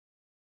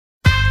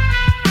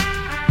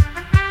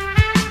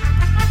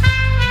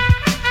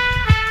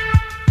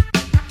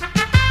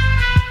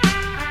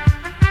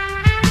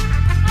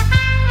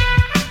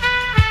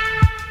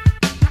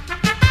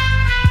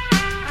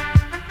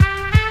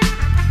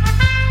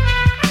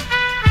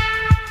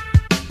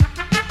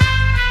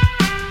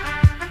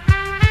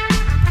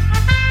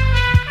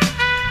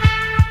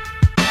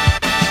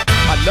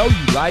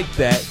like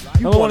that.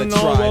 You Hello want and to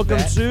try welcome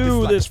that.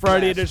 to It's this like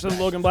Friday fast edition of the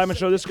food. Logan Blackman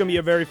Show. This is going to be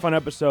a very fun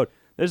episode.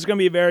 This is going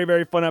to be a very,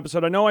 very fun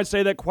episode. I know I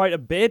say that quite a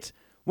bit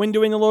when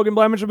doing the Logan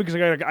Blackman Show because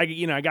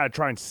I got to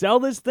try and sell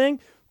this thing.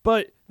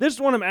 But this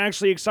one I'm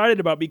actually excited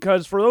about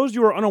because for those of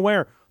you who are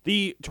unaware,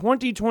 the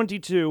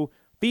 2022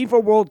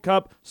 FIFA World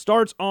Cup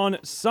starts on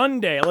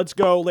Sunday. Let's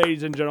go,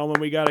 ladies and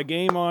gentlemen. We got a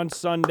game on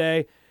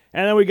Sunday.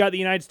 And then we got the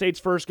United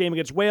States first game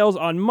against Wales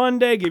on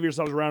Monday. Give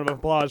yourselves a round of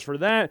applause for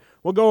that.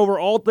 We'll go over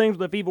all things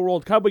with the FIFA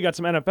World Cup. We got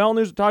some NFL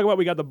news to talk about.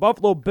 We got the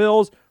Buffalo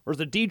Bills versus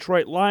the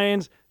Detroit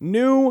Lions.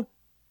 New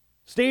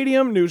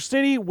stadium, new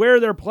city,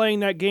 where they're playing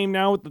that game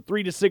now with the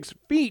 3 to 6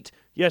 feet.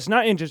 Yes,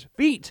 not inches,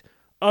 feet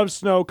of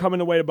snow coming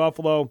the way to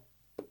Buffalo.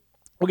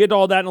 We'll get to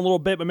all that in a little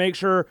bit, but make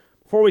sure,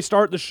 before we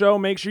start the show,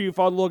 make sure you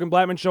follow the Logan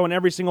Blackman Show on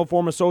every single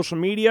form of social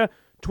media.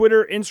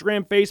 Twitter,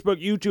 Instagram,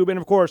 Facebook, YouTube, and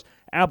of course,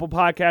 Apple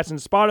Podcasts and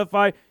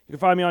Spotify. You can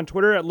find me on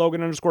Twitter at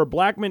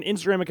Logan_Blackman.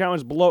 Instagram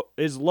account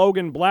is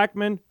Logan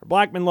Blackman, or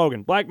Blackman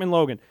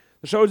Logan.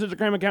 The show's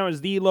Instagram account is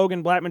The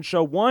Logan Blackman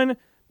Show 1.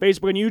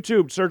 Facebook and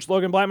YouTube, search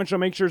Logan Blackman Show.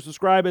 Make sure to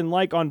subscribe and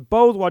like on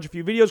both. Watch a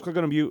few videos, click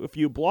on a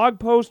few blog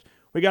posts.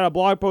 We got a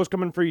blog post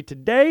coming for you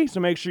today, so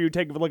make sure you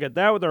take a look at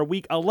that with our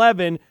Week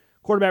 11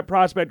 quarterback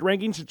prospect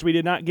ranking, since we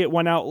did not get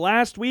one out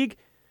last week.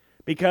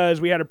 Because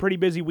we had a pretty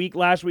busy week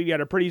last week. We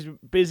had a pretty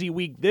busy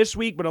week this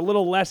week, but a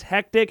little less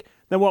hectic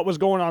than what was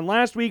going on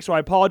last week. So I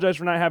apologize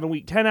for not having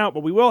week 10 out,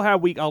 but we will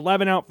have week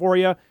 11 out for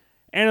you.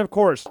 And of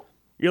course,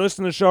 you're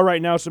listening to the show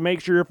right now, so make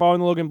sure you're following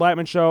the Logan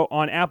Blackman Show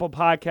on Apple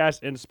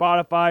Podcasts and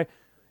Spotify.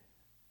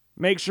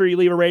 Make sure you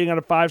leave a rating out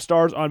of 5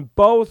 stars on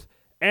both,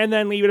 and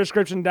then leave a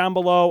description down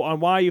below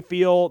on why you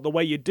feel the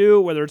way you do,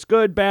 whether it's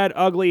good, bad,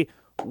 ugly,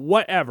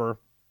 whatever.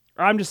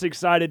 I'm just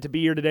excited to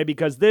be here today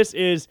because this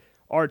is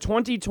our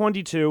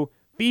 2022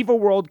 FIFA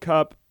World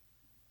Cup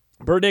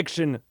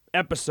prediction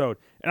episode.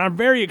 And I'm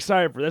very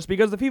excited for this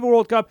because the FIFA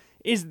World Cup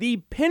is the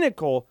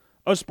pinnacle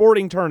of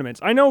sporting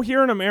tournaments. I know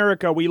here in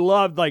America we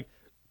love the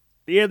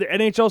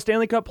NHL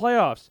Stanley Cup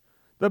playoffs,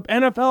 the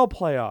NFL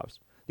playoffs,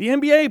 the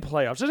NBA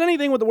playoffs. There's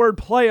anything with the word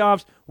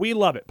playoffs, we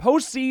love it.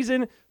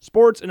 Postseason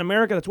sports in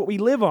America, that's what we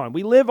live on.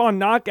 We live on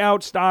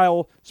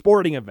knockout-style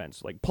sporting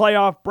events, like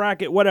playoff,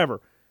 bracket,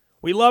 whatever.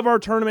 We love our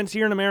tournaments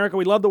here in America.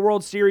 We love the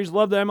World Series,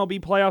 love the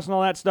MLB playoffs and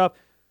all that stuff.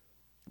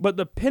 But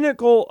the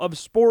pinnacle of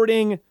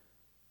sporting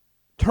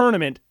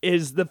tournament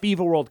is the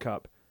FIFA World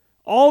Cup.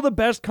 All the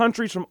best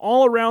countries from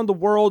all around the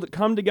world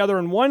come together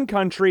in one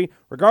country,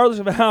 regardless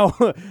of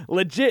how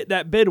legit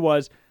that bid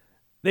was.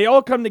 They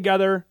all come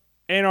together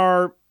and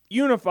are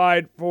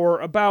unified for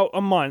about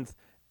a month.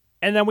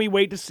 And then we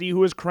wait to see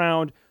who is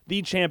crowned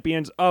the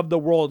champions of the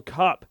World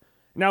Cup.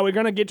 Now, we're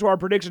going to get to our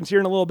predictions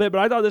here in a little bit,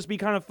 but I thought this would be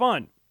kind of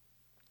fun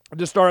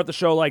to start out the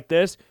show like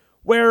this,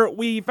 where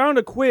we found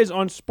a quiz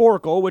on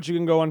Sporkle, which you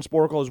can go on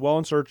Sporkle as well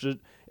and search it.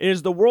 It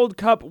is the World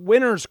Cup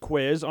Winners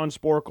Quiz on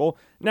Sporkle.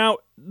 Now,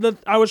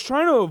 I was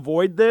trying to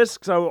avoid this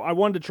because I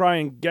wanted to try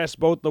and guess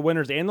both the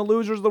winners and the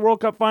losers of the World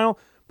Cup final,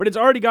 but it's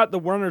already got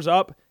the runners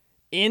up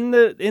in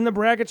the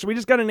bracket, so we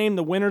just got to name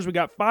the winners. We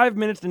got 5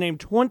 minutes to name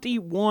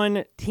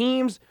 21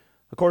 teams.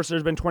 Of course,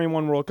 there's been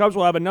 21 World Cups.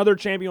 We'll have another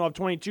champion. We'll have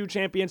 22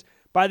 champions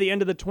by the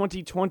end of the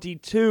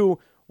 2022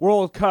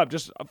 World Cup.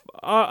 Just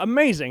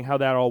amazing how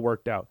that all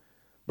worked out.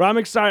 But I'm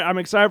excited. I'm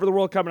excited for the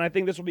World Cup, and I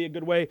think this will be a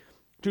good way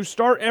to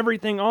start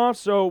everything off.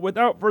 So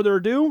without further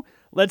ado,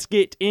 let's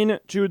get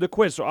into the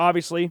quiz. So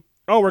obviously,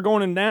 we're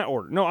going in that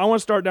order. No, I want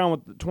to start down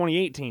with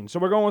 2018.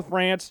 So we're going with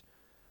France.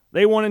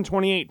 They won in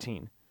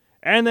 2018.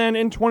 And then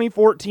in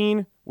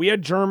 2014, we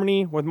had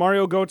Germany with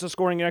Mario Götze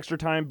scoring in extra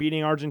time,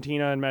 beating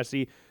Argentina and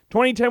Messi.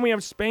 2010, we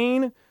have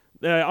Spain.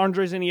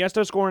 Andres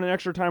Iniesta scoring in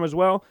extra time as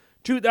well.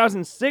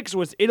 2006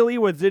 was Italy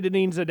with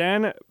Zinedine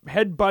Zidane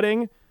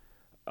headbutting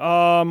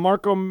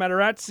Marco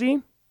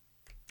Materazzi.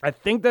 I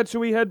think that's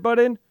who he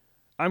headbutted.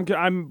 I'm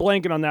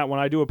blanking on that one.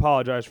 I do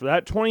apologize for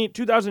that.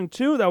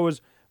 2002, that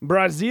was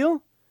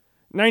Brazil.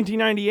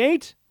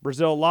 1998,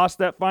 Brazil lost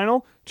that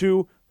final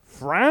to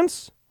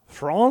France.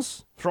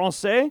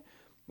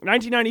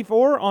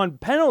 1994, on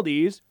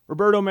penalties,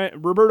 Roberto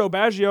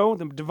Baggio,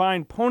 the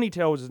Divine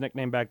Ponytail was his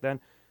nickname back then.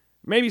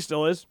 Maybe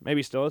still is.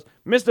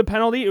 Missed a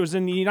penalty. It was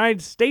in the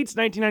United States,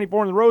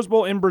 1994 in the Rose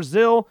Bowl. In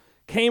Brazil,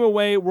 came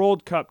away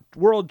World Cup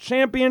world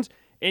champions.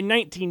 In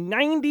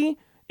 1990,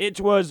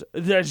 it was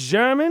the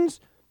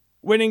Germans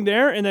winning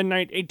there. And then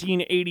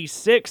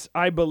 1886,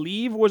 I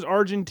believe, was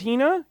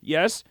Argentina.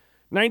 Yes.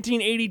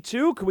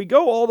 1982, could we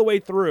go all the way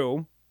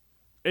through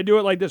and do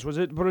it like this? Was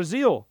it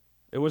Brazil?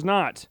 It was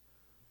not.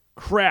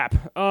 Crap.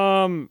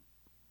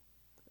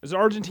 Is it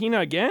Argentina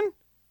again?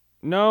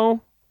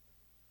 No.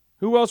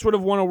 Who else would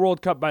have won a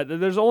World Cup by...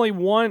 There's only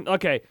one...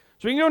 Okay,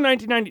 so we can go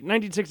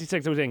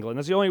 1966. It was England.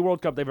 That's the only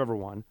World Cup they've ever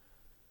won.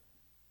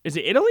 Is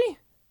it Italy?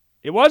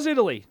 It was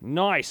Italy.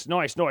 Nice.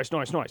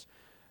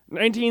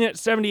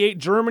 1978,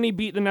 Germany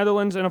beat the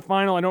Netherlands in a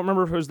final. I don't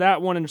remember if it was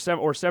that one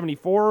or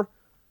 74.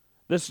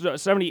 This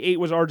 78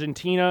 was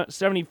Argentina.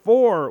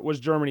 74 was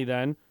Germany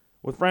then,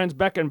 with Franz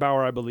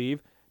Beckenbauer, I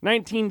believe.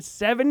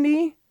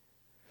 1970...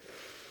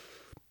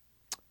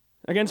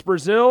 Against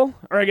Brazil,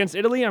 or against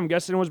Italy, I'm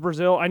guessing it was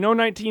Brazil. I know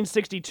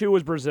 1962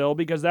 was Brazil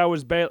because that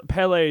was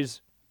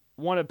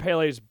one of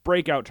Pele's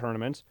breakout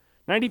tournaments.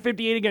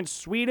 1958 against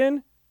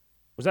Sweden,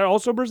 was that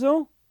also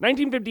Brazil?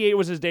 1958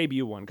 was his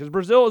debut one because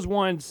Brazil has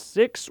won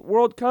 6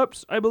 World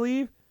Cups, I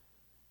believe.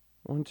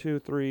 1, 2,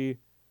 3,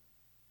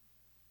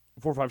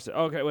 4, 5, 6.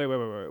 Okay, wait.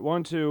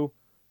 1, 2,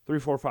 3,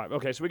 4, 5.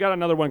 Okay, so we got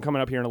another one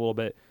coming up here in a little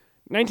bit.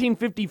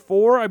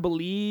 1954, I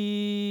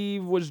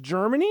believe, was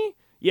Germany?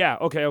 Yeah,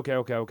 okay.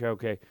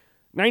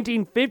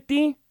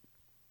 1950,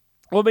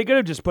 well, they could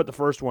have just put the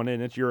first one in.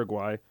 It's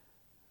Uruguay.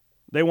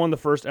 They won the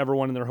first ever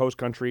one in their host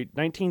country.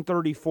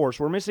 1934,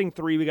 so we're missing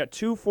 3. We got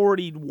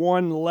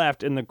 241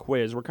 left in the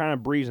quiz. We're kind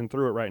of breezing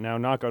through it right now,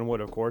 knock on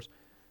wood, of course.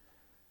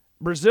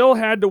 Brazil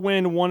had to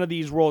win one of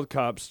these World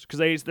Cups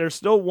because there's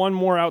still one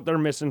more out there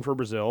missing for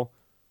Brazil.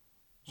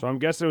 So I'm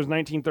guessing it was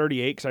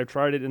 1938 because I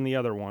tried it in the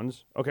other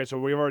ones. Okay, so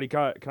we've already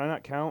got, can I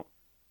not count?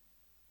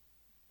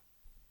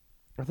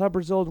 I thought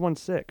Brazil had won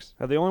 6.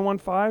 Have they only won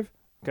 5?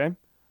 Okay.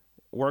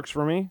 Works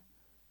for me.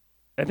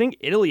 I think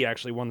Italy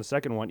actually won the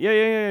second one.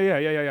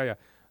 Yeah.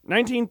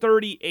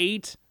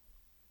 1938.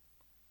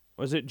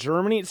 Was it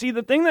Germany? See,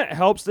 the thing that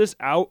helps this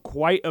out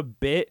quite a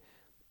bit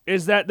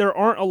is that there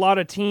aren't a lot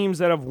of teams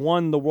that have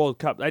won the World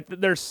Cup.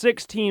 There's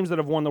 6 teams that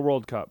have won the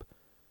World Cup.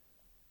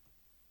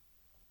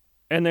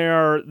 And they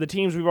are the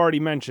teams we've already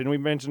mentioned. We've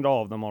mentioned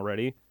all of them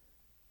already.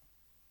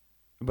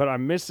 But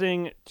I'm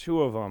missing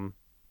 2 of them.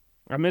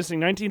 I'm missing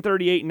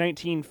 1938 and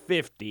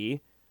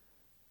 1950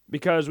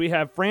 because we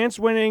have France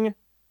winning.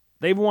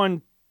 They've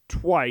won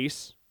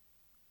twice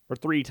or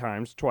 3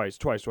 times. Twice.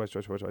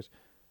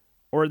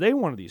 Or are they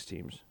one of these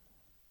teams?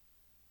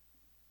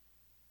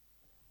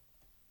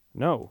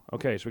 No.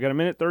 Okay, so we got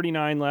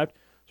 1:39 left.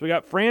 So we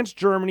got France,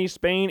 Germany,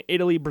 Spain,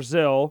 Italy,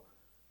 Brazil.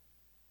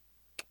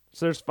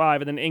 So there's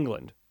 5, and then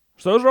England.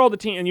 So those are all the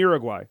teams in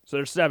Uruguay. So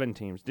there's 7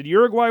 teams. Did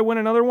Uruguay win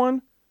another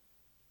one?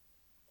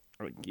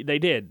 They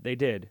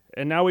did.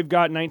 And now we've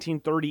got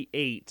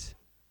 1938.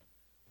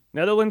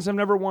 Netherlands have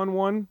never won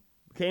one.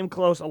 Came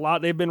close a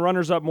lot. They've been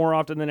runners-up more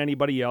often than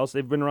anybody else.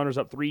 They've been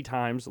runners-up 3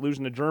 times,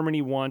 losing to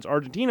Germany once,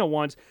 Argentina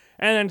once,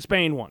 and then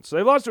Spain once. So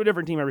they've lost to a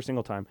different team every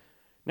single time.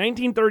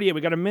 1938,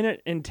 we got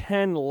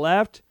 1:10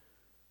 left.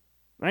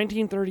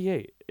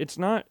 1938. It's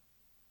not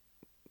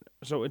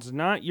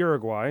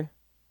Uruguay.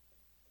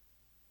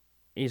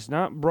 It's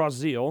not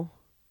Brazil.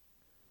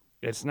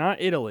 It's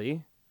not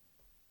Italy.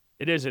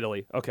 It is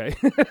Italy. Okay.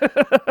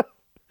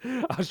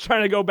 I was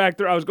trying to go back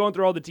through. I was going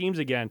through all the teams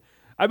again.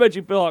 I bet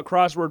you fill out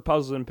crossword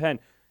puzzles in pen.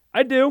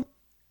 I do.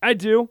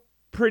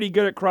 Pretty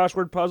good at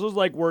crossword puzzles,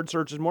 like word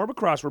searches more, but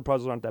crossword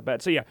puzzles aren't that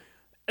bad. So yeah,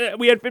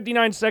 we had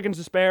 59 seconds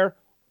to spare.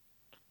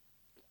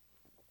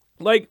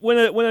 Like when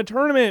a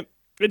tournament,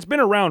 it's been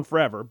around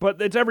forever,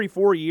 but it's every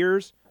 4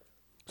 years.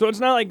 So it's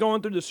not like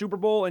going through the Super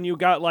Bowl and you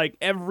got like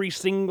every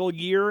single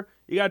year,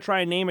 you got to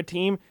try and name a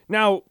team.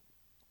 Now,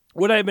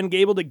 would I have been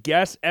able to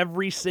guess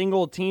every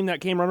single team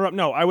that came runner-up?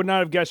 No, I would not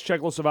have guessed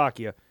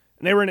Czechoslovakia.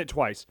 And they were in it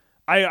twice.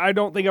 I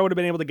don't think I would have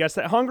been able to guess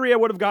that. Hungary I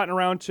would have gotten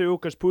around to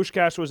because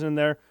Puskás was in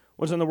there,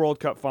 was in the World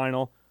Cup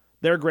final.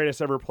 Their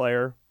greatest ever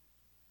player.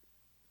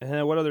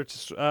 And what other...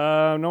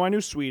 no, I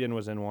knew Sweden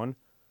was in one.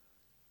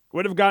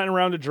 Would have gotten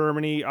around to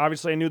Germany.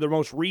 Obviously, I knew the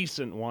most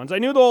recent ones. I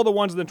knew all the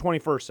ones in the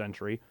 21st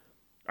century.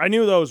 I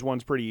knew those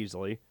ones pretty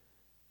easily.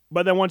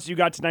 But then once you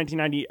got to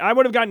 1990, I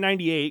would have gotten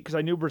 98 because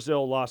I knew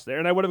Brazil lost there,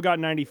 and I would have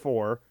gotten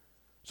 94.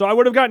 So I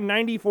would have gotten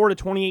 94 to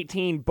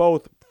 2018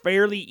 both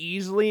fairly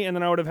easily, and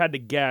then I would have had to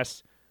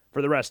guess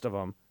for the rest of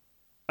them.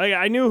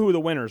 I knew who the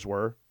winners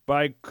were, but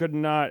I could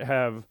not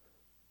have...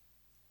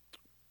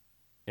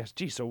 Yes,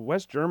 geez, so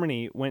West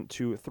Germany went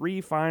to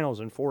 3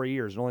 finals in 4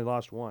 years and only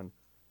lost 1.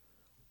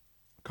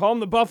 Call them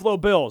the Buffalo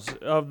Bills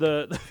of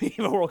the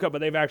FIFA World Cup, but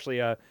they've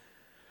actually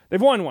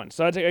they've won one,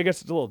 so I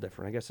guess it's a little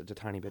different. I guess it's a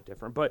tiny bit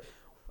different, but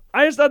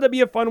I just thought that'd be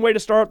a fun way to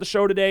start off the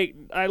show today.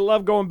 I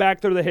love going back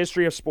through the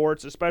history of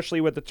sports, especially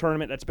with the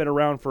tournament that's been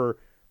around for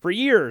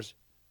years,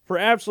 for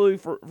absolutely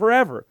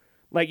forever.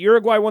 Like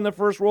Uruguay won the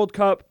first World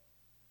Cup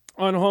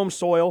on home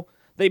soil.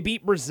 They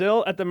beat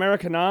Brazil at the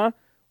Maracanã,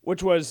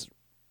 which was,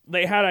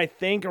 they had, I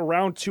think,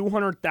 around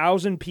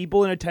 200,000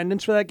 people in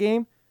attendance for that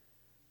game.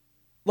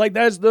 Like,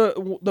 that's the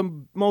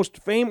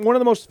most one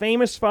of the most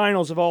famous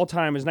finals of all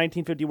time is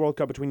 1950 World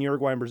Cup between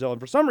Uruguay and Brazil. And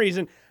for some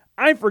reason,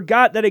 I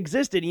forgot that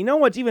existed. You know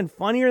what's even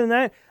funnier than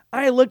that?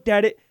 I looked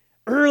at it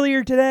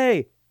earlier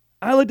today.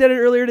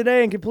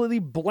 And completely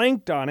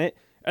blanked on it.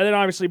 And then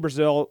obviously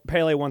Brazil,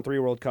 Pele won 3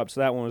 World Cups,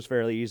 so that one was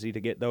fairly easy to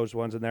get those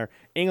ones in there.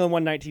 England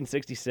won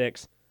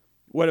 1966.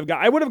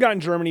 I would have gotten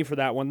Germany for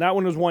that one. That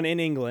one was won in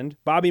England.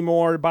 Bobby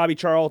Moore, Bobby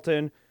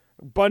Charlton,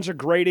 a bunch of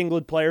great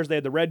England players. They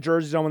had the red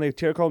jerseys on when they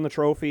took home the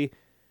trophy.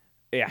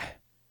 Yeah.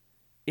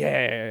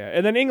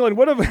 And then England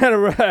would have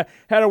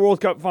had a World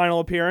Cup final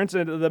appearance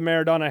at the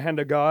Maradona Hand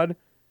of God.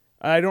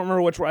 I don't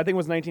remember which one. I think it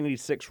was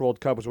 1986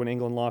 World Cup was when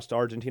England lost to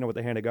Argentina with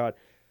the Hand of God.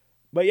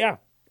 But yeah,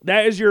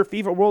 that is your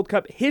FIFA World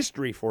Cup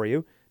history for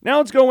you. Now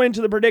let's go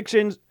into the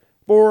predictions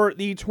for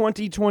the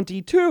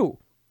 2022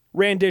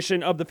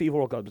 rendition of the FIFA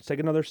World Cup. Let's take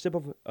another sip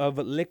of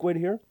liquid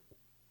here.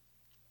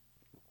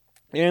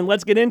 And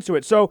let's get into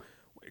it. So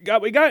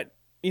we got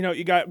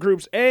you got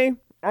groups A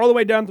all the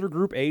way down through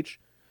group H.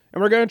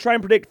 And we're going to try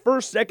and predict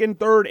first, second,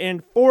 third,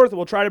 and fourth.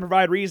 We'll try to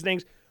provide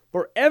reasonings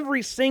for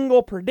every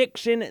single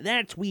prediction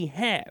that we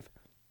have.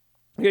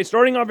 Okay,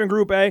 starting off in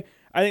Group A,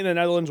 I think the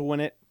Netherlands will win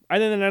it. I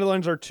think the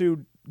Netherlands are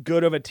too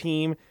good of a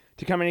team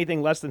to come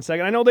anything less than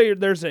second. I know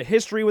there's a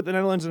history with the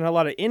Netherlands and a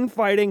lot of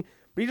infighting,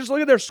 but you just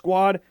look at their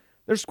squad.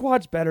 Their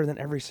squad's better than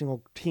every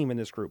single team in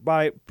this group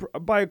by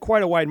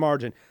quite a wide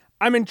margin.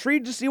 I'm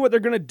intrigued to see what they're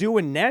going to do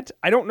in net.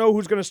 I don't know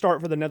who's going to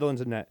start for the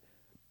Netherlands in net.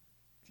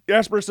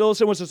 Jasper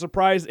Cillessen was a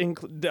surprise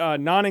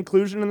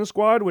non-inclusion in the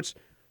squad, which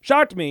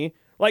shocked me.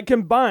 Like,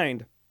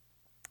 combined,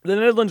 the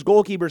Netherlands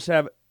goalkeepers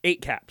have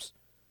 8 caps.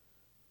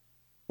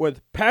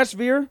 With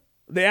Pasveer,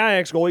 the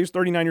Ajax goalie, who's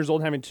 39 years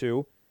old, having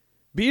 2.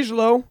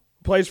 Bijlo,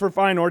 plays for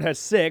Feyenoord, has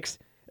 6.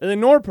 And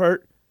then Noorpert,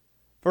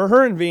 for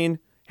Heerenveen,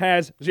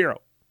 has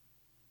 0.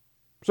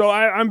 So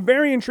I'm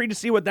very intrigued to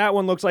see what that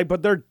one looks like,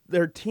 but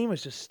their team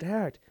is just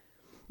stacked.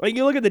 Like,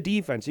 you look at the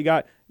defense. You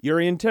got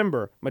Jurrien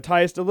Timber,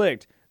 Matthias de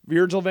Ligt,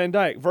 Virgil van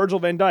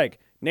Dijk,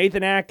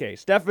 Nathan Ake,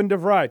 Stefan de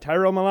Vrij,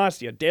 Tyrell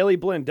Malacia, Daley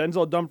Blind,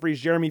 Denzel Dumfries,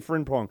 Jeremy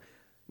Frimpong.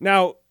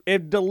 Now,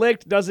 if de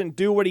Ligt doesn't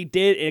do what he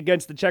did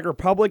against the Czech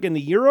Republic in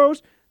the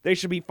Euros, they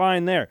should be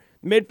fine there.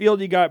 Midfield,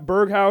 you got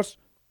Berghuis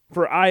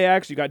for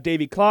Ajax. You got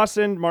Davy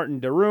Klaassen, Martin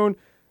de Roon,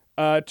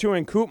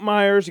 Tuin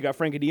Koopmeyers. You got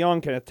Frankie de Jong,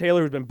 Kenneth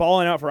Taylor, who's been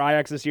balling out for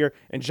Ajax this year,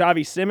 and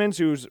Xavi Simons,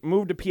 who's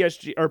moved to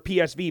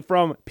PSV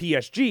from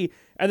PSG.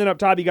 And then up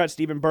top, you got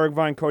Steven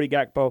Bergwijn, Cody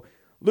Gakpo,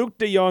 Luke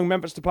de Jong,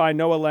 Memphis Depay,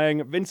 Noah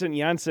Lang, Vincent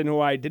Janssen, who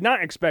I did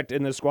not expect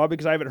in this squad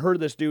because I haven't heard of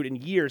this dude in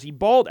years. He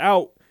balled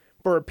out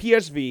for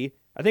PSV.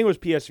 I think it was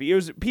PSV. It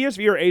was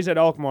PSV or AZ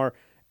Alkmaar,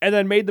 and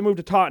then made the move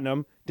to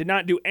Tottenham. Did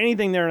not do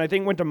anything there, and I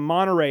think went to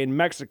Monterrey in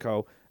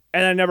Mexico,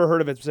 and I never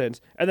heard of it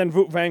since. And then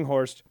Wout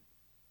Weghorst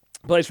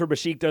plays for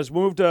Besiktas,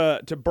 moved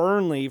to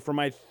Burnley from,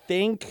 I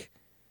think,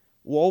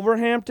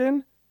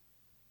 Wolverhampton.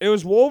 It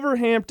was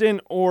Wolverhampton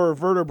or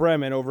Werder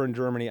Bremen over in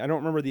Germany. I don't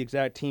remember the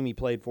exact team he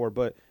played for,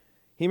 but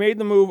he made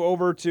the move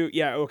over to,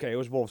 it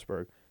was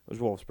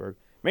Wolfsburg.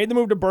 Made the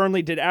move to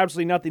Burnley, did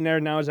absolutely nothing there,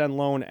 now is on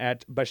loan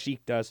at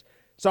Besiktas.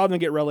 Saw them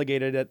get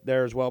relegated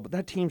there as well, but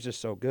that team's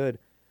just so good.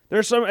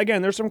 There's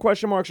some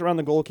question marks around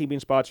the goalkeeping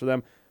spots for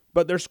them,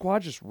 but their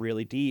squad's just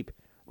really deep.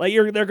 Like,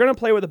 they're going to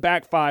play with a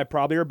back 5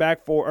 probably, or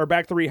back 4, or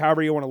back 3,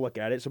 however you want to look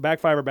at it. So back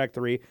 5 or back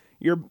 3.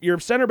 Your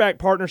center back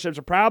partnerships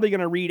are probably going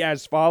to read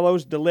as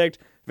follows: De Ligt,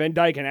 Van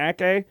Dijk, and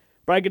Ake.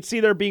 But I could see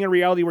there being a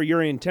reality where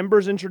Jurrien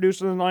Timber's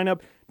introduced in the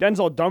lineup.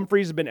 Denzel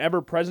Dumfries has been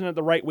ever present at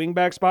the right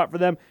wingback spot for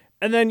them.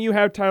 And then you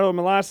have Tyrell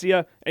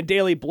Malacia, and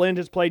Daley Blind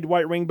has played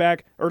right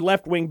wingback or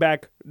left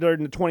wingback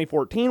during the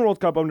 2014 World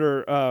Cup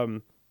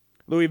under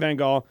Louis van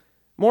Gaal.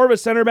 More of a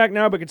center back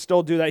now, but can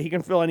still do that. He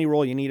can fill any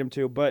role you need him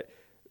to. But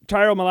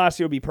Tyrell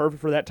Malacia would be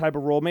perfect for that type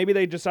of role. Maybe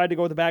they decide to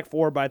go with the back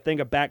 4, but I think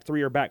a back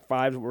 3 or back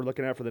 5 is what we're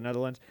looking at for the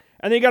Netherlands.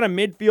 And then you got a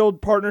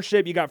midfield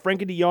partnership. You got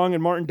Frankie de Jong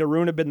and Martin de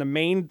Roon have been the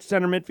main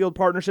center midfield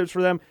partnerships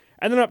for them.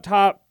 And then up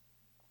top,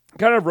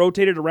 kind of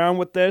rotated around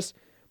with this.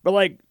 But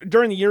like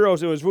during the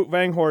Euros, it was Wout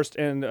Weghorst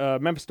and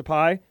Memphis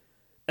Depay.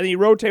 And then you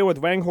rotate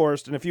with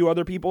Weghorst and a few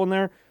other people in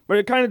there. But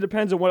it kind of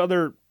depends on what if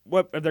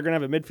they're going to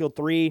have a midfield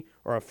 3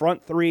 or a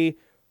front 3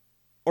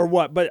 or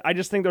what. But I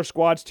just think their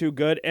squad's too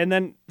good. And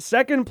then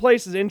second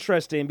place is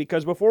interesting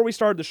because before we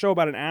started the show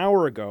about an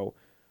hour ago,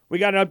 we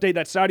got an update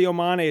that Sadio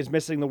Mane is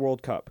missing the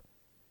World Cup.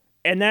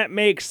 And that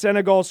makes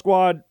Senegal's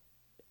squad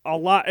a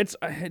lot. It's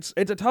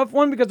a tough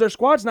one because their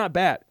squad's not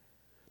bad.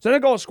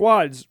 Senegal's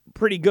squad's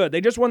pretty good. They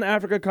just won the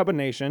Africa Cup of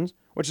Nations,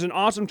 which is an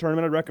awesome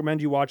tournament. I'd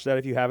recommend you watch that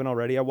if you haven't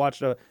already. I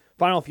watched a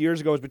final a few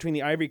years ago. It was between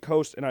the Ivory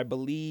Coast and I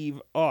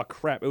believe,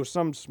 it was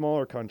some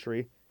smaller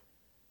country.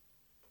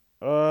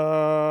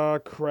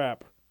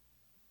 Crap.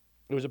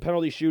 It was a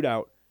penalty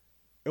shootout.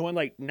 It went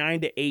like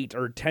 9-8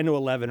 or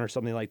 10-11 or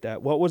something like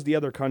that. What was the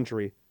other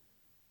country?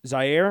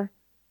 Zaire?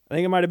 I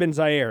think it might have been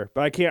Zaire,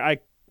 but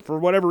for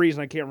whatever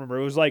reason, I can't remember.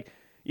 It was like,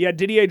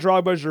 Didier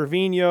Drogba,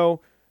 Gervinho,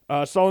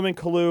 Solomon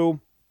Kalou,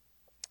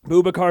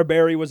 Boubacar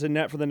Berry was in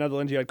net for the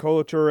Netherlands. You had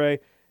Kolo Touré.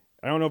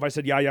 I don't know if I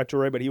said Yaya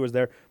Touré, but he was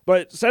there.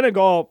 But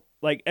Senegal,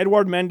 like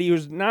Edouard Mendy,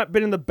 who's not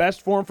been in the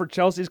best form for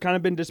Chelsea, has kind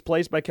of been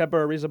displaced by Kepa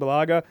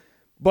Arrizabalaga,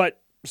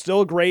 but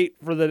still great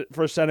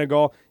for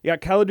Senegal. You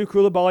got Kalidou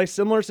Koulibaly,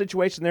 similar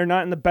situation. They're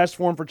not in the best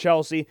form for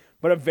Chelsea,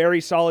 but a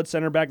very solid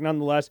center back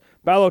nonetheless.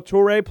 Balo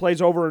Touré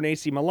plays over in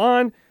AC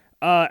Milan.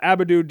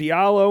 Abdou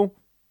Diallo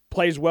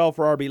plays well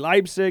for RB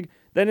Leipzig.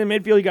 Then in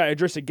midfield, you got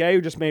Idrissa Gueye,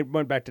 who just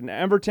went back to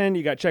Everton.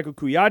 You got Cheikh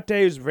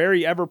Kouyaté, who's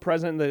very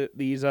ever-present in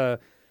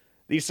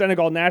these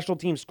Senegal national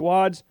team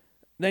squads.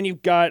 Then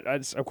you've got,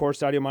 of course,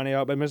 Sadio Mane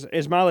out, but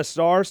Ismaila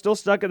Sarr, still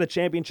stuck in the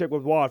championship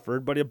with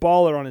Watford, but a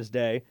baller on his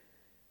day.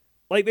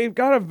 Like, they've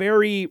got a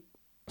very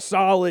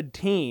solid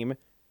team,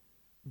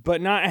 but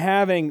not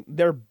having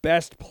their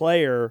best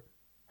player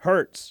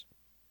hurts.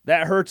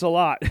 That hurts a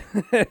lot.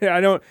 I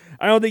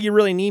don't think you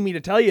really need me to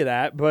tell you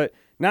that, but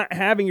not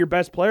having your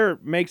best player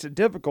makes it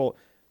difficult,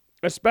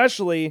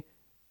 especially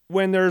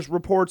when there's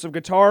reports of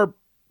Qatar.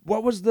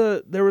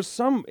 There was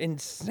some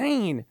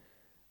insane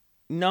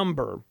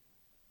number,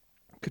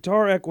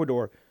 Qatar,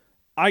 Ecuador.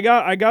 I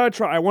gotta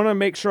try. I want to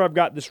make sure I've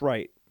got this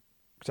right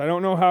because I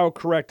don't know how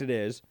correct it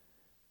is,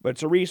 but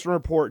it's a recent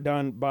report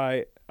done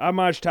by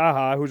Amaj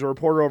Taha, who's a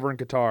reporter over in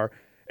Qatar.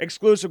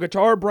 Exclusive: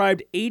 Qatar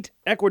bribed 8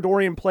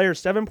 Ecuadorian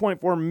players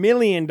 $7.4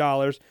 million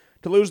to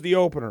lose the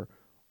opener.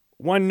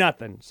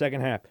 1-0,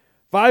 second half.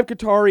 5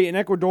 Qatari and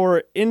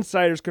Ecuador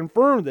insiders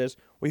confirmed this.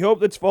 We hope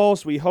that's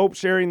false. We hope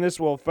sharing this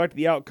will affect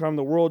the outcome.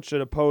 The world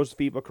should oppose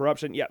FIFA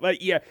corruption.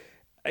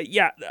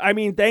 Yeah. I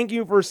mean, thank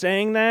you for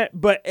saying that,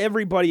 but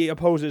everybody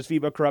opposes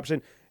FIFA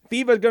corruption.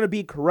 FIFA is going to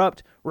be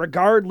corrupt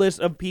regardless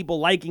of people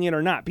liking it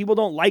or not. People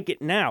don't like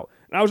it now.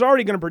 And I was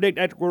already going to predict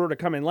Ecuador to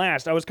come in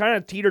last. I was kind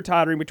of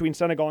teeter-tottering between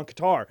Senegal and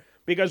Qatar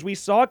because we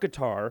saw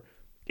Qatar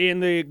in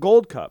the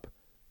Gold Cup.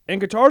 And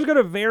Qatar's got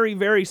a very,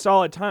 very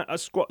solid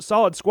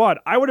solid squad.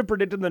 I would have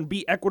predicted them to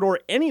beat Ecuador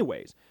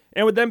anyways.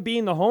 And with them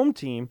being the home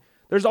team,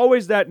 there's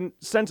always that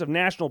sense of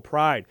national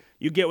pride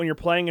you get when you're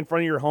playing in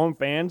front of your home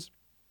fans.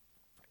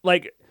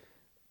 Like,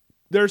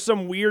 there's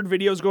some weird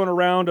videos going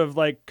around of,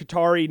 like,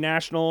 Qatari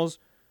nationals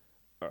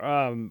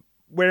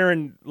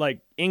wearing, like,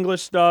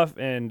 English stuff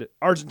and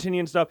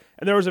Argentinian stuff.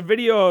 And there was a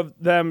video of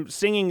them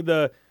singing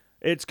the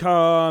 "It's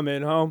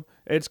Coming Home,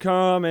 It's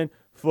Coming,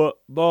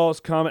 Football's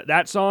Coming,"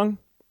 that song.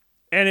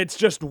 And it's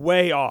just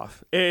way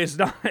off. It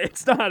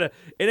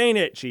ain't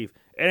it, Chief.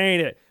 It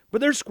ain't it. But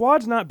their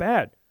squad's not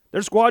bad.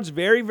 Their squad's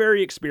very,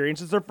 very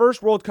experienced. It's their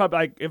first World Cup,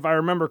 if I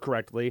remember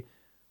correctly.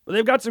 But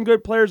they've got some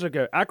good players like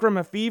Akram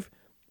Hafif,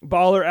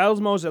 baller,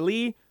 Elmos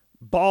Ali,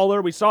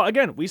 baller. We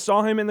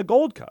saw him in the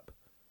Gold Cup.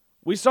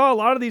 We saw a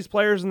lot of these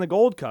players in the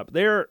Gold Cup.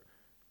 They're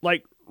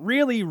like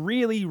really,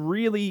 really,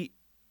 really,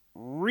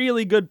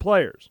 really good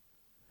players.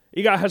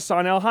 You got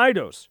Hassan El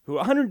Haidos, who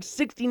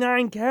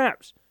 169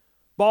 caps.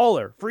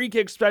 Baller, free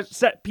kick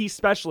set piece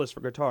specialist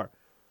for Qatar.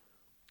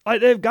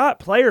 Like, they've got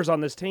players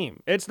on this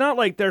team. It's not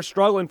like they're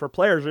struggling for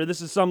players, or this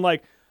is some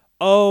like,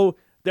 oh,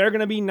 they're going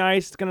to be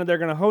nice, they're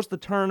going to host the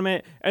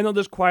tournament, and they'll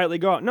just quietly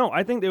go out. No,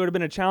 I think they would have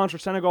been a challenge for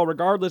Senegal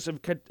regardless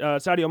if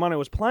Sadio Mane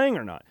was playing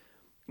or not.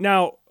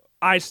 Now,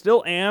 I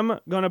still am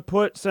going to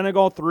put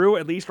Senegal through,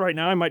 at least right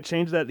now. I might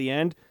change that at the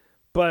end,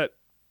 but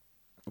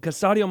because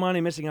Sadio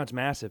Mane missing out's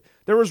massive.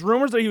 There was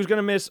rumors that he was going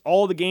to miss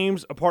all the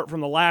games apart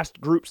from the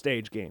last group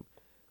stage game.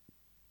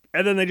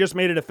 And then they just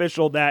made it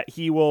official that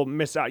he will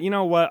miss out. You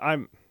know what?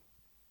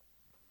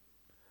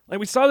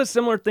 We saw this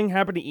similar thing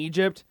happen to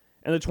Egypt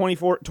in the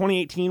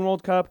 2018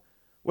 World Cup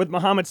with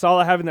Mohamed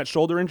Salah having that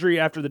shoulder injury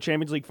after the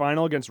Champions League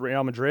final against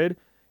Real Madrid.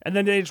 And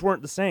then they just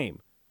weren't the same.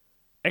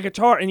 And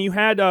Qatar, and you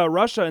had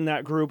Russia in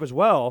that group as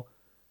well.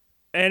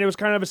 And it was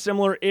kind of a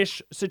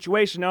similar-ish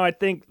situation. Now I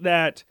think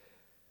that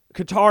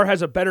Qatar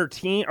has a better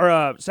team,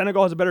 or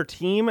Senegal has a better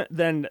team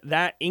than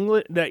that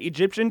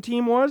Egyptian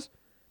team was.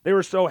 They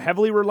were so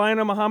heavily reliant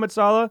on Mohamed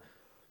Salah,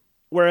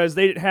 whereas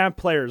they didn't have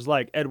players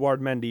like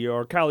Edouard Mendy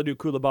or Kalidou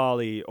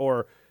Koulibaly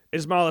or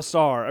Ismail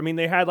Assar. I mean,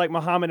 they had like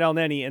Mohamed El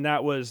Neni, and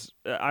that was,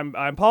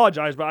 I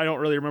apologize, but I don't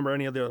really remember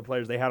any of the other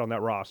players they had on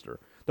that roster.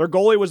 Their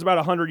goalie was about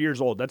 100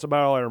 years old. That's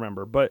about all I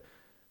remember. But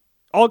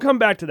I'll come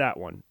back to that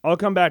one.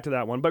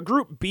 But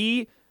Group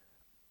B,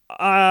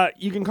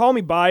 you can call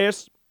me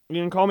biased.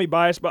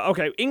 But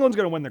okay, England's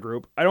going to win the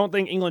group. I don't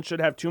think England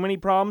should have too many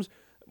problems.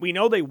 We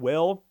know they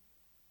will,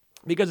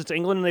 because it's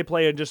England and they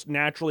play a just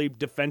naturally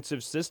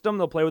defensive system.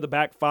 They'll play with a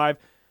back five.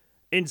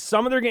 In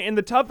some of their in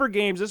the tougher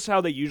games, this is how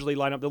they usually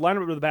line up. They line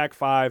up with the back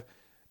five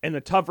in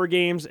the tougher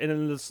games, and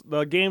in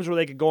the games where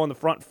they could go on the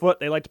front foot,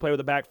 they like to play with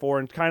a back four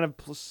and kind of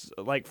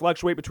like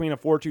fluctuate between a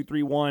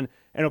 4-2-3-1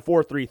 and a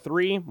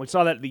 4-3-3. We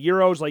saw that at the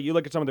Euros. Like, you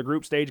look at some of the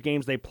group stage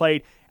games they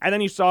played, and then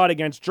you saw it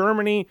against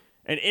Germany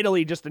and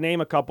Italy, just to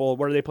name a couple,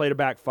 where they played a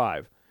back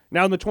five.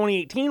 Now, in the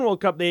 2018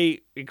 World Cup,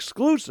 they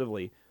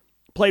exclusively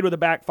played with a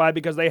back five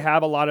because they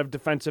have a lot of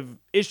defensive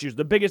issues.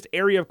 The biggest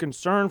area of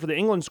concern for the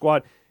England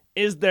squad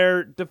is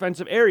their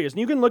defensive areas. And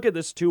you can look at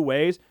this two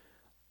ways.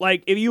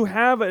 Like, if you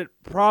have a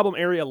problem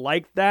area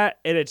like that,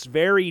 and it's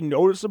very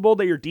noticeable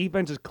that your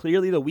defense is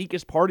clearly the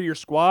weakest part of your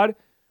squad,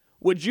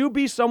 would you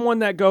be someone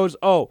that goes,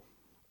 oh,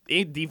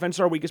 defense is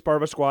our weakest part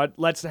of a squad,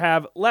 let's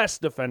have less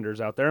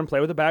defenders out there and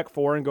play with a back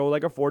four and go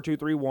like a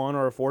 4-2-3-1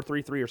 or a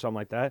 4-3-3 or something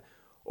like that?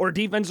 Or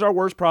defense is our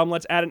worst problem,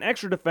 let's add an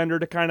extra defender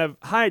to kind of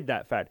hide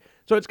that fact.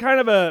 So it's kind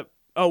of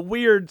a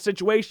weird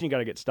situation you got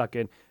to get stuck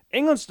in.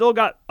 England still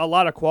got a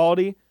lot of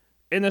quality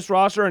in this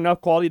roster,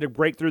 enough quality to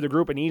break through the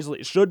group and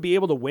easily should be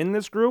able to win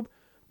this group.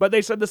 But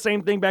they said the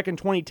same thing back in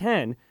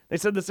 2010. They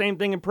said the same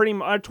thing in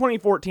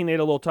 2014. They had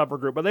a little tougher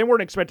group, but they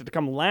weren't expected to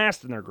come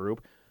last in their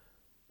group.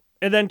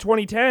 And then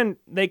 2010,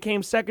 they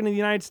came second in the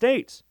United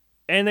States.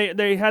 And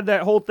they had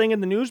that whole thing in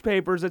the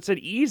newspapers that said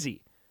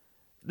easy.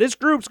 This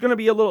group's going to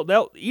be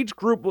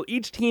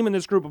each team in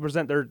this group will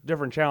present their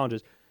different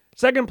challenges.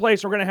 Second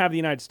place, we're going to have the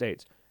United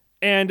States.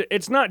 And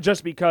it's not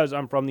just because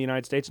I'm from the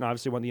United States and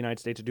obviously want the United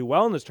States to do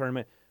well in this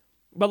tournament.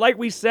 But like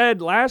we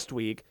said last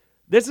week,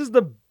 this is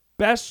the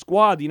best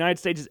squad the United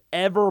States has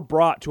ever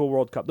brought to a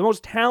World Cup. The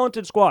most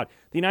talented squad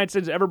the United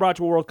States has ever brought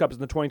to a World Cup is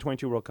in the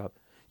 2022 World Cup.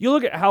 You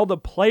look at how the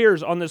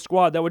players on this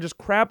squad that would just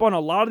crap on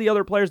a lot of the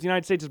other players the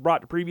United States has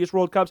brought to previous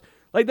World Cups.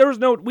 Like,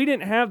 we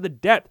didn't have the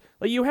depth.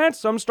 Like, you had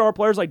some star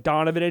players like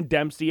Donovan and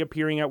Dempsey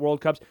appearing at World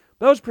Cups,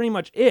 but that was pretty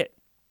much it.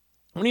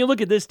 When you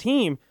look at this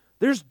team,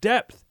 there's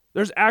depth.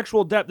 There's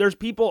actual depth. There's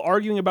people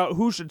arguing about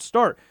who should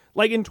start.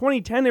 Like in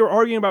 2010, they were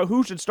arguing about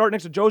who should start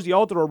next to Josie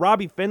Alter or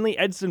Robbie Finley,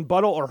 Edson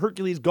Buttle, or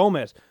Hercules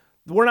Gomez.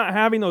 We're not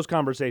having those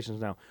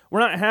conversations now. We're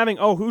not having,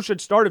 who should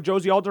start if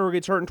Josie Alter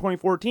gets hurt in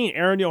 2014,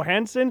 Aaron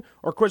Johansson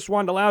or Chris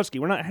Wondolowski.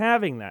 We're not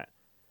having that.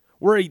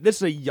 This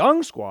is a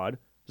young squad.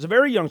 It's a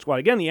very young squad.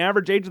 Again, the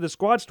average age of the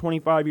squad is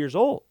 25 years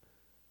old.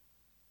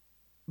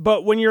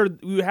 But when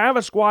you have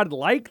a squad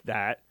like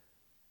that,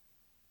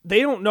 they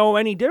don't know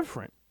any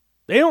different.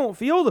 They don't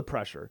feel the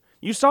pressure.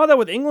 You saw that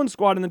with England's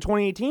squad in the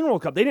 2018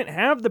 World Cup. They didn't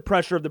have the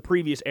pressure of the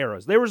previous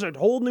eras. There was a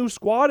whole new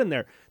squad in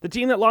there. The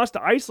team that lost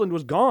to Iceland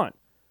was gone.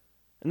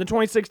 In the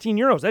 2016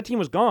 Euros, that team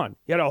was gone.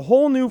 You had a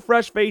whole new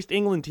fresh-faced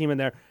England team in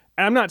there.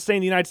 And I'm not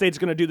saying the United States is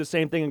going to do the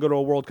same thing and go to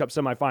a World Cup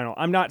semifinal.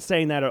 I'm not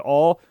saying that at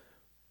all.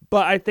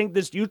 But I think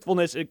this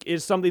youthfulness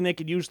is something they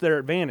could use to their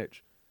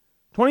advantage.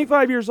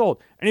 25 years old.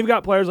 And you've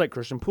got players like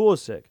Christian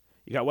Pulisic.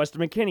 You got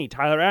Weston McKennie,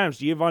 Tyler Adams,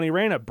 Giovanni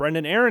Reina,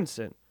 Brendan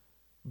Aronson.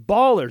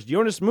 Ballers,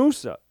 Jonas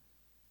Musa.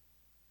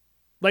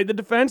 Like the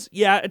defense,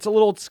 yeah, it's a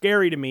little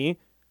scary to me.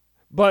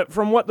 But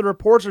from what the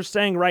reports are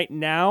saying right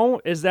now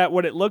is that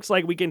what it looks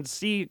like, we can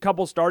see a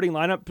couple starting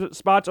lineup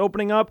spots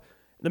opening up.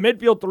 The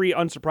midfield three,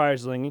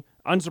 unsurprisingly,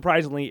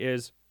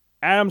 is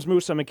Adams,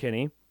 Musa,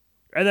 McKennie.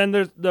 And then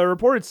there's the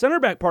reported center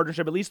back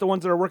partnership, at least the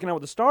ones that are working out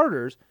with the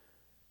starters,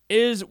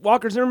 is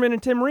Walker Zimmerman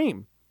and Tim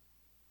Ream.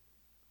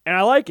 And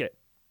I like it.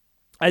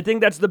 I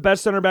think that's the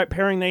best center back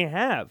pairing they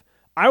have.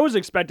 I was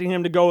expecting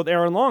him to go with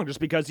Aaron Long just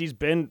because he's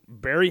been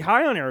very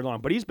high on Aaron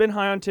Long, but he's been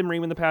high on Tim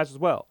Ream in the past as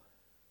well.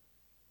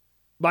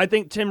 But I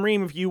think Tim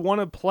Ream, if you want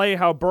to play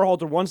how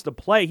Berhalter wants to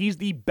play, he's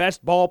the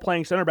best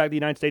ball-playing center back the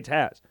United States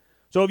has.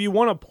 So if you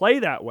want to play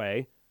that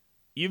way,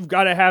 you've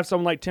got to have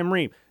someone like Tim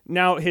Ream.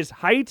 Now, his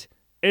height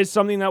is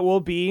something that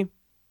will be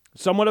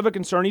somewhat of a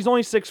concern. He's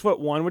only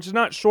 6'1", which is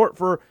not short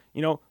for,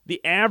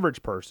 the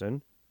average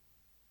person.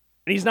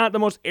 And he's not the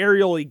most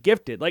aerially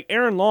gifted. Like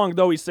Aaron Long,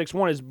 though he's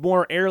 6'1", is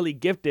more aerially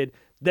gifted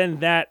than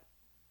that.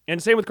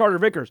 And same with Carter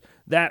Vickers,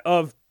 that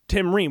of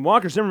Tim Ream.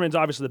 Walker Zimmerman's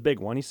obviously the big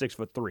one. He's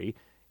 6'3".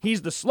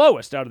 He's the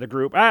slowest out of the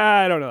group.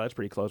 I don't know. That's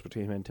pretty close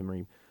between him and Tim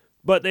Ream.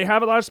 But they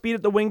have a lot of speed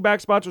at the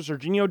wingback spots with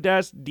Serginho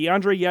Dest,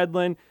 DeAndre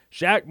Yedlin,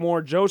 Shaq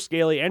Moore, Joe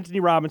Scaly, Anthony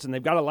Robinson.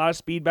 They've got a lot of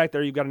speed back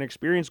there. You've got an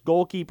experienced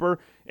goalkeeper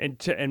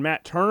and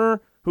Matt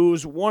Turner,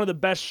 who's one of the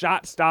best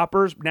shot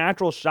stoppers,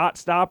 natural shot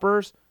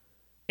stoppers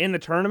in the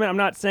tournament. I'm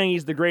not saying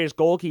he's the greatest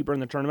goalkeeper in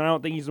the tournament. I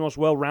don't think he's the most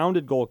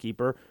well-rounded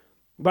goalkeeper.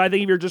 But I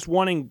think if you're just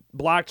wanting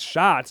blocked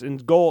shots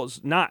and goals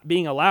not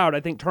being allowed,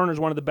 I think Turner's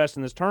one of the best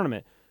in this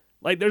tournament.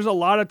 Like, there's a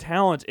lot of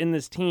talent in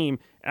this team,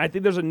 and I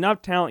think there's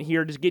enough talent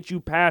here to get you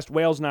past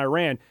Wales and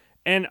Iran.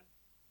 And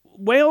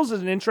Wales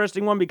is an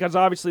interesting one because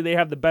obviously they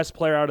have the best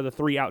player out of the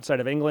three outside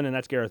of England, and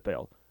that's Gareth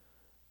Bale.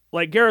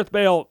 Like, Gareth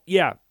Bale,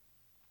 yeah,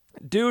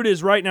 dude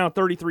is right now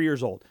 33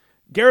 years old.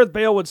 Gareth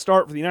Bale would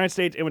start for the United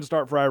States and would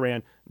start for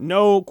Iran.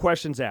 No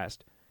questions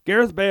asked.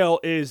 Gareth Bale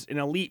is an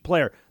elite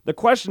player. The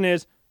question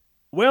is,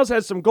 Wales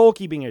has some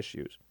goalkeeping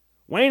issues.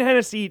 Wayne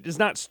Hennessy does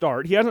not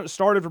start. He hasn't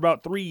started for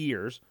about 3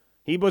 years.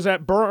 He was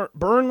at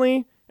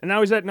Burnley, and now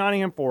he's at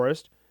Nottingham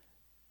Forest.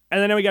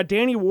 And then we got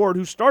Danny Ward,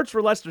 who starts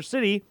for Leicester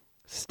City,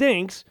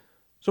 stinks,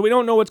 so we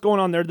don't know what's going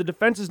on there. The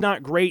defense is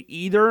not great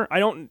either.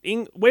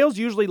 Wales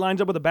usually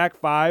lines up with a back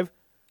five.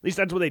 At least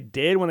that's what they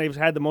did when they've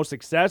had the most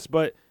success.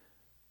 But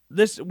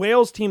this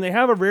Wales team, they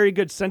have a very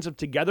good sense of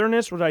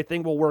togetherness, which I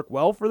think will work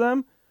well for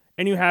them.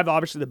 And you have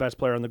obviously the best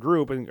player in the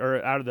group,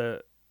 or out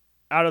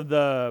of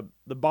the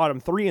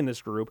bottom three in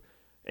this group,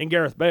 and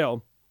Gareth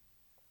Bale.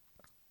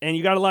 And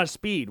you got a lot of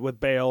speed with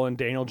Bale and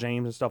Daniel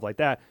James and stuff like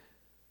that.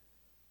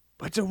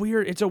 But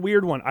it's a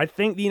weird one. I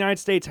think the United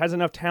States has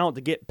enough talent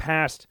to get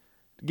past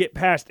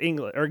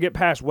England or get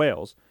past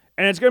Wales.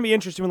 And it's going to be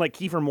interesting when like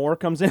Kiefer Moore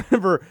comes in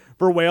for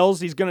Wales.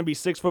 He's going to be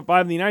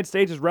 6'5", and the United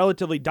States is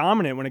relatively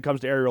dominant when it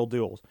comes to aerial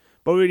duels.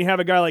 But when you have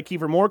a guy like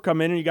Kiefer Moore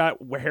come in and you got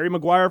Harry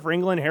Maguire for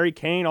England, Harry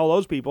Kane, all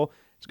those people,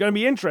 it's going to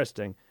be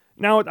interesting.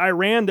 Now with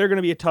Iran, they're going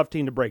to be a tough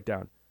team to break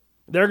down.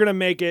 They're going to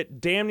make it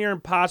damn near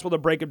impossible to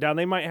break them down.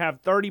 They might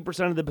have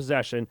 30% of the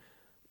possession,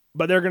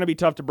 but they're going to be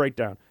tough to break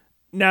down.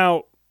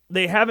 Now,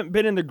 they haven't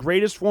been in the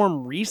greatest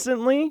form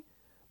recently.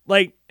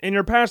 Like, in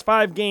their past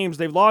 5 games,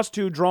 they've lost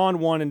 2, drawn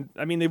 1, and,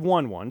 they've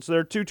won 1. So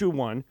they're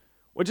 2-2-1,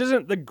 which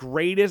isn't the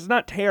greatest. It's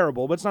not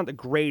terrible, but it's not the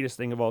greatest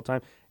thing of all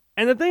time.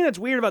 And the thing that's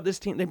weird about this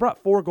team, they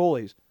brought 4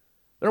 goalies.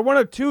 They're one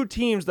of 2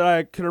 teams that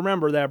I can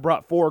remember that have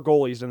brought 4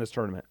 goalies in this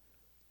tournament.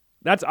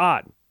 That's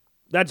odd.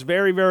 That's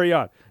very, very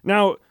odd.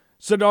 Now,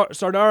 Sardar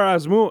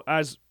Azmoun,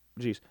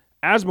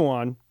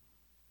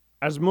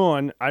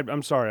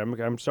 I'm sorry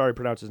to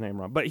pronounce his name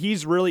wrong, but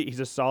he's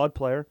a solid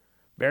player,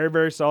 very,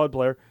 very solid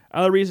player.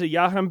 Alireza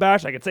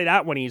Jahanbash, I could say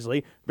that one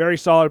easily, very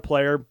solid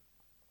player,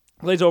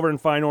 plays over in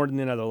Feyenoord in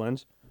the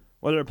Netherlands.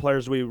 What other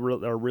players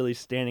are really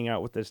standing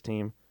out with this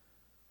team?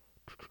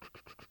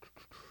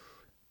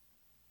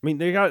 I mean,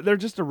 they're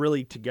just a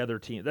really together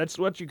team. That's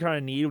what you kind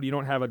of need when you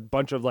don't have a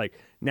bunch of like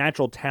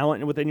natural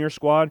talent within your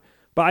squad.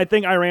 But I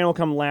think Iran will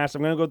come last.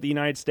 I'm going to go with the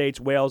United States,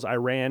 Wales,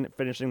 Iran,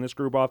 finishing this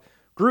group off.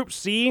 Group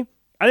C,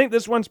 I think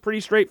this one's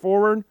pretty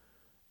straightforward,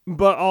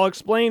 but I'll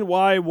explain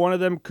why one of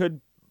them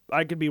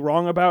I could be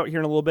wrong about here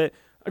in a little bit.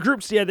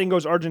 Group C, I think,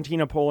 goes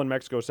Argentina, Poland,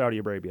 Mexico, Saudi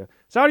Arabia.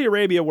 Saudi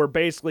Arabia were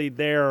basically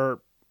there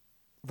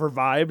for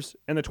vibes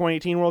in the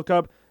 2018 World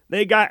Cup.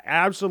 They got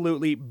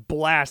absolutely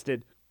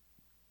blasted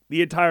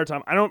the entire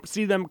time. I don't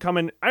see them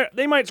coming.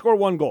 They might score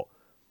one goal.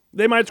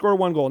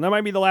 And that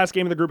might be the last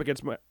game of the group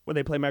against when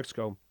they play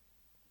Mexico.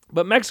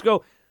 But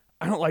Mexico,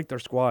 I don't like their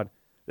squad.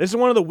 This is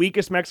one of the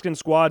weakest Mexican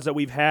squads that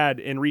we've had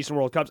in recent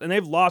World Cups, and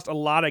they've lost a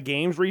lot of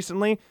games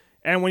recently.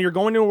 And when you're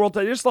going to a World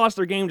Cup, they just lost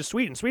their game to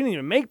Sweden. Sweden didn't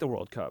even make the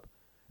World Cup,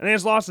 and they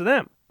just lost to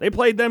them. They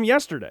played them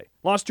yesterday,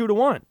 lost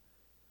 2-1.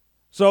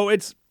 So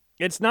it's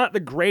not the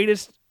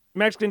greatest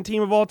Mexican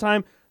team of all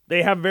time.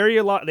 They have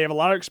a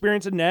lot of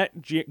experience in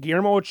net.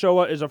 Guillermo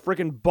Ochoa is a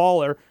freaking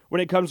baller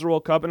when it comes to the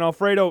World Cup, and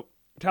Alfredo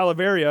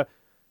Talavera,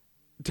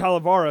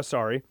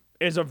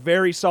 is a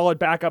very solid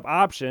backup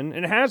option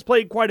and has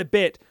played quite a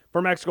bit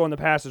for Mexico in the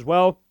past as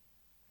well.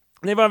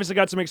 And they've obviously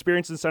got some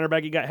experience in center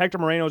back. You got Hector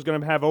Moreno, is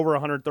going to have over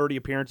 130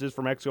 appearances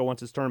for Mexico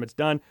once this tournament's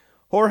done.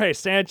 Jorge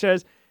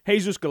Sanchez,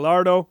 Jesus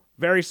Gallardo,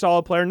 very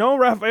solid player. No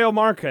Rafael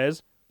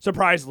Marquez,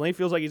 surprisingly.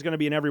 Feels like he's going to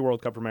be in every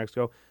World Cup for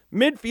Mexico.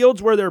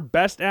 Midfield's where they're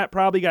best at,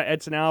 probably. Got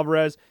Edson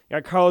Alvarez, you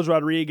got Carlos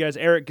Rodriguez,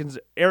 Eric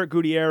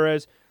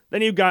Gutierrez.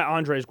 Then you've got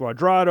Andres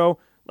Guadrado.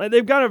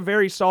 They've got a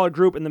very solid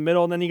group in the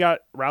middle, and then you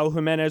got Raul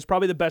Jimenez,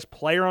 probably the best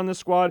player on the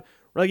squad.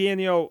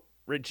 Rogelio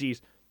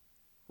Funes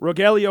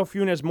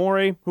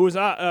Mori, who was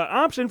an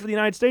option for the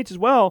United States as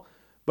well,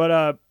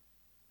 but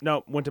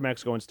no, went to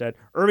Mexico instead.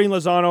 Irving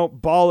Lozano,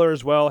 baller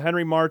as well.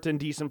 Henry Martin,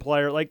 decent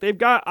player. They've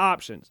got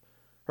options.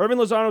 Irving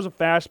Lozano's a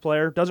fast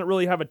player, doesn't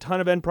really have a ton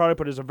of end product,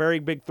 but is a very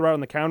big threat on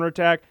the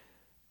counterattack.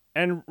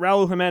 And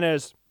Raul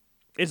Jimenez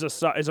is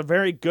a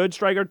very good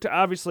striker.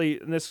 Obviously,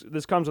 and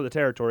this comes with the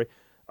territory.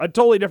 A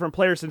totally different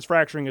player since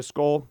fracturing his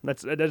skull.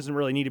 That doesn't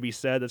really need to be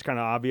said. That's kind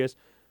of obvious.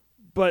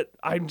 But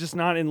I'm just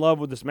not in love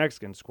with this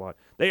Mexican squad.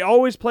 They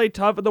always play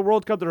tough at the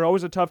World Cup. They're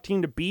always a tough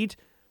team to beat.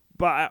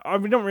 But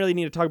we don't really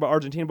need to talk about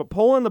Argentina. But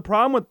Poland, the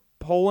problem with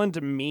Poland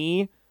to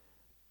me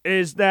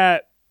is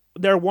that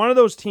they're one of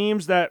those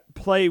teams that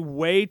play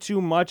way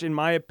too much, in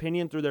my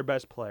opinion, through their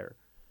best player.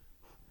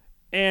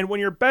 And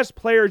when your best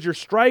player is your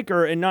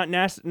striker and not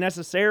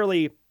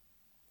necessarily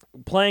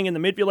playing in the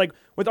midfield, like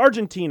with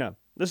Argentina,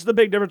 this is the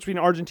big difference between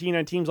Argentina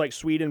and teams like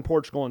Sweden,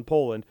 Portugal, and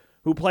Poland,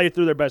 who play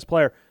through their best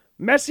player.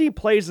 Messi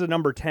plays as a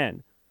number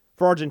 10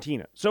 for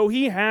Argentina, so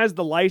he has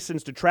the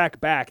license to track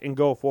back and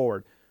go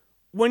forward.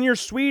 When you're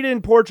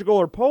Sweden, Portugal,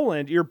 or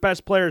Poland, your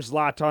best players,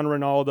 Zlatan,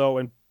 Ronaldo,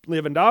 and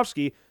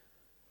Lewandowski,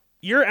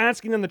 you're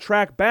asking them to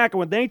track back, and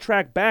when they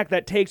track back,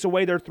 that takes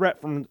away their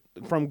threat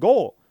from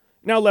goal.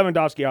 Now,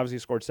 Lewandowski obviously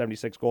scored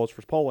 76 goals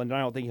for Poland, and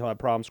I don't think he'll have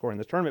problems scoring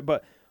this tournament,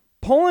 but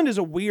Poland is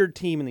a weird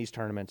team in these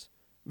tournaments.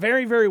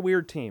 Very, very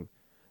weird team.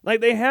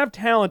 They have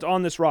talent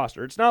on this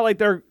roster. It's not like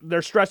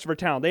they're stretched for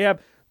talent. They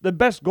have the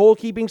best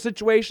goalkeeping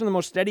situation, the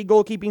most steady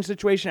goalkeeping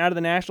situation out of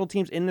the national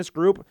teams in this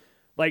group.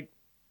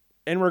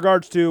 In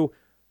regards to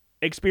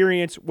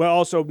experience, well,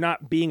 also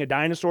not being a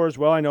dinosaur as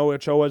well. I know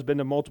Ochoa has been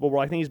to multiple,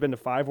 I think he's been to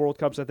 5 World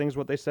Cups, I think is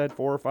what they said,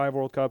 4 or 5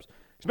 World Cups.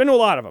 He's been to a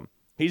lot of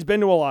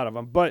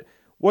them. But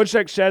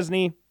Wojciech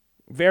Szczesny,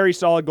 very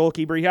solid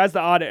goalkeeper. He has the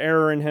odd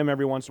error in him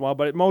every once in a while,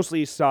 but mostly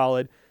he's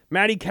solid.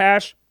 Matty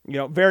Cash,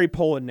 very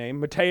Poland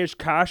name. Mateusz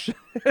Kasz,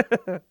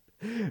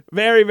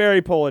 very,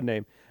 very Poland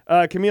name.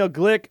 Kamil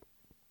Glik,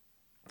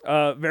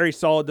 very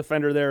solid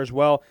defender there as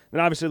well.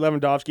 Then obviously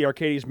Lewandowski,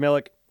 Arkadiusz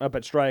Milik up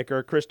at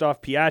striker.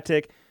 Krzysztof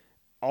Piatek,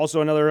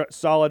 also another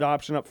solid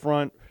option up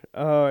front.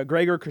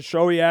 Gregor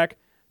Krychowiak,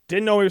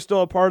 didn't know he was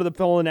still a part of the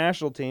Poland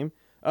national team.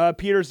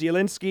 Peter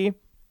Zielinski,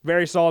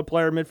 very solid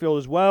player midfield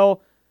as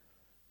well.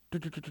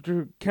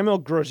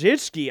 Kamil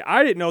Grosicki,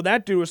 I didn't know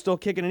that dude was still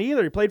kicking it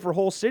either. He played for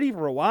Hull City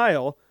for a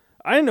while.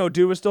 I didn't know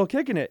dude was still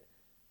kicking it.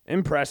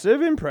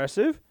 Impressive.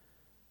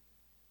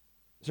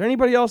 Is there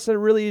anybody else that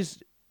really is?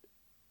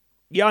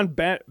 Jan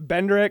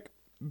Benderik,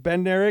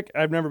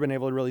 I've never been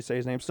able to really say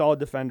his name. Solid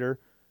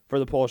defender for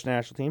the Polish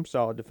national team.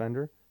 Solid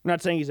defender. I'm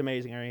not saying he's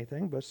amazing or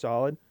anything, but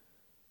solid.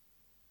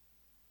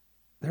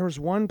 There was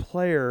one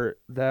player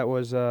that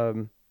was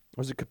it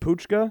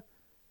Kapuchka?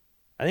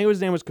 I think his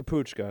name was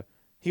Kapuchka.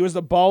 He was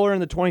the baller in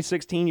the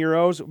 2016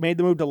 Euros, made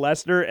the move to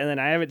Leicester, and then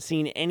I haven't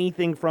seen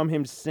anything from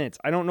him since.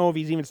 I don't know if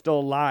he's even still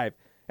alive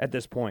at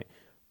this point.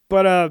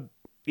 But,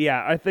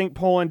 yeah, I think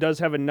Poland does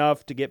have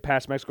enough to get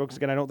past Mexico, because,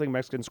 again, I don't think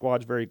Mexican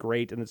squad's very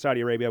great. And then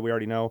Saudi Arabia, we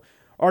already know.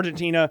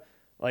 Argentina,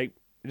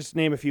 just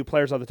name a few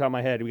players off the top of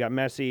my head. We got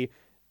Messi.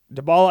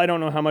 Dybala, I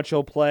don't know how much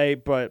he'll play,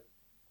 but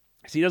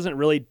he doesn't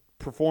really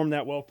perform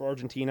that well for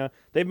Argentina.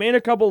 They've made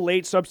a couple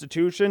late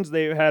substitutions.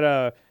 They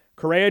had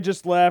Correa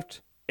just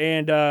left,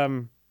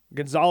 and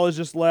Gonzalez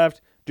just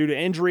left due to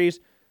injuries.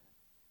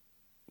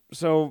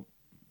 So,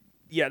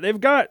 yeah, they've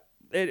got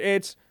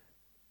it's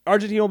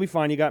Argentina will be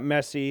fine. You got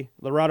Messi,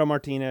 Lautaro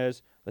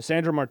Martinez,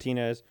 Lissandro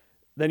Martinez.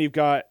 Then you've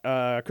got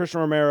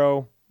Christian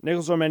Romero,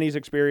 Nicholas Otamendi's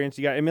experience.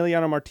 You got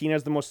Emiliano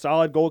Martinez, the most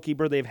solid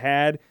goalkeeper they've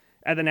had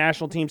at the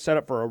national team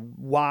setup for a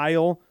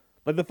while.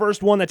 Like the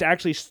first one that's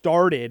actually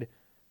started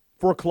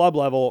for club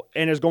level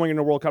and is going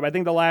into World Cup. I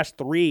think the last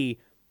three,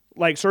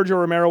 like Sergio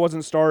Romero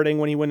wasn't starting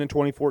when he went in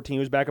 2014. He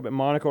was back up at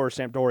Monaco or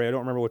Sampdoria. I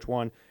don't remember which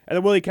one. And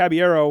then Willie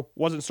Caballero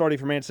wasn't starting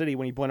for Man City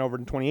when he went over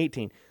in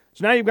 2018.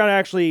 So now you've got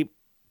actually,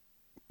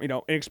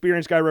 an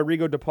experienced guy,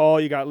 Rodrigo De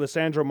Paul. You got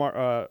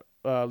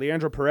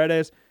Leandro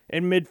Paredes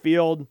in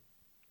midfield.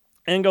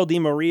 Angel Di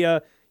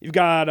Maria. You've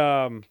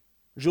got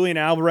Julian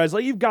Alvarez.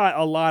 Like, you've got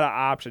a lot of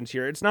options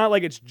here. It's not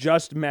like it's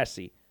just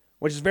Messi,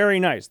 which is very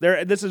nice.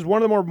 This is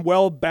one of the more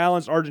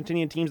well-balanced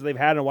Argentinian teams that they've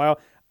had in a while.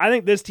 I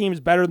think this team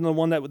is better than the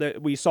one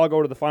that we saw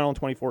go to the final in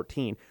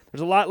 2014.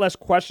 There's a lot less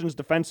questions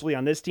defensively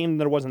on this team than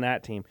there was in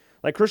that team.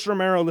 Like Christian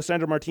Romero,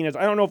 Lissandro Martinez,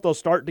 I don't know if they'll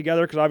start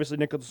together because obviously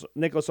Nicholas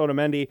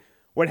Otamendi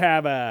would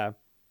have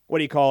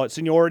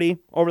seniority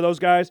over those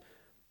guys.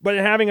 But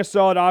having a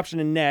solid option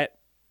in net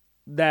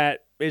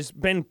that has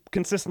been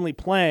consistently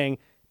playing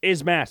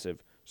is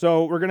massive.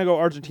 So we're gonna go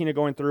Argentina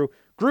going through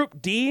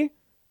Group D.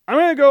 I'm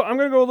gonna go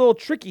a little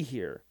tricky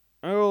here.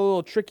 I'm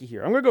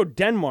gonna go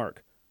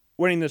Denmark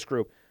winning this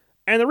group.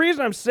 And the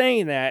reason I'm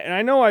saying that, and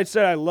I know I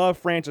said I love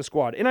France's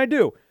squad, and I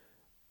do,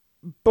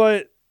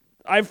 but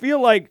I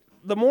feel like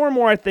the more and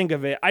more I think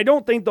of it, I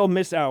don't think they'll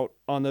miss out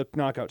on the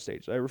knockout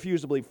stage. I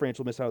refuse to believe France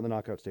will miss out on the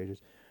knockout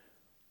stages.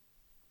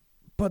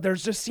 But there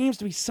just seems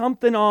to be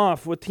something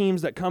off with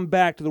teams that come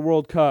back to the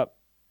World Cup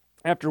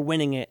after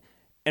winning it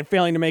and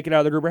failing to make it out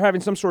of the group or having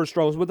some sort of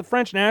struggles. With the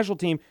French national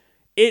team,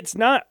 it's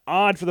not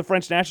odd for the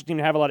French national team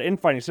to have a lot of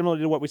infighting, similar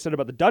to what we said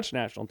about the Dutch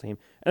national team.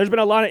 And there's been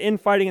a lot of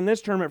infighting in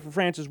this tournament for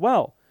France as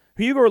well.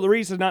 Hugo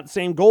Lloris is not the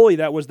same goalie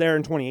that was there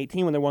in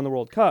 2018 when they won the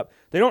World Cup.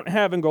 They don't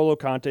have N'Golo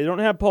Kante. They don't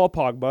have Paul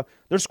Pogba.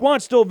 Their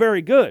squad's still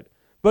very good.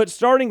 But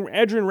starting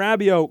Adrien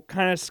Rabiot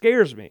kind of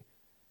scares me.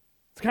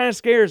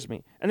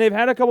 And they've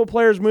had a couple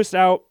players miss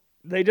out.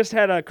 They just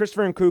had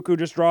Christopher Nkunku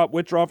just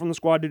withdraw from the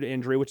squad due to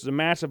injury, which is a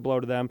massive blow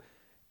to them.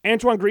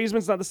 Antoine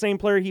Griezmann's not the same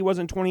player he was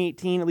in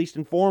 2018, at least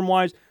in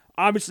form-wise.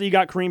 Obviously, you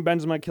got Karim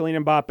Benzema,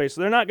 Kylian Mbappe, so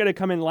they're not going to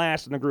come in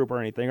last in the group or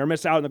anything or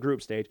miss out in the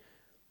group stage.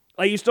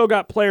 Like, you still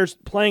got players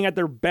playing at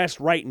their best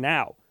right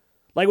now.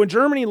 Like, when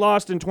Germany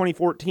lost in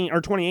 2014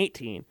 or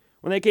 2018,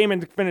 when they came in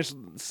to finish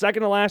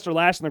second to last or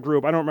last in the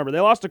group, I don't remember.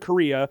 They lost to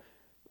Korea,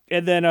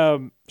 and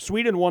then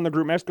Sweden won the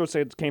group. Mexico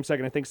came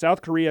second. I think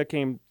South Korea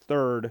came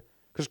third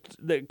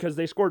because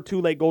they scored 2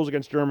 late goals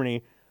against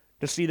Germany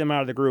to see them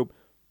out of the group.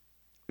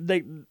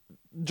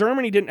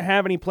 Germany didn't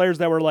have any players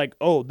that were like,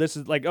 oh, this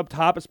is like up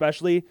top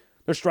especially.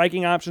 Their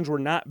striking options were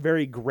not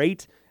very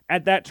great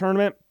at that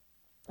tournament,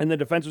 and the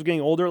defense was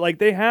getting older. Like,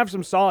 they have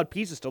some solid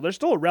pieces still. They're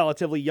still a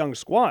relatively young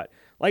squad.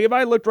 Like, if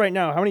I looked right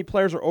now, how many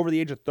players are over the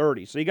age of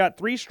 30? So you got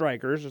 3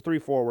 strikers, or 3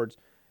 forwards,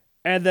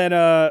 and then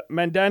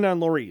Mandanda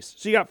and Lloris.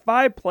 So you got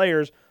 5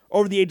 players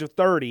over the age of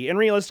 30, and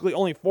realistically,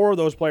 only 4 of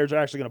those players are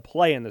actually going to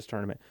play in this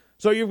tournament.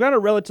 So you've got a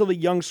relatively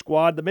young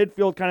squad. The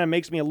midfield kind of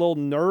makes me a little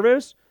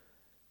nervous,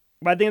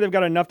 but I think they've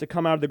got enough to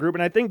come out of the group.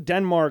 And I think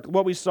Denmark,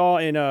 what we saw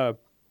in the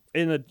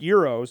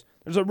Euros,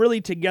 there's a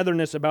really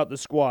togetherness about the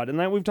squad, and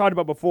that we've talked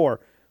about before.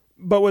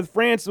 But with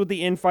France, with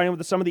the infighting,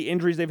 with some of the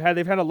injuries they've had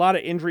a lot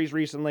of injuries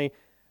recently.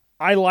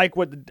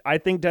 I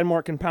think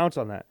Denmark can pounce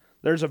on that.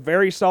 There's a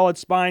very solid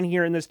spine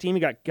here in this team.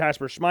 You got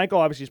Kasper Schmeichel,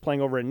 obviously he's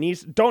playing over in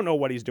Nice. Don't know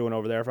what he's doing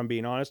over there, if I'm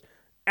being honest.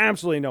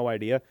 Absolutely no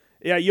idea.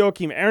 Yeah,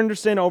 Joachim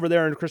Andersen over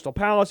there in Crystal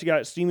Palace. You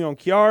got Simon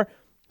Kjaer,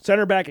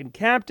 center back and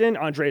captain.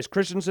 Andreas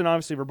Christensen,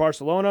 obviously for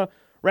Barcelona.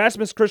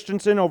 Rasmus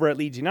Christensen over at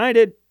Leeds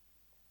United.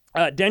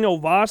 Daniel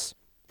Voss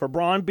for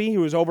Brøndby,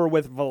 who was over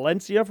with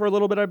Valencia for a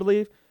little bit, I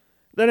believe.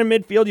 Then in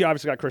midfield, you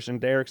obviously got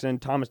Christian Eriksen,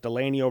 Thomas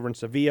Delaney over in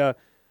Sevilla,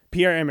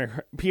 Pierre-Emile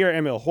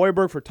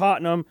Højbjerg for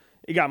Tottenham.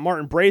 You got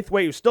Martin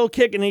Braithwaite, who's still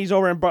kicking. He's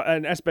over in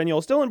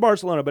Espanyol, still in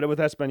Barcelona, but with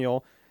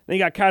Espanyol. Then you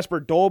got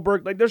Kasper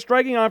Dolberg. Like, their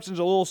striking options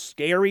are a little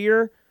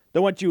scarier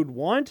than what you would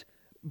want.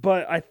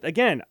 But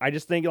I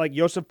just think like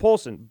Josef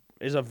Poulsen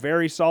is a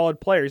very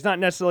solid player. He's not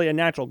necessarily a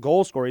natural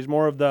goal scorer. He's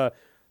more of the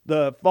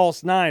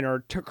false 9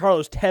 or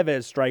Carlos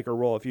Tevez striker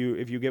role. If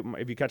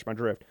you catch my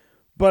drift.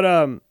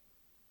 But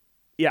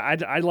yeah,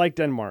 I like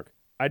Denmark.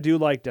 I do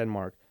like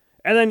Denmark.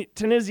 And then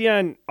Tunisia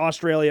and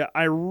Australia,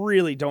 I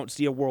really don't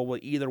see a world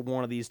where either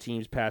one of these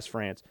teams pass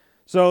France.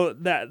 So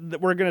that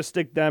we're going to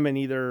stick them in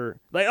either.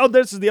 Like, oh,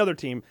 this is the other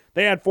team.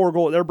 They had 4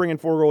 goals. They're bringing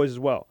 4 goalies as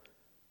well.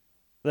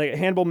 Like,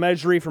 Handball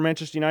Mejri for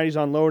Manchester United is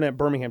on loan at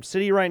Birmingham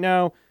City right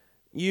now.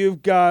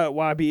 You've got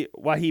Wahib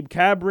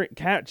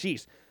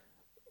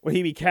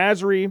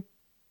Khazri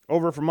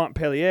over from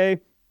Montpellier.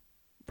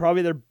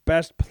 Probably their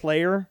best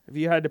player, if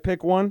you had to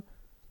pick one.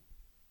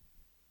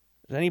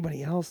 Is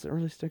anybody else that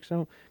really sticks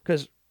out?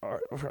 Because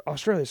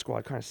Australia's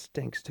squad kind of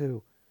stinks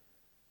too.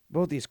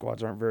 Both these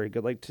squads aren't very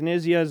good. Like,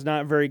 Tunisia is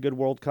not a very good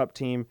World Cup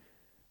team.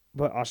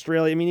 But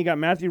Australia, I mean, you got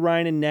Matthew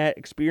Ryan in net,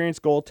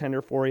 experienced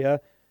goaltender for you.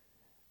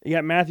 You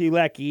got Matthew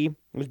Leckie,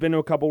 who's been to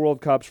a couple World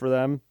Cups for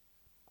them.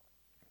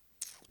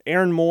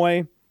 Aaron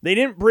Moy, They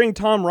didn't bring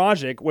Tom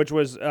Rogic, which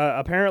was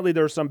apparently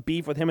there was some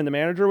beef with him and the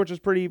manager, which is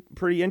pretty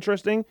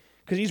interesting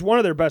because he's one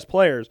of their best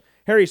players.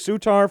 Harry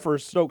Sutar for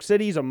Stoke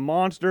City, he's a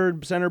monster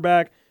center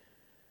back.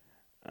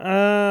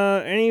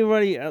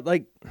 Anybody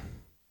like?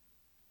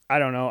 I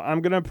don't know.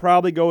 I'm gonna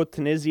probably go with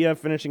Tunisia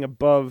finishing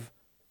above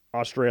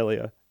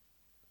Australia.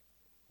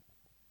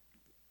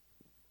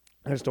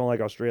 I just don't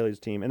like Australia's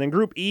team. And then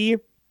Group E,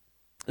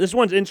 this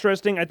one's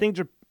interesting. I think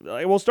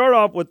we'll start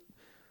off with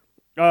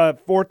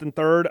fourth and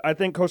third. I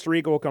think Costa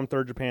Rica will come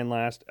third, Japan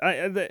last.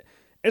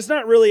 It's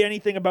not really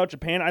anything about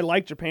Japan. I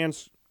like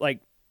Japan's,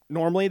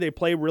 normally they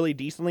play really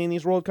decently in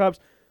these World Cups.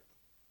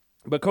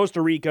 But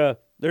Costa Rica,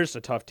 they're just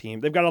a tough team.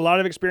 They've got a lot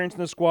of experience in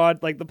the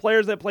squad. Like, the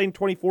players that played in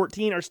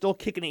 2014 are still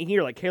kicking it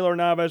here. Like, Keylor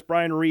Navas,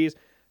 Brian Ruiz,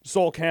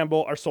 Joel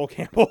Campbell are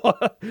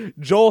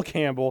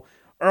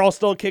all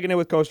still kicking it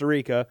with Costa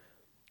Rica.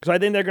 So I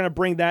think they're going to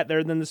bring that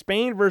there. Then the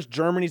Spain versus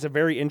Germany is a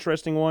very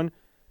interesting one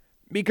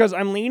because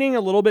I'm leaning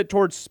a little bit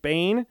towards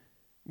Spain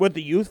with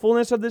the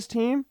youthfulness of this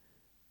team.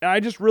 I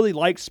just really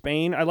like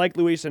Spain. I like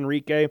Luis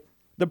Enrique.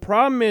 The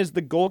problem is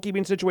the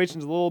goalkeeping situation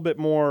is a little bit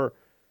more...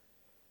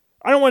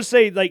 I don't want to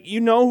say,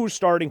 who's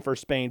starting for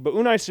Spain, but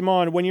Unai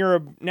Simon, when you're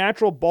a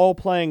natural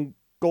ball-playing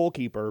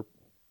goalkeeper,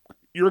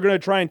 you're going to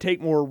try and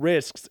take more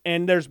risks.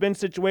 And there's been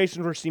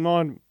situations where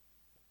Simon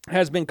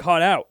has been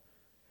caught out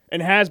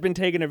and has been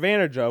taken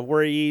advantage of,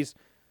 where he's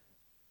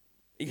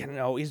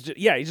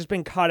just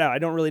been caught out. I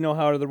don't really know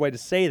how other way to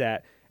say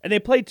that. And they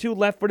play two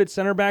left-footed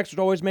center backs, which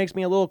always makes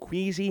me a little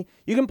queasy.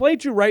 You can play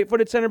two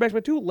right-footed center backs,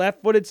 but two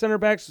left-footed center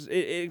backs,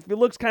 it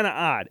looks kind of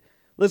odd.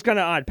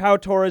 Pau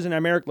Torres and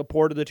Aymeric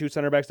Laporte are the two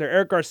center backs there.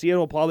 Eric Garcia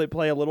will probably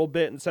play a little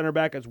bit in center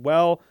back as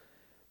well.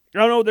 I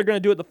don't know what they're going to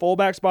do at the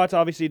fullback spots.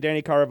 Obviously,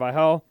 Danny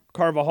Carvajal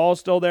is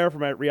still there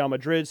from Real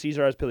Madrid.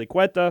 Cesar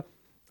Azpilicueta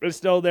is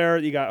still there.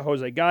 You got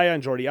Jose Gaya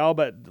and Jordi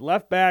Alba at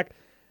left back.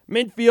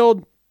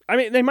 Midfield, I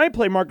mean, they might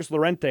play Marcus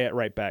Llorente at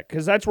right back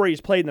because that's where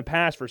he's played in the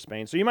past for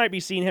Spain. So you might be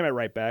seeing him at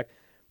right back.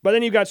 But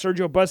then you got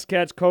Sergio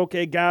Busquets,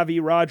 Koke, Gavi,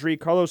 Rodri,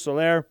 Carlos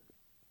Soler,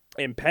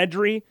 and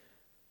Pedri.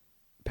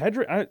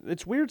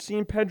 It's weird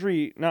seeing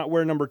Pedri not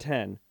wear number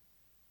 10.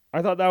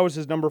 I thought that was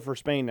his number for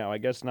Spain now. I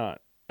guess not.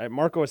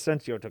 Marco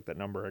Asensio took that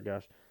number, I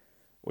guess,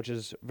 which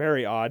is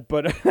very odd.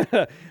 But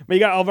you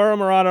got Alvaro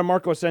Morata,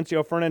 Marco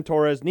Asensio, Fernan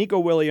Torres, Nico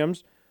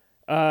Williams,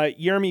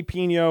 Yeremy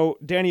Pino,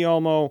 Dani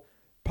Olmo,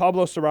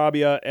 Pablo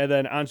Sarabia, and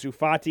then Ansu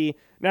Fati.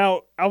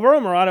 Now,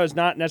 Alvaro Morata is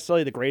not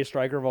necessarily the greatest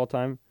striker of all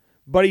time,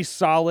 but he's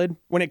solid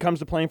when it comes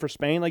to playing for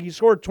Spain. He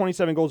scored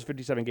 27 goals in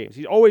 57 games.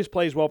 He always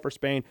plays well for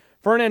Spain.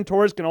 Fernan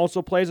Torres can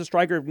also play as a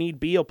striker if need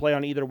be. He'll play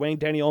on either wing.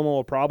 Dani Olmo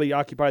will probably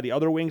occupy the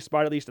other wing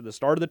spot, at least at the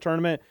start of the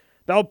tournament.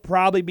 That'll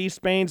probably be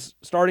Spain's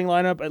starting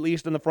lineup, at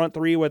least in the front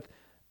three with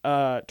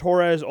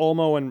Torres,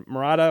 Olmo, and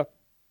Morata.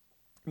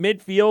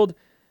 Midfield,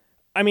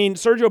 I mean,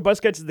 Sergio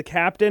Busquets is the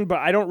captain, but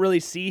I don't really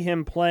see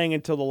him playing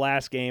until the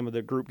last game of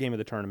the group game of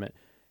the tournament.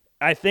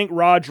 I think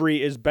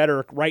Rodri is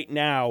better right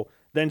now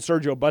than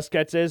Sergio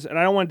Busquets is, and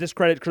I don't want to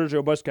discredit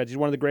Sergio Busquets. He's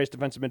one of the greatest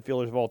defensive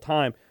midfielders of all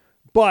time,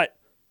 but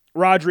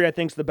Rodri, I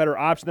think, is the better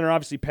option there.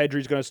 Obviously,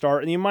 Pedri's going to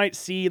start, and you might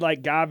see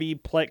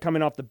Gavi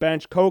coming off the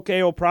bench.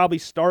 Koke will probably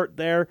start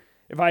there.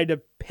 If I had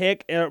to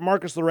pick,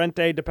 Marcus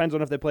Llorente, depends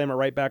on if they play him at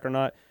right back or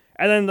not.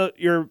 And then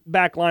your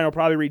back line will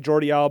probably read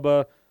Jordi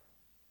Alba,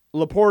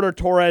 Laporte or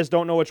Torres,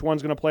 don't know which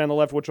one's going to play on the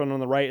left, which one on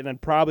the right, and then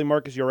probably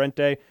Marcus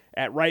Llorente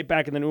at right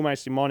back, and then Unai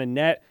Simon in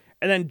net.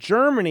 And then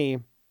Germany,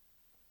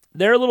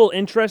 they're a little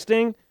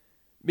interesting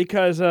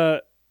because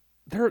they're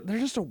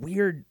just a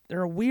weird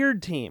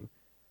team.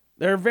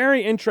 They're a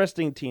very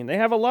interesting team. They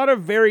have a lot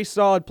of very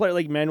solid players,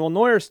 like Manuel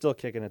Neuer's still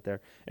kicking it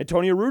there.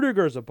 Antonio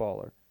Rudiger's a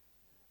baller.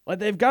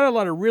 They've got a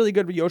lot of really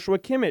good Joshua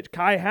Kimmich.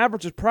 Kai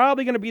Havertz is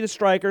probably going to be the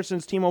striker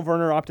since Timo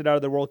Werner opted out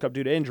of the World Cup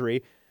due to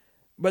injury.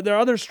 But their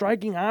other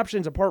striking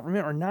options apart from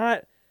him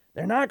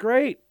they're not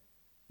great.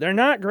 They're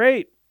not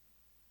great.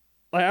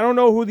 I don't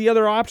know who the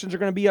other options are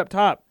going to be up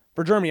top.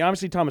 For Germany,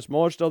 obviously Thomas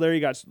Muller's still there.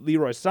 You got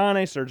Leroy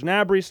Sané, Serge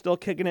Gnabry's still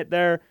kicking it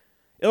there.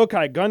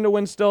 Ilkay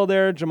Gundogan's still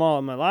there.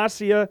 Jamal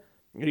Malacia,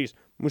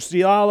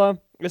 Musiala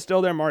is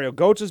still there. Mario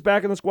Götze is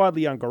back in the squad.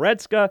 Leon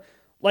Goretzka.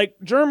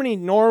 Germany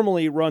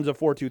normally runs a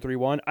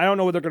 4-2-3-1. I don't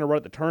know what they're going to run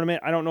at the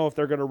tournament. I don't know if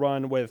they're going to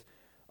run with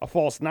a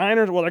false nine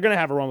or... Well, they're going to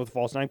have a run with a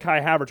false nine.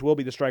 Kai Havertz will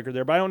be the striker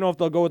there, but I don't know if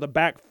they'll go with a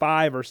back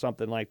five or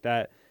something like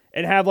that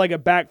and have a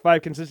back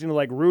five consisting of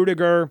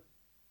Rudiger,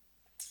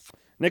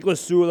 Niklas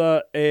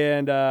Süle,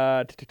 and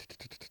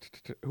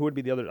who would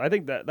be the other? I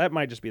think that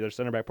might just be their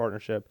center back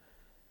partnership.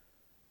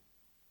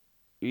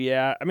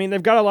 Yeah, I mean,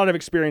 they've got a lot of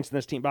experience in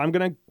this team, but I'm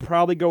going to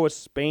probably go with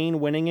Spain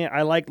winning it.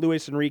 I like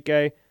Luis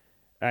Enrique.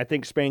 I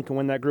think Spain can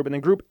win that group. And then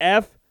Group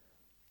F,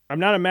 I'm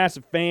not a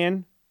massive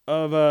fan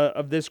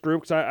of this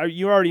group because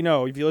you already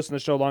know, if you listen to the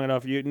show long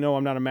enough, you know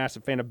I'm not a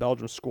massive fan of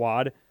Belgium's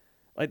squad.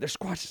 Their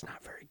squad's just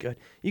not very good.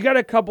 You got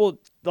a couple,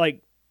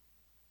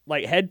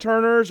 head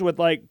turners with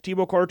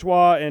Thibaut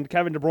Courtois and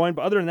Kevin De Bruyne,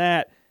 but other than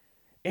that,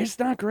 it's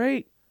not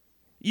great.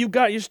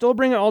 You're still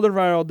bringing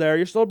Alderweireld there.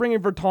 You're still bringing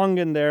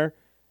Vertonghen there.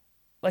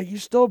 Like, you're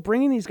still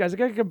bringing these guys. They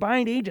got a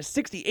combined age of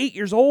 68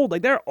 years old.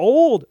 Like, they're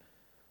old.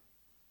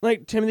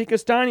 Like, Timothy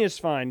Castaña's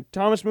fine.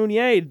 Thomas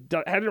Meunier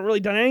hadn't really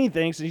done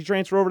anything since he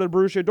transferred over to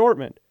Borussia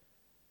Dortmund.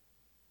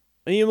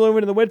 And you move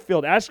into the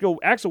midfield.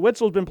 Axel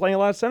Witzel's been playing a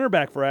lot of center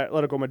back for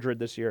Atletico Madrid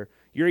this year.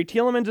 Yuri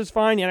Tielemans is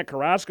fine. Yannick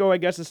Carrasco, I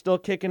guess, is still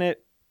kicking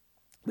it.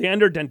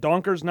 Leander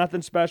Dendonker's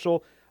nothing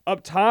special.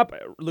 Up top,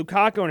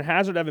 Lukaku and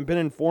Hazard haven't been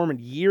in form in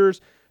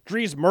years.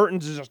 Dries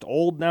Mertens is just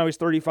old now. He's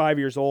 35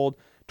 years old.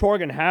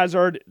 Torgan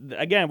Hazard,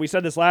 again, we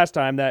said this last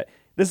time, that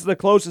this is the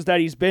closest that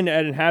he's been to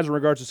Eden Hazard in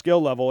regards to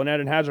skill level, and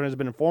Eden Hazard has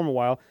been in form a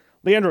while.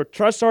 Leandro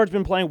Trossard's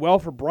been playing well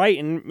for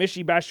Brighton.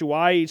 Michy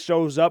Batshuayi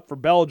shows up for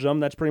Belgium.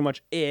 That's pretty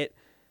much it.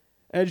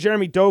 And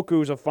Jeremy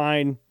Doku's a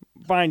fine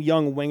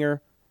young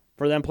winger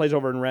for them. Plays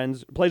over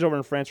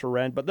in France for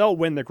Rennes, but they'll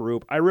win the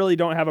group. I really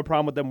don't have a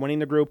problem with them winning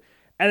the group.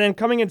 And then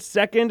coming in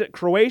second,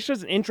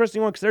 Croatia's an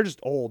interesting one because they're just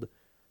old.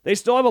 They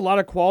still have a lot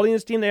of quality in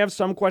this team. They have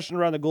some question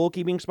around the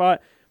goalkeeping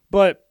spot,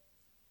 but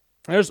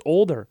they're just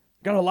older.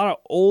 Got a lot of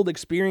old,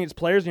 experienced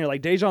players in here,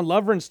 like Dejan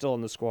Lovren's still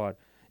in the squad.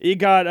 You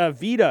got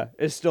Vida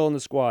is still in the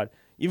squad.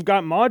 You've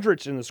got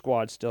Modric in the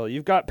squad still.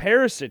 You've got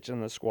Perisic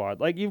in the squad.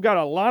 Like, you've got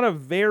a lot of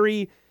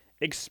very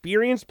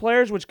experienced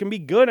players, which can be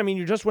good. I mean,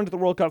 you just went to the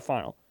World Cup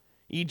final.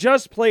 You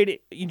just played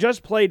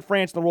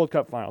France in the World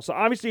Cup final. So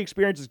obviously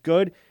experience is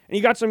good. And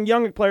you got some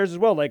young players as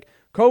well, like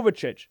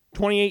Kovacic,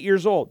 28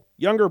 years old,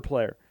 younger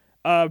player.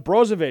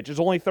 Brozovic is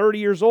only 30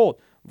 years old.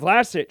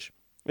 Vlasic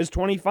is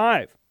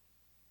 25.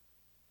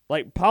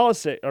 Like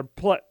Pulisic, or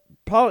Pasalek.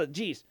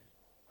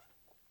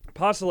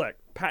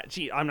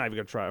 I'm not even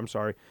going to try. I'm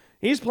sorry.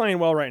 He's playing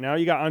well right now.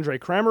 You got Andre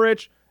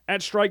Kramaric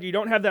at striker. You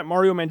don't have that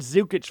Mario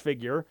Mandzukic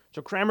figure,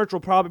 so Kramaric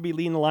will probably be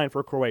leading the line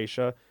for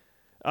Croatia.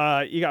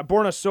 You got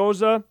Borna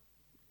Souza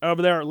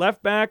over there at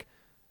left back.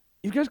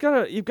 You've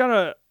got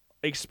a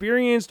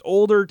experienced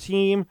older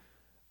team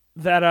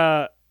that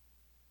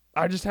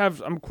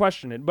I'm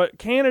questioning. But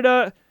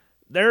Canada,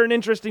 they're an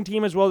interesting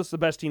team as well. It's the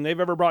best team they've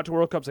ever brought to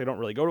World Cups. They don't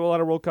really go to a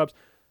lot of World Cups.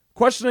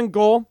 Question in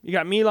goal, you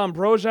got Milan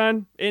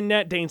Brojan in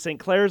net. Dane St.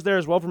 Clair's there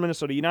as well from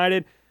Minnesota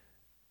United.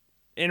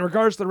 In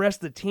regards to the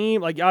rest of the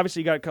team, like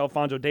obviously you got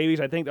Alphonso Davies.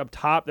 I think up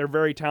top they're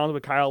very talented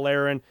with Kyle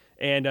Larin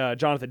and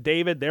Jonathan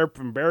David. They're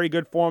from very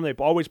good form. They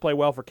always play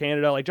well for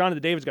Canada. Like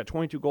Jonathan David's got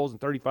 22 goals and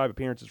 35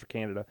 appearances for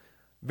Canada.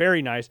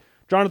 Very nice.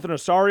 Jonathan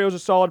Osario's a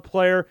solid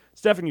player.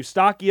 Stefan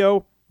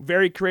Eustachio,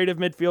 very creative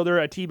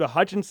midfielder. Atiba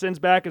Hutchinson's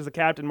back as the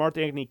captain.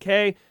 Martha Anthony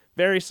Kaye,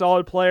 very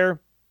solid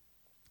player.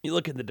 You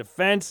look at the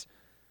defense.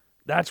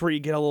 That's where you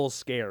get a little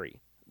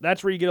scary.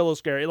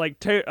 Like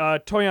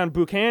Toyan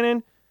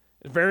Buchanan,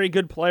 a very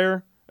good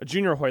player.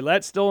 Junior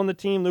Hoylett's still on the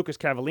team. Lucas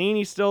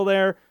Cavallini's still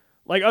there.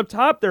 Like up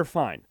top, they're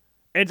fine.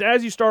 It's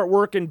as you start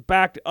working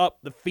back up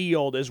the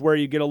field is where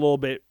you get a little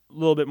bit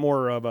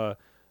more of a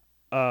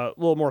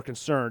little more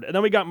concerned. And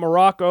then we got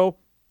Morocco.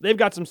 They've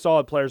got some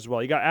solid players as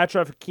well. You got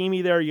Achraf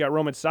Hakimi there. You got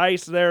Roman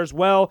Saiz there as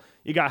well.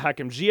 You got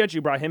Hakim Ziyech.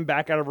 You brought him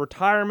back out of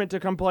retirement to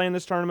come play in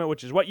this tournament,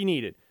 which is what you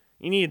needed.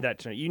 You needed that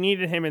tonight. You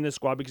needed him in this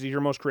squad because he's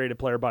your most creative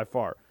player by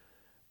far.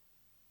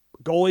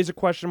 Goalie's a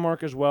question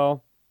mark as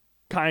well.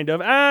 Kind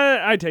of.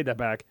 I take that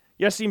back.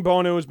 Yassine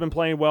Bono has been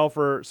playing well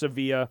for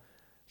Sevilla.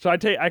 So I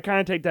kind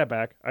of take that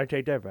back. I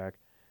take that back.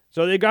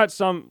 So they got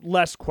some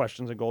less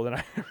questions in goal than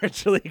I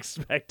originally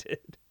expected.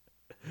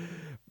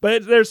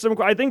 But there's some.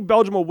 I think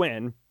Belgium will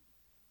win.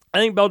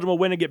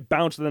 And get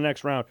bounced in the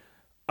next round.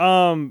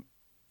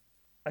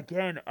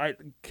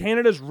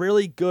 Canada's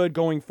really good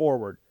going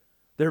forward.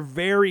 They're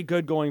very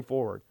good going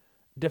forward.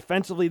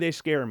 Defensively, they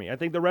scare me. I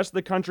think the rest of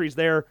the countries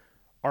there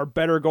are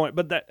better going.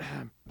 But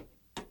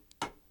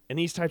in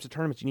these types of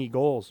tournaments, you need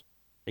goals.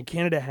 And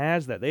Canada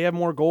has that. They have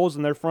more goals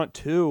in their front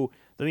two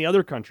than the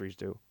other countries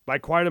do. By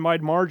quite a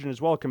wide margin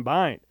as well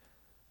combined.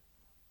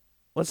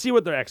 Let's see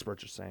what the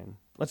experts are saying.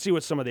 Let's see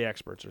what some of the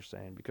experts are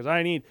saying. Because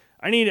I need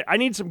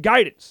some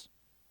guidance.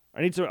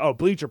 I need some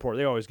Bleacher Report.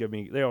 They always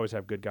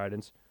have good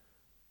guidance.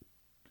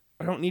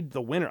 I don't need the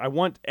winner. I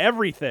want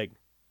everything.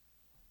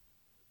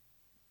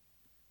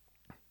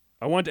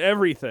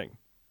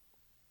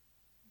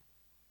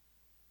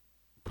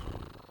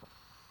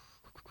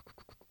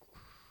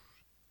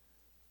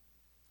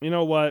 You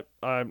know what?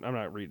 I'm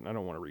not reading. I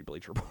don't want to read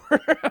Bleacher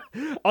Report.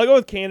 I'll go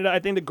with Canada. I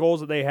think the goals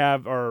that they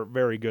have are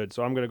very good,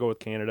 so I'm going to go with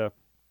Canada.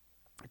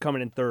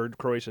 Coming in third,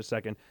 Croatia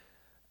second.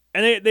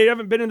 And they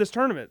haven't been in this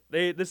tournament.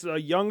 This is a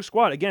young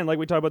squad. Again, like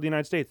we talked about the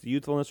United States, the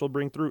youthfulness will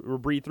breathe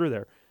through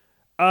there.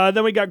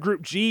 Then we got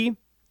Group G.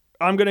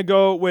 I'm going to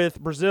go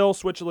with Brazil,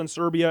 Switzerland,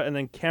 Serbia, and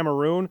then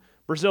Cameroon.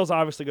 Brazil's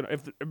obviously going to...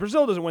 If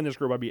Brazil doesn't win this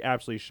group, I'd be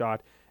absolutely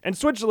shocked. And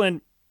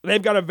Switzerland,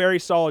 they've got a very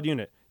solid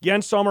unit.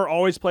 Jens Sommer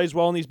always plays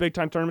well in these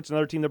big-time tournaments.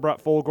 Another team that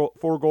brought four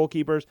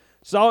goalkeepers.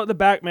 Solid at the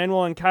back,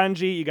 Manuel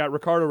Nkanji. You got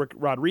Ricardo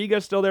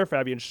Rodriguez still there.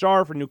 Fabian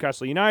Schär for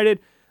Newcastle United.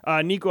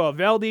 Nico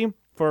Evaldi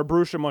for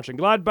Borussia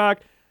Mönchengladbach.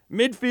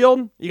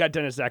 Midfield, you got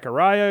Dennis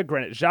Zakaria.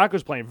 Granit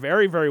Xhaka's playing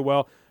very, very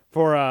well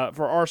for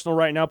Arsenal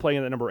right now, playing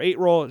in the number 8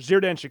 role.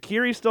 Xherdan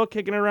Shaqiri still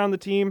kicking around the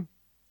team.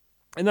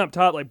 And then up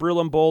top, like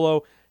Brulin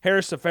Bolo,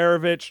 Haris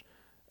Seferovic,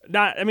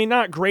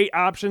 Not great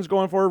options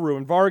going forward,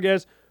 Ruben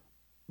Vargas,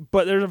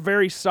 but there's a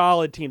very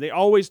solid team. They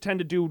always tend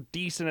to do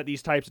decent at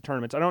these types of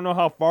tournaments. I don't know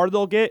how far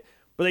they'll get,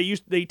 but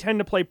they tend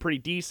to play pretty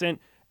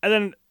decent.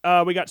 And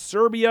then we got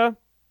Serbia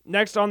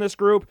next on this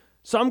group.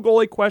 Some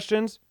goalie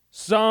questions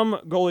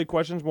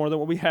more than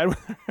what we had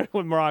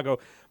with Morocco.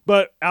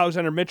 But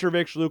Alexander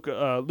Mitrovic, Luka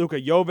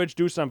Jovic,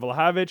 Dusan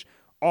Vlahovic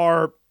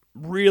are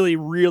really,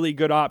 really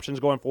good options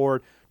going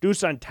forward.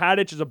 Dusan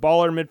Tadic is a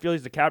baller in midfield.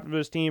 He's the captain of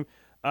his team.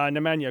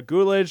 Nemanja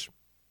Gulic,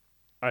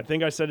 I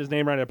think I said his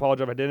name right. I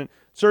apologize if I didn't.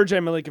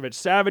 Sergej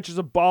Milinkovic-Savic is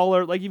a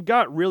baller. Like, you've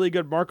got really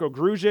good. Marko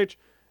Grujic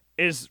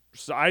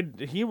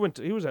he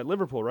was at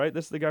Liverpool, right?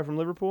 This is the guy from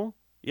Liverpool?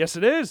 Yes,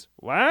 it is.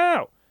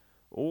 Wow.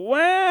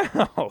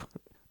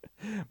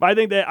 But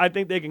I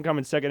think they can come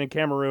in second. In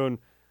Cameroon,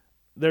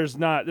 there's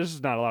not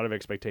a lot of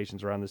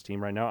expectations around this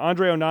team right now.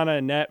 Andre Onana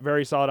and net,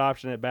 very solid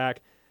option at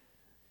back.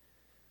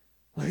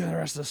 Look at the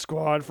rest of the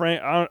squad.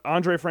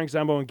 Andre Frank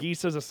Zambo and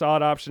Gisa is a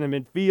solid option in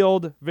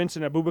midfield.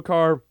 Vincent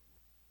Abubakar,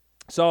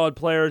 solid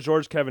player.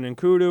 George Kevin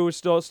Nkudu is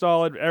still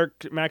solid.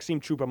 Eric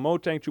Maxime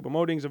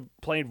Choupo-Moting have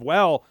played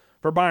well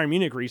for Bayern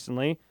Munich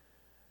recently.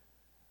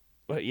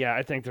 But yeah,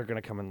 I think they're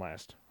going to come in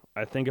last.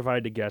 I think if I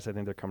had to guess, I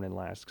think they're coming in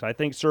last. Because I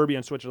think Serbia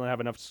and Switzerland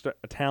have enough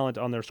talent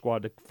on their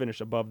squad to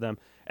finish above them.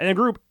 And then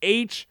Group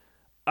H,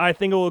 I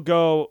think it will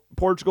go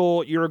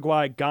Portugal,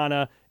 Uruguay,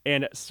 Ghana,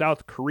 and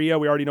South Korea.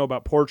 We already know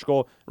about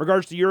Portugal. In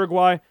regards to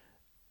Uruguay,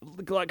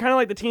 kind of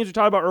like the teams we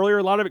talked about earlier,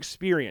 a lot of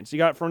experience. You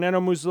got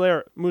Fernando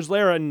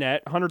Muslera in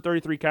net,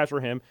 133 caps for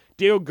him.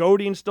 Diego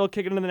Godin still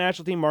kicking into the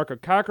national team. Marco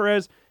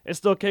Caceres is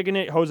still kicking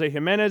it. Jose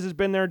Jimenez has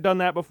been there, done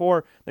that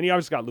before. Then you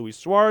obviously got Luis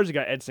Suarez. You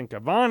got Edson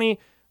Cavani.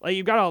 Like,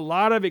 you've got a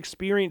lot of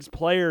experienced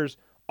players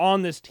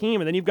on this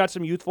team, and then you've got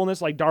some youthfulness,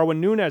 like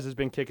Darwin Núñez has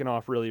been kicking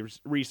off really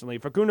recently.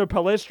 Facundo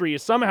Pellistri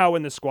is somehow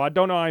in the squad.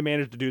 Don't know how he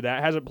managed to do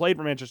that. Hasn't played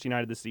for Manchester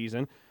United this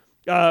season.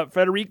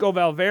 Federico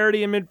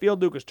Valverde in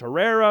midfield. Lucas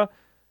Torreira.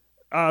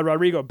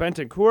 Rodrigo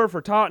Bentancur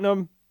for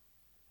Tottenham.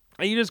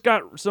 And you just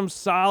got some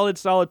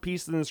solid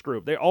pieces in this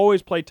group. They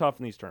always play tough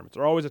in these tournaments.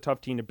 They're always a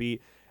tough team to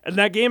beat. And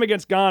that game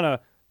against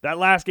Ghana, that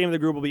last game of the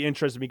group will be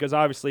interesting because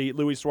obviously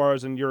Luis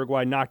Suarez and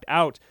Uruguay knocked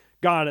out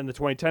Ghana in the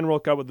 2010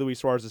 World Cup with Luis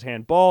Suarez's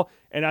handball,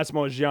 and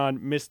Asamoah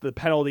Gyan missed the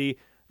penalty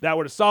that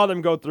would have saw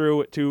them go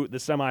through to the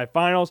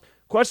semifinals.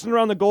 Question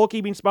around the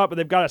goalkeeping spot, but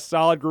they've got a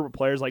solid group of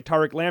players like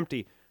Tariq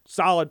Lamptey,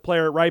 solid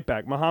player at right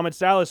back. Mohamed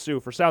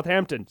Salisu for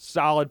Southampton,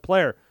 solid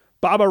player.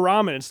 Baba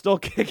Rahman is still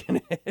kicking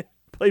it.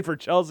 Played for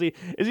Chelsea.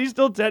 Is he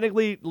still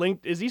technically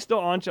linked? Is he still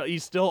on Chelsea?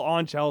 He's still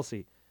on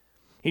Chelsea.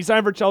 He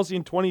signed for Chelsea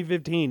in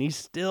 2015. He's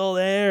still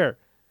there.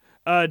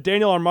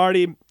 Daniel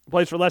Armardi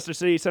plays for Leicester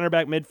City, center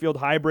back midfield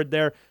hybrid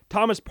there.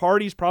 Thomas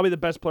Partey's probably the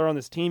best player on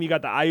this team. You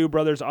got the Ayew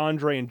brothers,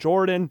 Andre and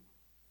Jordan.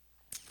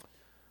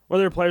 What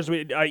other players?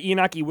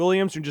 Inaki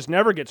Williams, who just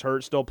never gets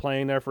hurt, still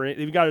playing there for.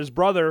 You've got his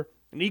brother,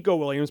 Nico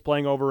Williams,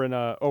 playing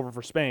over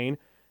for Spain.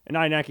 And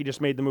Inaki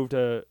just made the move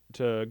to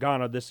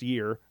Ghana this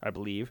year, I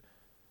believe.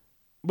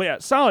 But yeah,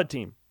 solid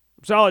team.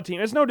 Solid team.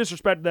 It's no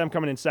disrespect to them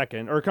coming in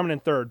second or coming in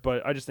third,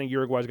 but I just think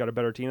Uruguay's got a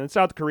better team. And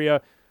South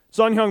Korea,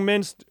 Son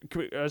Heung-min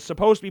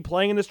supposed to be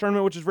playing in this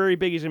tournament, which is very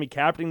big. He's going to be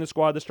captaining the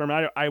squad this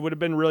tournament. I would have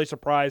been really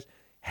surprised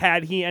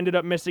had he ended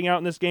up missing out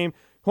in this game.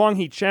 Hwang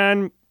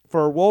Hee-chan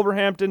for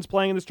Wolverhampton's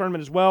playing in this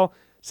tournament as well.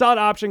 Solid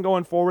option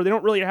going forward. They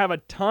don't really have a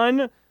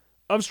ton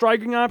of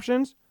striking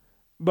options,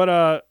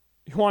 but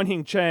Hwang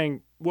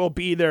Hee-chan will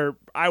be their,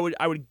 I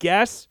would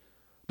guess,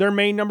 their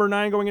main number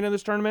 9 going into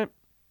this tournament.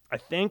 I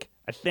think.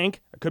 I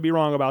could be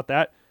wrong about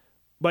that.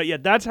 But yeah,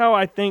 that's how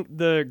I think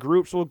the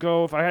groups will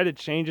go. If I had to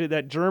change it,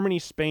 that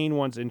Germany-Spain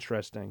one's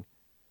interesting.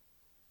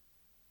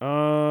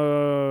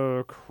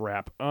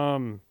 Crap. How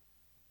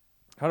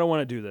do I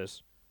want to do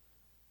this?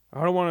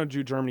 I don't want to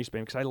do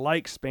Germany-Spain because I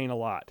like Spain a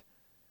lot.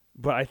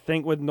 But I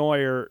think with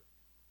Neuer...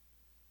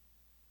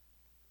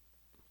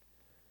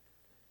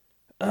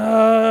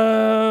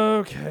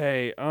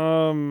 Okay.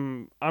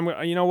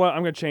 You know what?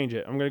 I'm gonna change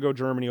it. I'm gonna go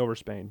Germany over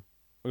Spain.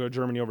 I'll go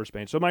Germany over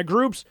Spain. So my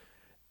groups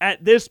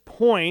at this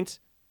point,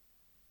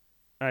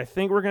 I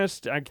think I'm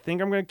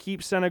gonna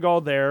keep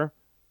Senegal there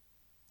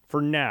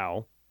for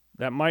now.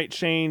 That might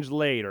change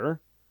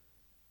later.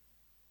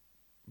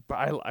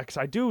 But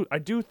I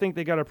do think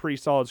they got a pretty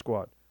solid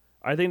squad.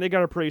 But I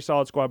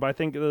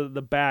think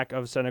the back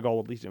of Senegal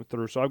will lead them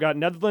through. So I've got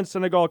Netherlands,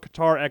 Senegal,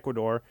 Qatar,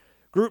 Ecuador.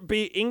 Group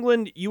B,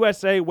 England,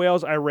 USA,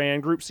 Wales,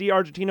 Iran. Group C,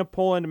 Argentina,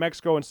 Poland,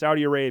 Mexico, and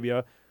Saudi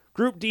Arabia.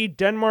 Group D,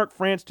 Denmark,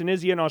 France,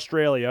 Tunisia, and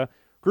Australia.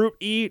 Group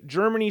E,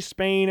 Germany,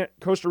 Spain,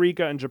 Costa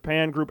Rica, and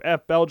Japan. Group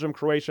F, Belgium,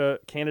 Croatia,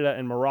 Canada,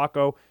 and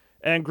Morocco.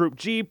 And Group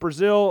G,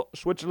 Brazil,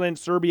 Switzerland,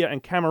 Serbia,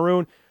 and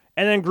Cameroon.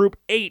 And then Group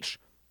H,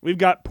 we've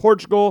got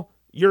Portugal,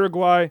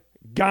 Uruguay,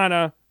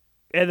 Ghana,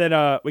 and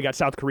then we got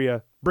South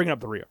Korea bringing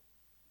up the rear.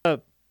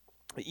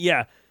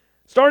 Yeah.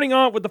 Starting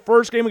off with the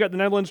first game, we got the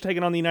Netherlands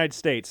taking on the United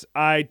States.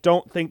 I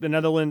don't think the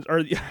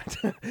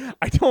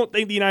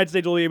United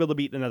States will be able to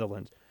beat the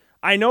Netherlands.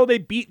 I know they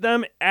beat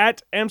them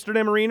at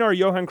Amsterdam Arena or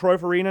Johan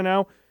Cruyff Arena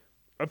now.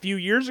 a few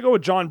years ago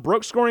with John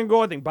Brooks scoring a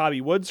goal. I think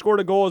Bobby Wood scored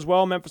a goal as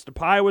well. Memphis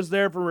Depay was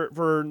there for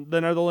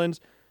the Netherlands.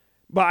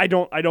 But I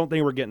don't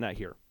think we're getting that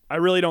here. I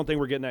really don't think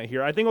we're getting that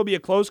here. I think it'll be a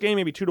close game,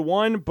 maybe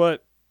 2-1,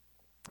 but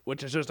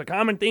which is just a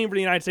common theme for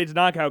the United States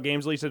knockout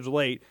games, at least it's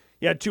late.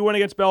 You had 2-1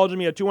 against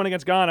Belgium, you had 2-1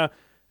 against Ghana.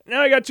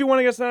 Now you got 2-1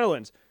 against the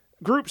Netherlands.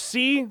 Group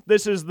C,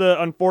 this is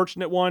the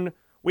unfortunate one.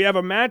 We have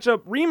a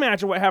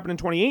rematch of what happened in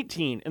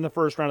 2018 in the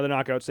first round of the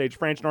knockout stage,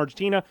 France and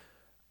Argentina.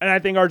 And I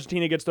think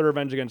Argentina gets their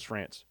revenge against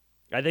France.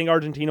 I think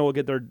Argentina will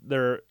get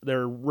their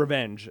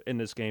revenge in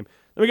this game.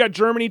 Then we got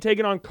Germany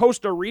taking on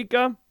Costa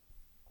Rica.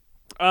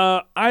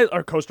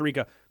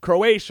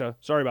 Croatia.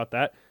 Sorry about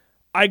that.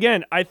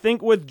 Again, I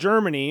think with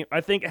Germany,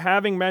 I think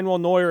having Manuel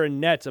Neuer in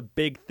net's a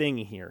big thing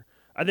here.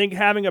 I think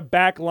having a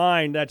back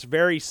line that's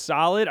very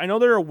solid. I know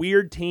they're a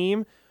weird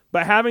team,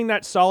 but having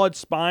that solid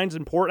spine is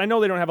important. I know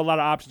they don't have a lot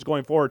of options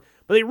going forward,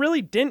 but they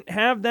really didn't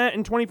have that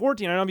in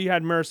 2014. I don't know if you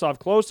had Miroslav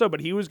Klose,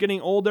 but he was getting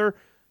older.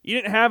 You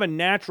didn't have a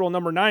natural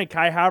number 9.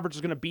 Kai Havertz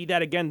is going to be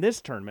that again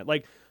this tournament.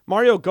 Like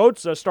Mario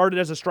Götze started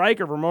as a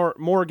striker for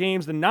more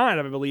games than 9,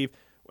 I believe,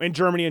 in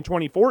Germany in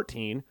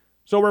 2014.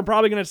 So we're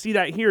probably going to see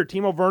that here.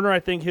 Timo Werner, I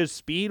think his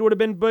speed would have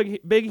been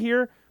big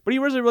here, but he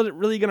wasn't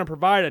really going to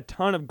provide a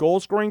ton of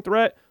goal-scoring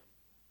threat.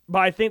 But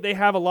I think they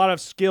have a lot of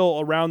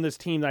skill around this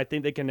team that I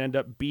think they can end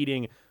up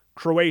beating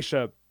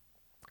Croatia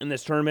in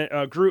this tournament.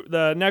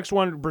 The next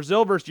one,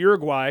 Brazil versus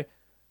Uruguay.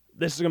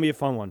 This is going to be a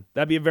fun one.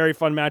 That'd be a very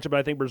fun matchup, but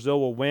I think Brazil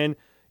will win.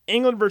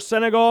 England versus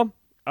Senegal.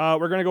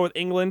 We're going to go with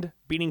England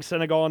beating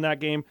Senegal in that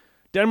game.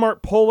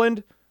 Denmark,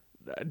 Poland.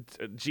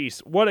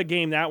 Jeez, what a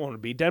game that one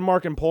would be.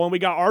 Denmark and Poland. We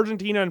got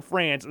Argentina and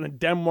France, and then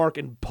Denmark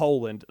and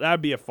Poland.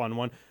 That'd be a fun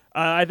one.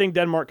 I think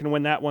Denmark can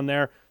win that one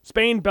there.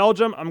 Spain,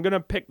 Belgium. I'm going to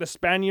pick the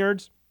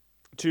Spaniards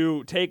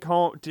to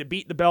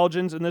beat the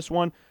Belgians in this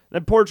one.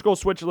 Then Portugal,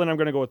 Switzerland. I'm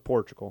going to go with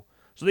Portugal.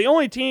 So the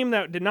only team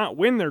that did not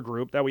win their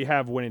group that we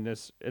have winning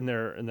this in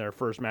their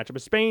first matchup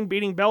is Spain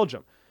beating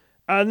Belgium.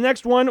 The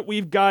next one,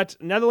 we've got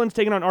Netherlands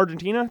taking on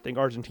Argentina. I think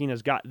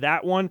Argentina's got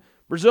that one.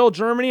 Brazil,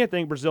 Germany. I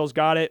think Brazil's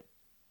got it.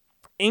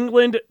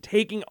 England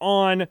taking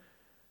on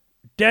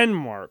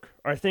Denmark,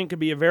 I think could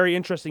be a very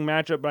interesting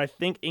matchup, but I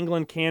think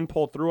England can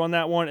pull through on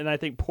that one, and I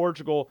think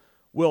Portugal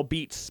will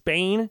beat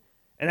Spain.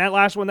 And that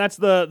last one, that's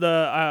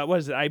the what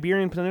is it,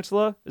 Iberian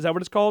Peninsula? Is that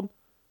what it's called?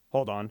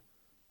 Hold on.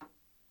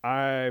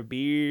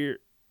 Iberian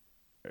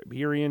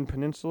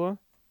Peninsula?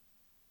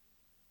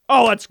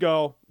 Oh, let's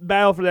go.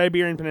 Battle for the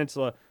Iberian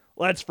Peninsula.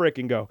 Let's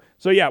freaking go.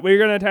 So, yeah, we're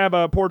going to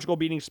have Portugal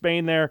beating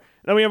Spain there. And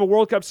then we have a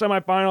World Cup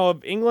semifinal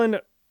of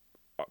England,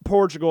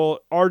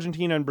 Portugal,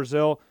 Argentina, and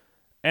Brazil.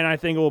 And I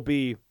think it will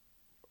be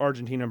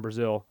Argentina and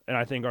Brazil. And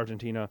I think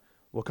Argentina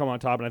will come on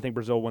top, and I think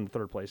Brazil will win the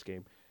third place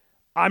game.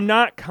 I'm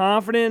not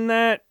confident in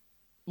that.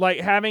 Like,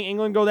 having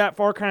England go that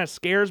far kind of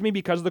scares me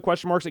because of the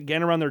question marks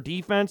again around their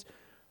defense.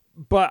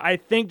 But I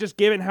think just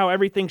given how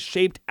everything's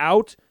shaped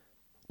out,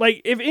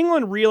 like, if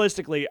England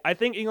realistically, I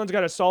think England's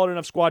got a solid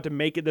enough squad to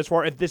make it this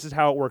far if this is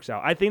how it works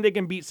out. I think they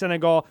can beat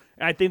Senegal,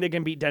 and I think they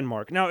can beat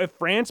Denmark. Now, if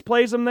France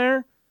plays them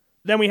there,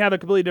 then we have a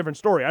completely different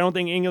story. I don't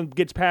think England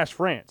gets past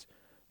France.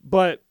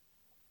 But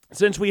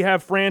since we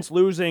have France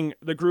losing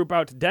the group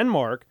out to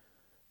Denmark,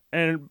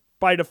 and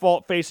by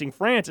default facing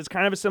France, it's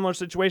kind of a similar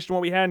situation to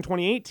what we had in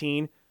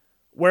 2018,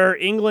 where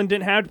England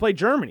didn't have to play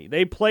Germany.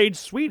 They played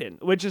Sweden,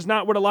 which is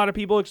not what a lot of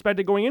people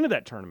expected going into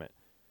that tournament.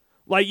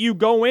 Like, you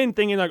go in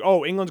thinking like,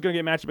 oh, England's going to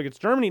get matched up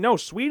against Germany. No,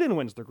 Sweden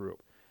wins the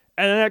group.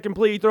 And then that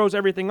completely throws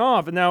everything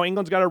off, and now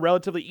England's got a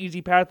relatively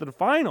easy path to the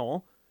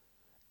final,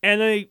 and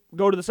they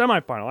go to the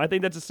semifinal. I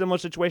think that's a similar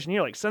situation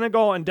here. Like,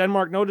 Senegal and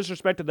Denmark, no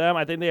disrespect to them,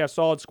 I think they have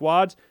solid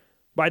squads,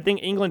 but I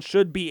think England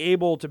should be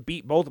able to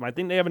beat both of them. I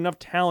think they have enough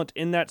talent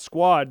in that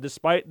squad,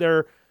 despite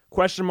their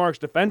question marks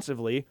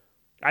defensively.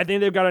 I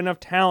think they've got enough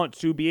talent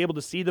to be able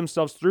to see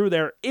themselves through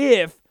there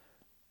if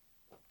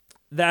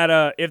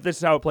this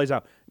is how it plays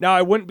out. Now,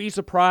 I wouldn't be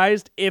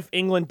surprised if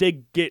England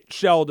did get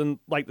shelled in,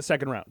 like, the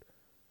second round.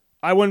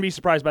 I wouldn't be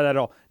surprised by that at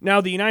all.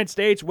 Now, the United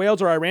States, Wales,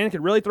 or Iran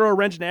could really throw a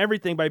wrench into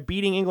everything by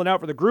beating England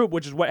out for the group,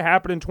 which is what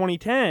happened in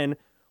 2010,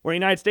 where the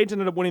United States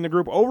ended up winning the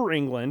group over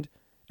England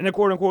in a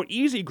quote-unquote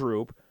easy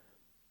group.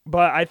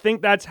 But I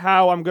think that's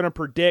how I'm going to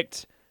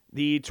predict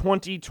the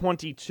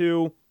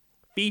 2022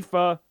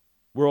 FIFA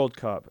World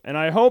Cup. And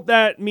I hope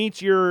that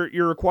meets your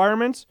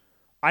requirements.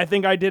 I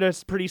think I did a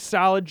pretty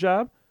solid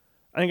job.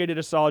 I think I did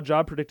a solid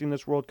job predicting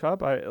this World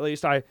Cup.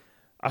 I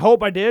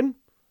hope I did.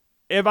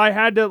 If I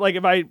had to, like,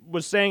 if I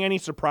was saying any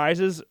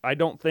surprises, I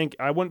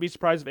wouldn't be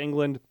surprised if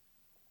England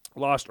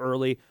lost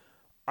early.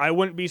 I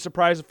wouldn't be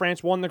surprised if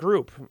France won the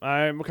group.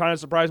 I'm kind of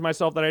surprised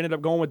myself that I ended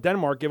up going with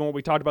Denmark, given what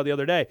we talked about the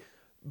other day.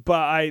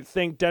 But I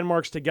think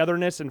Denmark's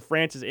togetherness and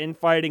France's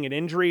infighting and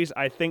injuries,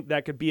 I think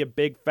that could be a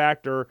big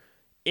factor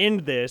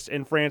in this,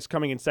 and France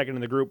coming in second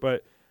in the group.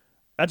 But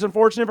that's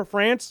unfortunate for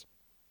France,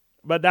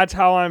 but that's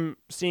how I'm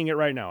seeing it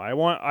right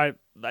now.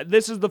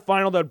 This is the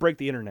final that would break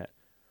the internet.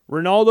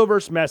 Ronaldo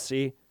versus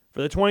Messi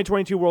for the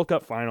 2022 World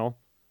Cup final.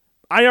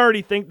 I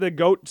already think the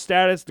GOAT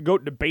status, the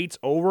GOAT debate's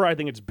over. I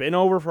think it's been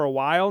over for a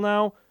while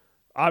now.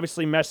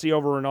 Obviously, Messi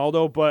over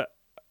Ronaldo, but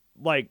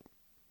like,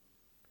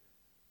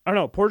 I don't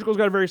know. Portugal's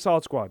got a very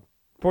solid squad.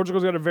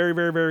 Portugal's got a very,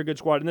 very, very good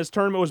squad. And this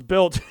tournament was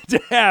built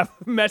to have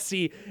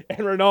Messi and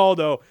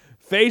Ronaldo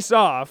face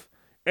off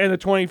in the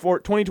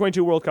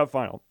 2022 World Cup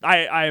final.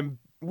 I am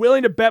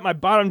willing to bet my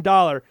bottom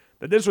dollar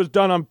that this was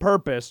done on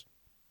purpose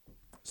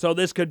so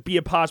this could be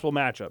a possible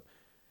matchup.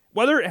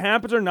 Whether it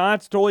happens or not,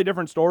 it's a totally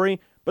different story.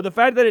 But the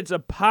fact that it's a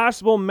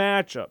possible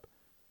matchup,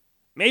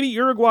 maybe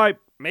Uruguay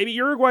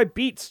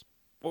beats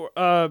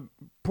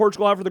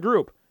Portugal out for the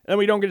group. And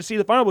we don't get to see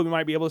the final, but we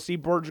might be able to see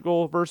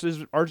Portugal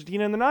versus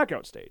Argentina in the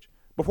knockout stage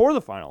before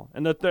the final,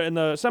 in the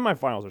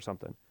semifinals or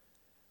something.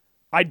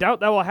 I doubt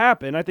that will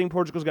happen. I think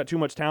Portugal's got too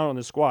much talent on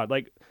this squad.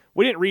 Like,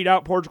 we didn't read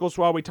out Portugal's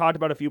squad. We talked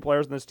about a few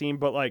players in this team,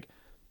 but like,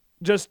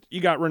 just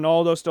you got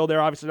Ronaldo still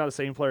there. Obviously not the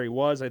same player he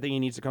was. I think he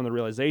needs to come to the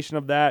realization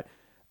of that.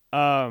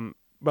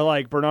 But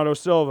like Bernardo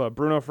Silva,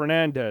 Bruno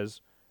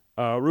Fernandes,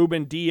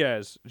 Ruben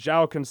Diaz,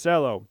 João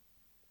Cancelo,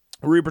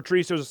 Rui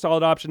Patricio is a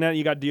solid option. Then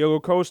you got Diogo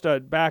Costa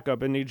at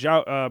backup, and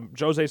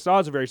Jose Sa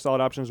is a very solid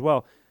option as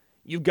well.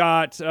 You've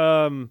got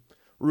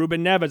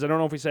Ruben Neves. I don't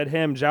know if we said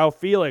him. João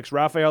Felix,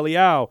 Rafael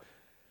Leao.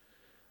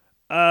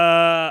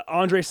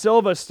 Andre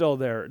Silva is still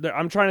there.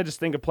 I'm trying to just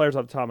think of players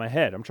off the top of my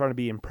head. I'm trying to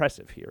be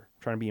impressive here.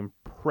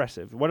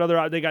 What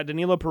other? They got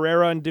Danilo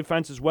Pereira in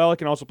defense as well. He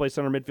can also play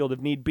center midfield if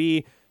need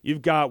be.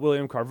 You've got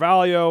William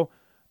Carvalho.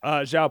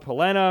 João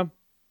Palena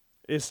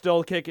is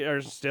still kicking,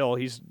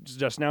 he's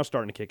just now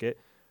starting to kick it.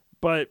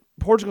 But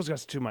Portugal's got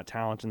too much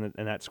talent in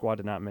that squad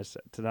to not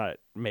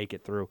make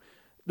it through.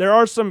 There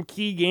are some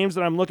key games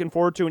that I'm looking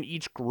forward to in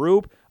each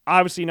group.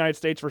 Obviously, United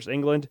States versus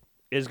England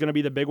is going to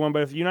be the big one.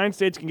 But if the United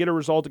States can get a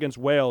result against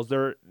Wales,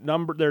 their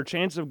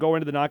chances of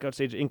going to the knockout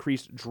stage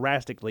increase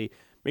drastically.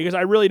 Because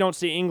I really don't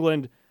see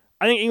England.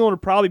 I think England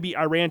would probably beat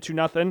Iran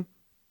 2-0.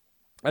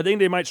 I think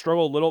they might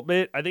struggle a little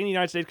bit. I think the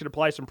United States could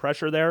apply some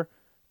pressure there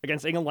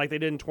against England like they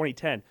did in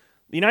 2010.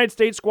 The United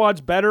States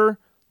squad's better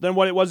than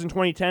what it was in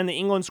 2010. The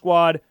England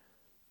squad,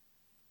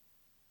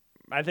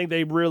 I think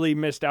they really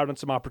missed out on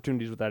some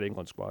opportunities with that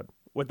England squad,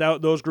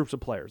 without those groups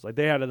of players. Like,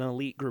 they had an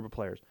elite group of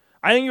players.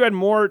 I think you had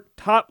more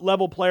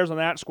top-level players on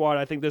that squad.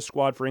 I think this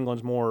squad for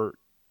England's more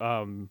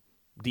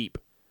deep.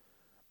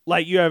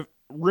 Like, you have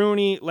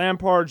Rooney,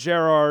 Lampard,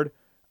 Gerrard,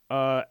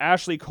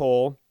 Ashley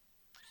Cole.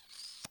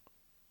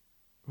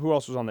 Who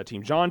else was on that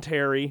team? John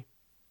Terry.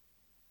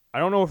 I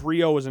don't know if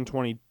Rio was in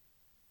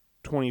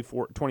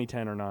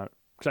 2010 or not.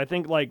 Because I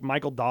think, like,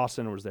 Michael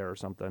Dawson was there or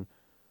something.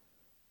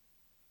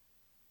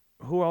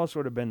 Who else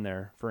would have been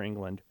there for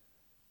England?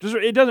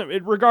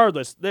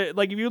 Regardless.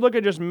 If you look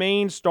at just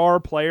main star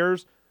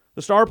players,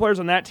 the star players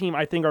on that team,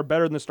 I think, are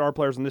better than the star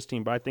players on this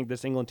team. But I think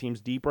this England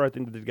team's deeper. I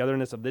think the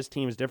togetherness of this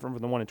team is different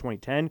from the one in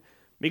 2010.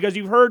 Because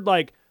you've heard,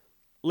 like,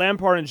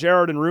 Lampard and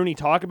Gerrard and Rooney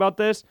talk about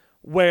this,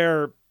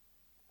 where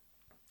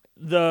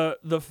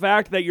the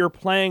fact that you're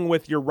playing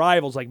with your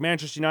rivals, like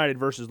Manchester United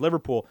versus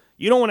Liverpool,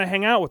 you don't want to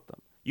hang out with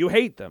them. You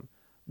hate them.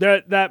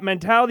 That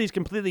mentality is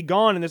completely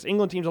gone, and this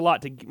England team's a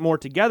lot more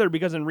together,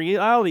 because in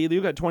reality,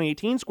 you got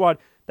 2018 squad.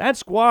 That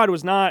squad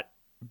was not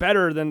a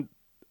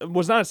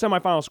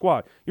semifinal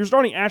squad. You're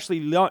starting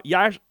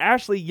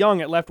Ashley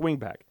Young at left wing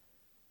back.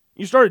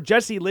 You started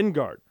Jesse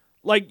Lingard.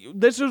 Like,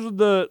 this is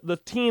the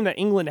team that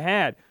England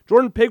had.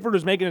 Jordan Pickford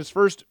was making his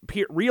first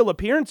real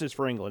appearances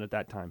for England at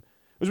that time.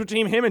 It was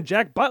between him and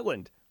Jack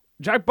Butland.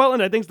 Jack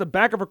Butland, I think, is the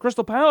backup for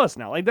Crystal Palace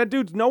now. Like, that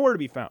dude's nowhere to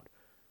be found.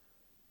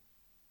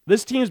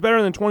 This team's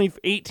better than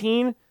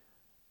 2018,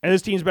 and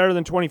this team's better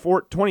than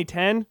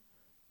 2010,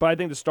 but I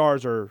think the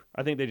Stars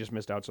I think they just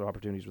missed out some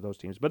opportunities with those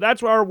teams. But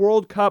that's our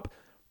World Cup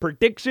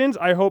predictions.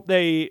 I hope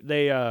they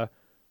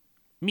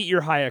meet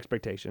your high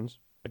expectations.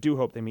 I do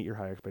hope they meet your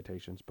high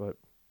expectations, but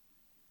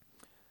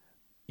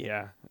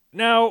yeah.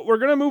 Now, we're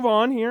going to move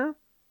on here,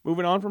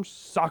 moving on from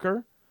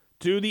soccer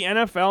to the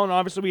NFL, and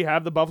obviously we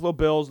have the Buffalo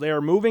Bills. They are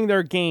moving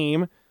their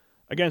game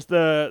against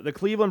the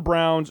Cleveland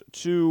Browns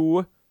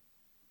to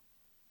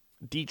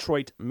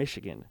Detroit,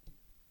 Michigan.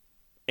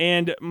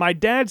 And my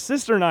dad,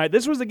 sister, and I,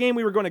 this was the game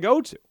we were going to go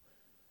to.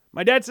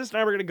 My dad, sister,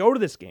 and I were going to go to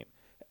this game.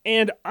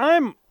 And I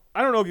don't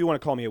know if you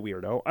want to call me a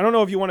weirdo. I don't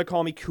know if you want to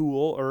call me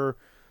cool or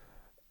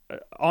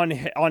on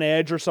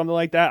edge or something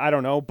like that. I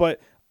don't know.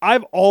 But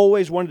I've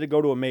always wanted to go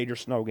to a major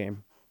snow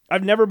game.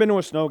 I've never been to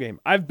a snow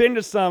game. I've been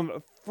to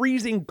some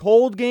freezing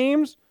cold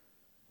games,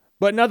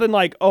 but nothing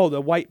like, oh,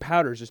 the white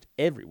powder is just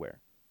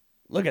everywhere.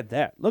 Look at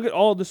that. Look at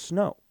all the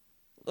snow.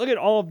 Look at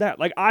all of that.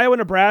 Like Iowa,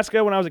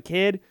 Nebraska, when I was a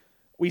kid,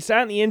 we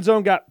sat in the end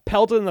zone, got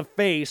pelted in the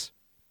face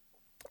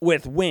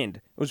with wind.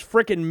 It was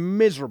freaking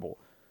miserable.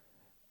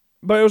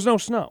 But it was no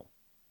snow.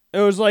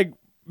 It was like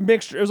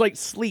mixture. It was like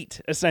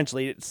sleet,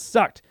 essentially. It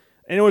sucked.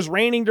 And it was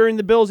raining during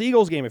the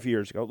Bills-Eagles game a few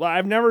years ago.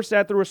 I've never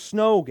sat through a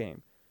snow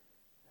game.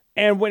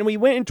 And when we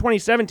went in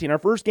 2017, our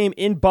first game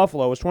in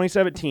Buffalo was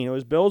 2017. It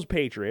was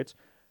Bills-Patriots.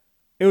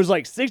 It was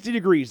like 60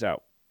 degrees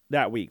out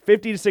that week,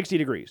 50 to 60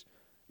 degrees.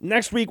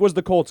 Next week was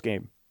the Colts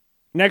game.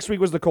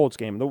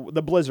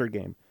 The Blizzard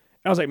game.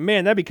 And I was like,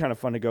 man, that'd be kind of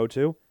fun to go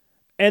to.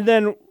 And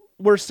then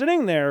we're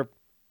sitting there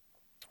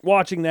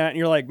watching that, and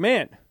you're like,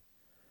 man,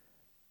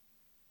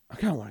 I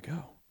kind of want to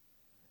go.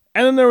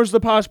 And then there was the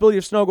possibility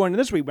of snow going into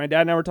this week. My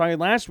dad and I were talking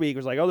last week. It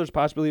was like, oh, there's a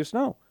possibility of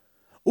snow.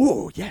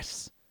 Ooh,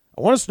 yes.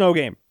 I want a snow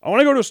game. I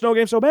want to go to a snow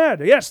game so bad.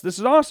 Yes, this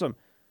is awesome.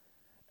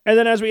 And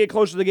then as we get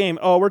closer to the game,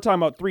 we're talking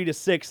about 3 to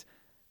 6,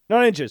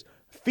 not inches,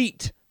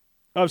 feet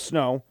of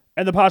snow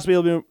and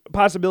the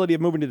possibility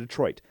of moving to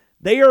Detroit.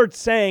 They are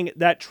saying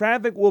that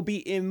traffic will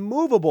be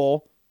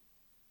immovable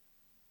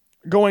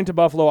going to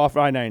Buffalo off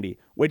I-90,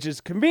 which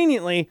is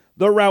conveniently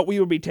the route we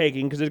would be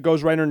taking because it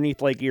goes right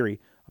underneath Lake Erie.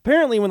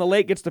 Apparently, when the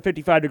lake gets to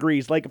 55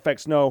 degrees, lake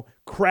effect snow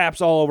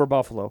craps all over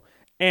Buffalo.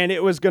 And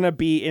it was going to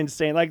be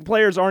insane. Like,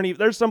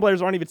 there's some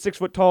players aren't even 6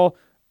 foot tall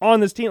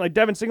on this team. Like,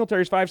 Devin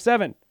Singletary's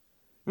 5'7".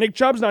 Nick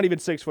Chubb's not even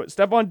 6 foot.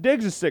 Stephon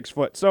Diggs is 6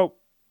 foot. So,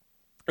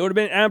 it would have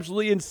been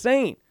absolutely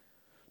insane.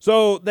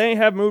 So, they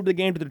have moved the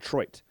game to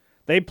Detroit.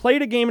 They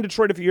played a game in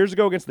Detroit a few years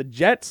ago against the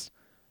Jets.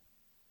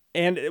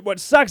 And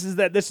what sucks is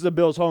that this is a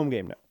Bills home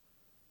game now.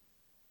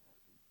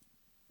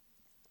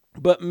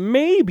 But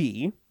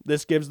maybe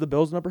this gives the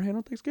Bills an upper hand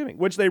on Thanksgiving,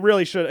 which they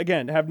really should,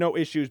 again, have no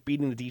issues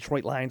beating the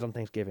Detroit Lions on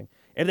Thanksgiving.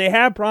 If they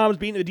have problems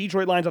beating the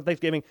Detroit Lions on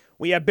Thanksgiving,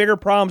 we have bigger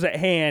problems at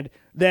hand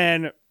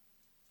than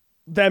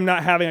them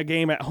not having a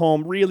game at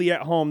home, really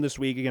at home this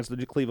week against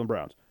the Cleveland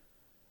Browns.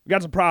 We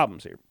got some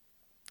problems here.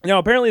 Now,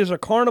 apparently there's a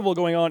carnival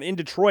going on in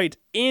Detroit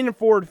in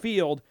Ford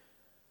Field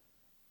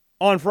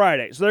on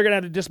Friday. So they're going to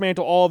have to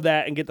dismantle all of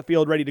that and get the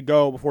field ready to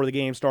go before the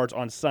game starts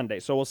on Sunday.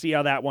 So we'll see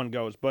how that one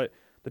goes. But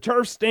the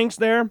turf stinks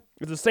there.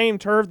 It's the same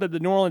turf that the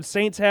New Orleans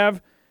Saints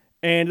have,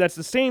 and that's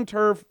the same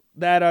turf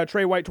that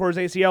Trey White tore his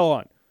ACL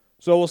on.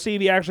 So we'll see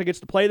if he actually gets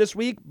to play this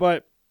week.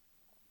 But,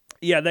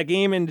 yeah, that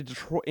game in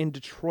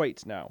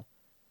Detroit now.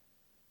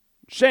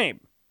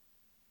 Shame.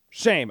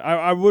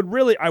 I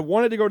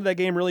wanted to go to that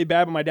game really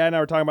bad, but my dad and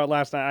I were talking about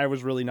last night. I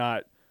was really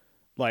not,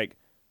 like,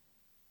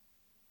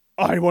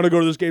 I want to go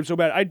to this game so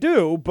bad. I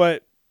do,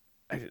 but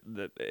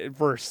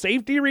for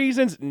safety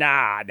reasons,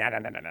 nah.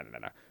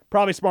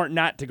 Probably smart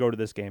not to go to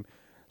this game.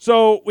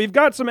 So we've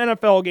got some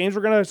NFL games.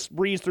 We're going to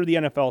breeze through the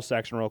NFL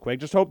section real quick.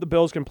 Just hope the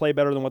Bills can play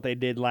better than what they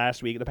did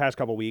last week, the past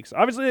couple weeks.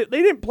 Obviously,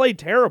 they didn't play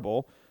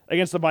terrible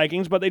against the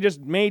Vikings, but they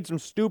just made some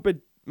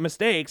stupid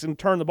mistakes and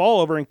turned the ball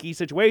over in key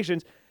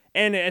situations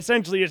and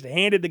essentially just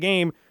handed the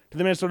game to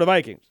the Minnesota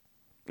Vikings.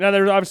 Now,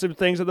 there's obviously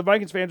things that the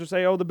Vikings fans would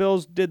say, oh, the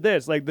Bills did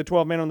this. Like the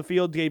 12 man on the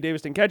field, Gabe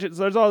Davis didn't catch it.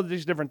 So there's all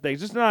these different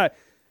things. Just not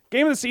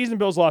game of the season,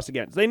 Bills lost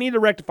again. So they need to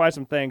rectify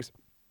some things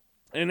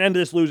and end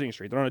this losing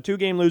streak. They're on a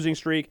 2-game losing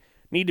streak.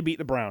 Need to beat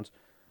the Browns.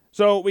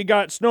 So we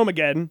got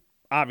Snowmageddon,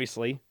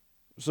 obviously.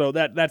 So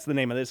that's the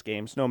name of this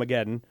game,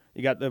 Snowmageddon.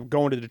 You got them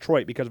going to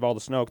Detroit because of all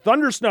the snow.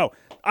 Thunder Snow.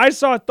 I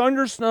saw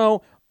Thunder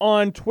Snow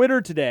on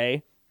Twitter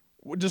today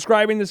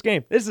describing this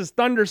game. This is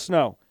Thunder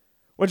Snow,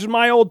 which is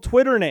my old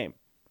Twitter name.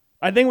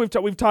 I think we've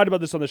talked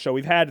about this on the show.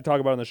 We've had to talk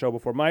about it on the show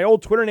before. My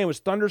old Twitter name was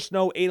Thunder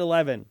Snow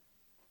 811.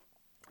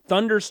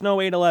 Thunder Snow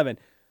 811.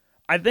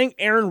 I think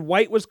Aaron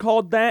White was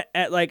called that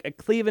at like a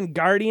Cleveland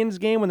Guardians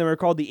game when they were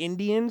called the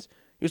Indians.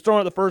 He was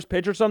throwing out the first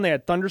pitch or something. They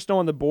had Thunder Snow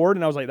on the board,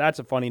 and I was like, that's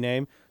a funny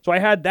name. So I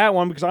had that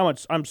one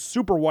because I'm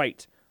super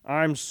white.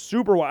 I'm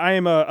super white. I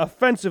am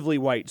offensively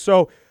white.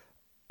 So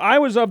I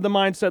was of the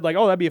mindset like,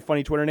 oh, that'd be a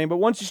funny Twitter name. But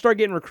once you start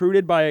getting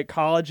recruited by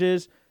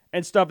colleges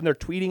and stuff, and they're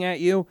tweeting at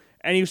you,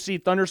 and you see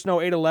Thunder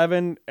Snow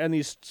 811 and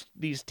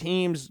these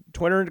teams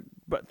Twitter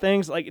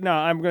things, like, no,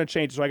 I'm going to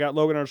change it. So I got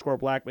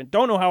Logan_Blackman.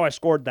 Don't know how I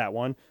scored that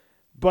one.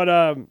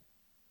 But,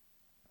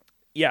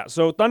 yeah,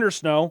 so Thunder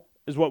Snow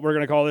is what we're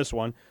going to call this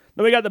one.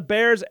 Then we got the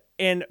Bears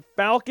and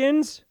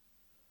Falcons.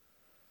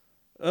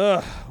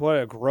 Ugh, what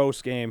a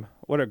gross game.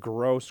 What a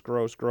gross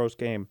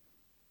game.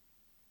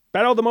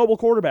 Battle of the mobile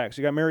quarterbacks.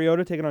 You got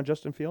Mariota taking on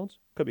Justin Fields.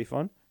 Could be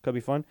fun.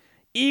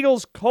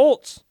 Eagles,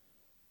 Colts.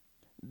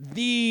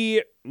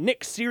 The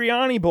Nick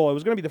Sirianni Bowl. It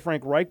was going to be the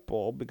Frank Reich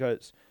Bowl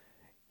because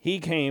he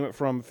came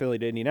from Philly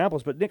to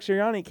Indianapolis, but Nick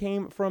Sirianni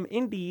came from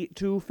Indy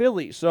to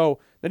Philly. So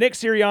the Nick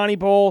Sirianni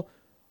Bowl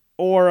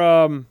or,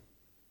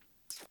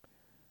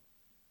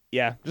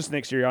 just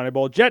Nick Sirianni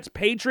Bowl. Jets,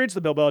 Patriots,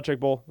 the Bill Belichick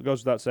Bowl. It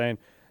goes without saying.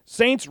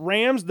 Saints,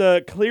 Rams,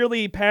 the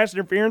clearly pass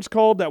interference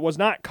called that was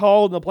not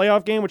called in the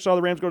playoff game, which saw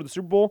the Rams go to the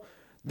Super Bowl.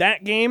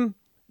 That game,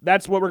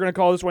 that's what we're going to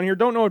call this one here.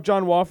 Don't know if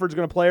John Wofford's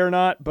going to play or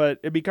not, but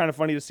it'd be kind of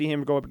funny to see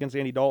him go up against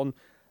Andy Dalton.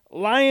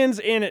 Lions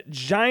and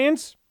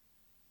Giants.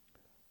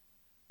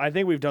 I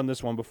think we've done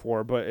this one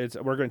before, but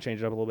we're going to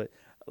change it up a little bit.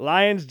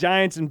 Lions,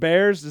 Giants, and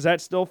Bears. Does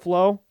that still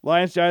flow?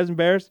 Lions, Giants, and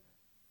Bears?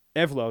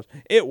 It flows.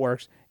 It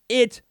works.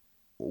 It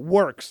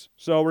works.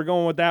 So we're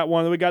going with that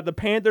one. Then we got the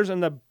Panthers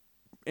and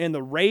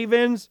the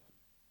Ravens.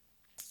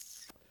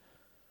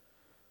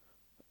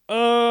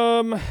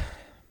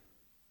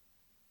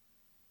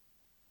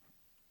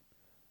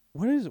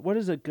 What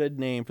is a good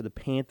name for the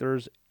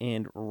Panthers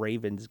and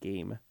Ravens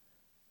game?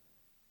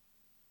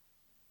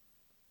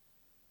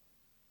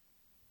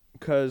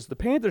 Because the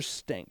Panthers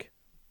stink,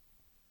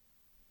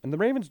 and the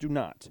Ravens do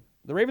not.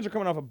 The Ravens are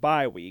coming off a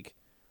bye week,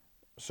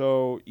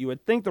 so you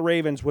would think the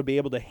Ravens would be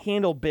able to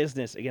handle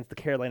business against the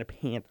Carolina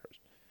Panthers.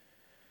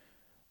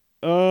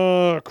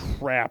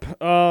 Crap.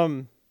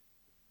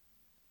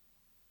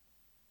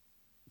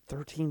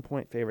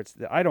 13-point favorites.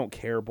 I don't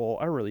care, Bull.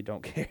 I really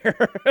don't care.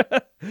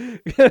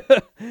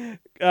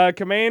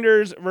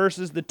 Commanders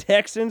versus the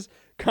Texans.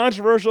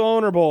 Controversial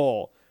owner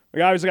bowl.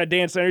 We obviously got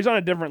Dan Snyder. He's on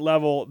a different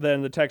level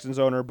than the Texans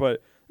owner,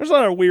 but there's a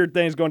lot of weird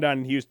things going down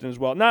in Houston as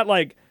well. Not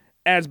like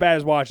as bad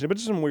as Washington, but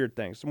just some weird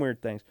things.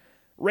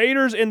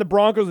 Raiders and the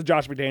Broncos, the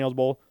Josh McDaniels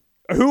Bowl.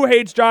 Who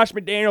hates Josh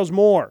McDaniels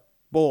more?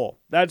 Bowl.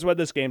 That's what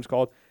this game's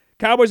called.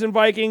 Cowboys and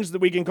Vikings,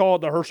 we can call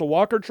it the Herschel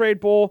Walker trade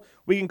bowl.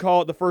 We can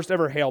call it the first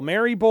ever Hail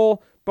Mary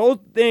bowl.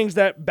 Both things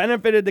that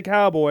benefited the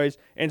Cowboys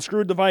and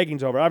screwed the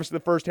Vikings over. Obviously,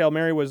 the first Hail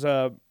Mary was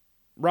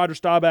Roger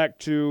Staubach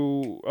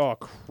to,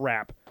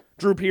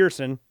 Drew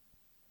Pearson.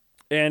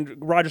 And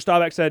Roger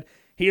Staubach said,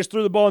 he just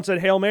threw the ball and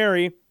said Hail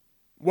Mary.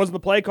 Wasn't the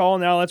play call.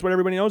 Now that's what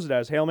everybody knows it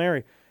as, Hail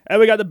Mary. And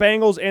we got the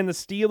Bengals and the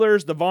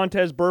Steelers, the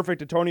Vontez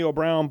Burfict Antonio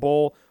Brown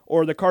Bowl,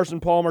 or the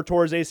Carson Palmer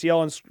tore his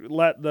ACL and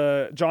let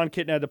the John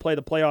Kitten had to play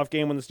the playoff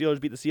game when the Steelers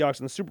beat the Seahawks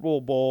in the Super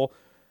Bowl,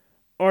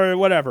 or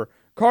whatever.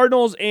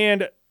 Cardinals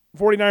and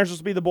 49ers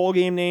will be the bowl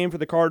game name for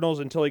the Cardinals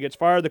until he gets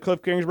fired. The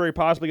Cliff Kingsbury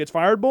possibly gets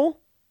fired bowl.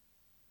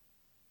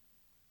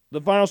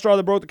 The final straw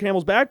that broke the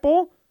camel's back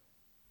bowl.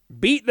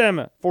 Beat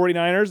them,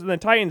 49ers, and then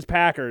Titans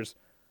Packers.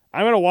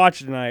 I'm going to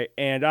watch it tonight,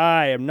 and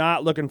I am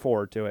not looking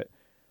forward to it.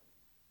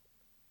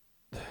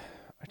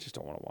 I just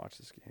don't want to watch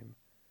this game.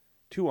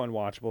 Two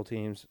unwatchable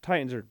teams.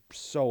 Titans are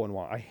so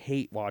unwatchable. I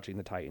hate watching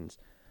the Titans.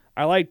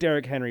 I like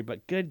Derrick Henry,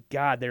 but good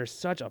God, they're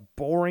such a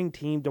boring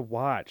team to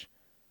watch.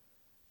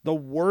 The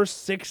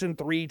worst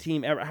 6-3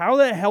 team ever. How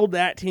the hell did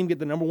that team get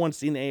the number one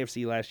seed in the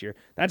AFC last year?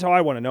 That's how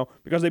I want to know,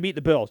 because they beat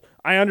the Bills.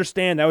 I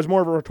understand that was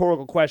more of a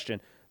rhetorical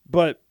question,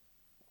 but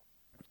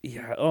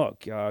yeah, oh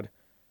God.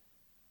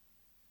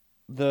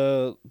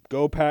 The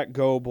Go Pack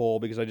Go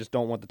Bowl, because I just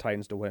don't want the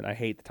Titans to win. I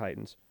hate the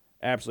Titans.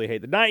 Absolutely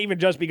hate them. Not even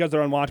just because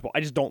they're unwatchable. I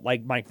just don't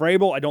like Mike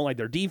Vrabel. I don't like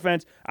their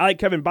defense. I like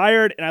Kevin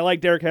Byard, and I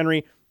like Derrick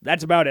Henry.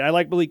 That's about it. I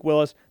like Malik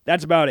Willis.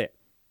 That's about it.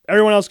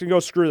 Everyone else can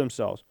go screw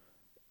themselves.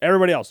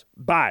 Everybody else,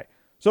 bye.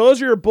 So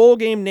those are your bowl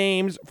game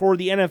names for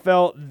the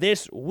NFL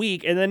this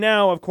week. And then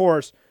now, of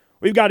course,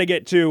 we've got to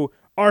get to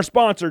our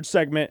sponsored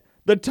segment,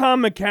 the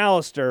Tom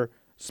McAllister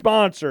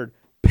sponsored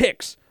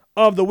picks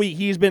of the week.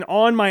 He's been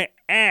on my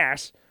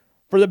ass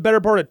for the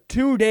better part of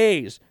 2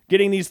 days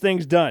getting these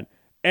things done.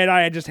 And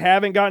I just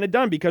haven't gotten it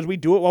done because we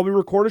do it while we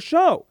record a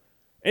show.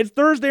 It's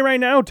Thursday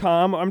right now,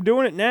 Tom. I'm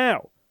doing it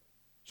now.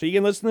 So you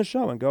can listen to the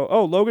show and go,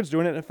 oh, Logan's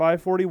doing it at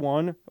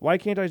 5:41. Why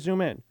can't I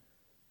zoom in?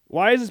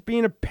 Why is this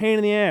being a pain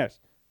in the ass?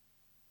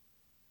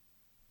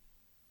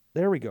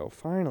 There we go,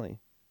 finally.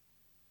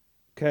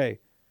 Okay.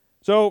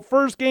 So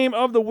first game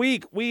of the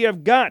week, we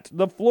have got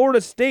the Florida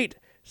State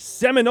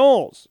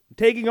Seminoles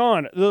taking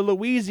on the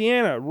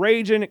Louisiana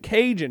Ragin'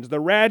 Cajuns,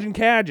 the Ragin'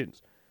 Cajuns.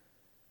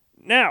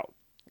 Now,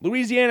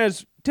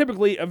 Louisiana's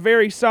typically a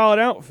very solid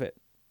outfit.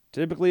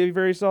 They're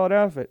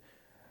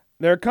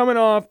coming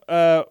off,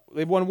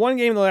 they've won one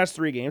game in the last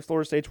 3 games.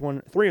 Florida State's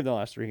won 3 of the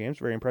last 3 games.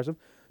 Very impressive.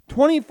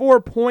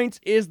 24 points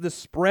is the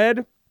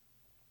spread.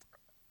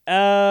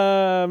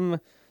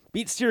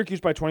 Beat Syracuse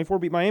by 24,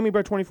 beat Miami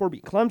by 24,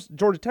 beat Clemson,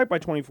 Georgia Tech by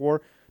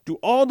 24. Do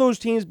all those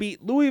teams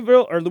beat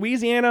Louisville or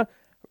Louisiana?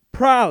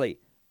 Probably.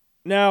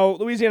 Now,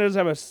 Louisiana does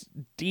have a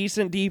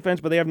decent defense,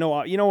 but they have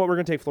no... You know what? We're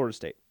going to take Florida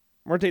State.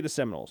 We're going to take the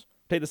Seminoles.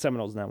 Take the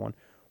Seminoles in that one.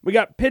 We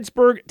got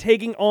Pittsburgh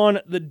taking on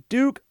the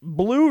Duke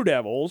Blue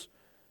Devils.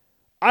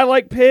 I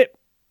like Pitt.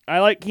 I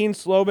like Keen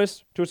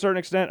Slovis to a certain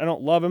extent. I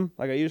don't love him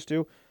like I used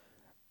to.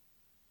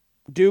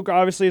 Duke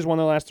obviously has won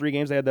their last 3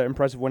 games. They had that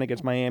impressive win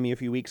against Miami a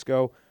few weeks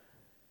ago.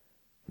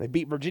 They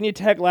beat Virginia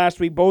Tech last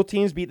week. Both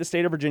teams beat the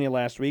state of Virginia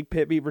last week.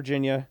 Pitt beat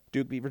Virginia.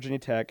 Duke beat Virginia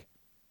Tech.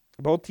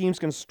 Both teams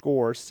can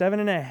score.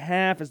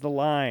 7.5 is the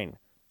line.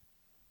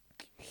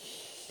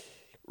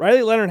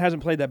 Riley Leonard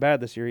hasn't played that bad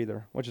this year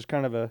either, which is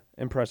kind of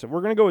impressive.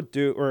 We're going to go with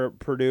Pitt. We're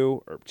going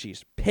to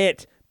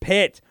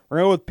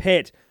go with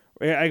Pitt.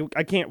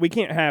 We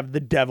can't have the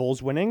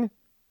Devils winning.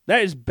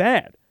 That is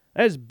bad.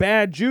 That is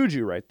bad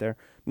juju right there.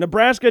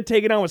 Nebraska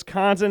taking on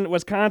Wisconsin.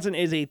 Wisconsin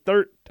is a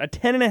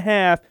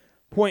 10.5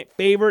 point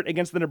favorite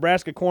against the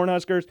Nebraska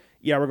Cornhuskers.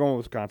 Yeah, we're going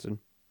with Wisconsin.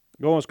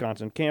 Going with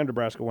Wisconsin. Can't have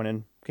Nebraska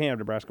winning.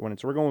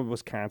 So we're going with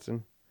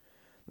Wisconsin.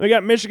 Then we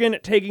got Michigan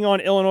taking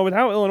on Illinois. With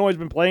how Illinois has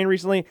been playing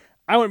recently,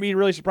 I wouldn't be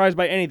really surprised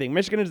by anything.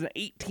 Michigan is an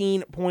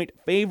 18-point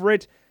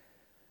favorite.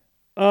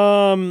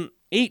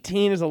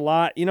 18 is a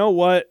lot. You know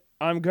what?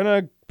 I'm going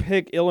to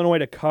pick Illinois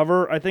to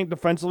cover. I think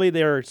defensively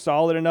they're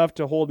solid enough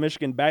to hold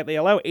Michigan back. They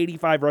allow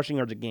 85 rushing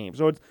yards a game.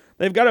 So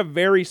they've got a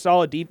very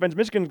solid defense.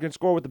 Michigan can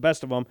score with the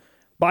best of them.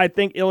 But I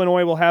think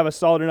Illinois will have a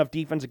solid enough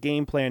defensive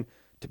game plan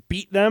to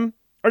beat them.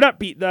 Or not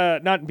beat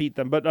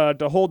them, but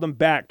to hold them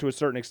back to a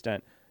certain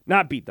extent.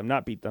 Not beat them.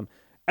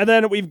 And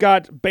then we've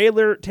got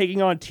Baylor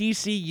taking on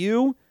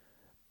TCU.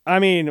 I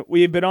mean,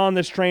 we've been on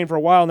this train for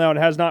a while now and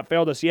it has not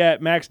failed us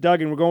yet. Max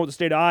Duggan, we're going with the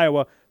state of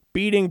Iowa,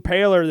 beating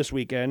Baylor this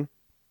weekend.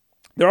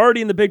 They're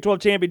already in the Big 12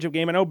 championship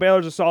game. I know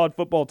Baylor's a solid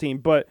football team,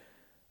 but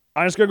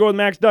I'm just going to go with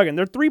Max Duggan.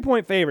 They're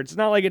 3-point favorites. It's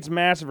not like it's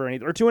massive or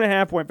anything. Or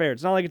 2.5-point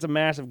favorites. It's not like it's a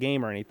massive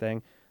game or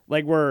anything.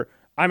 Like where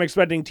I'm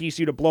expecting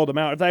TCU to blow them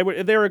out.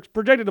 If they were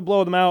projected to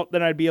blow them out,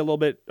 then I'd be a little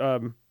bit feel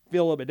a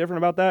little bit different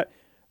about that.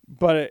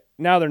 But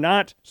now they're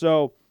not.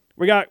 So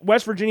we got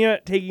West Virginia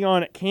taking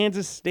on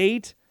Kansas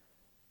State.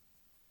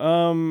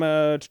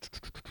 We'll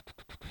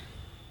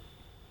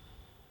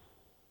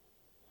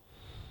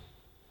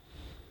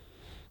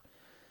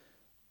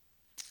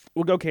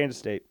go Kansas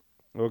State.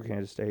 We'll go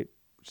Kansas State.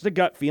 Just a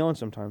gut feeling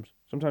sometimes.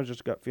 Sometimes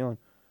just a gut feeling.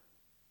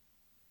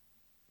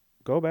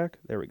 Go back.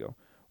 There we go.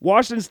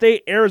 Washington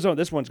State, Arizona.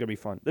 This one's going to be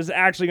fun. This is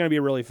actually going to be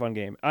a really fun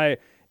game.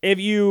 If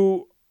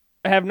you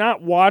have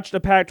not watched a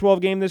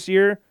Pac-12 game this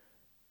year,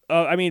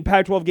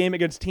 Pac-12 game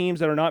against teams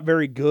that are not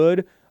very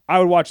good, I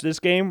would watch this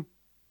game.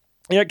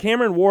 Yeah,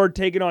 Cameron Ward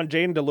taking on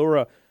Jaden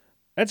DeLura.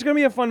 That's going to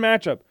be a fun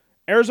matchup.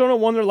 Arizona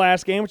won their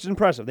last game, which is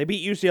impressive. They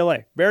beat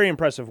UCLA. Very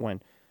impressive win.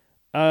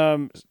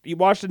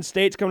 Washington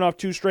State's coming off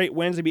 2 straight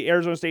wins. They beat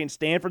Arizona State and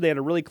Stanford. They had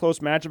a really close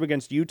matchup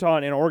against Utah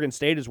and Oregon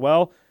State as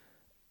well.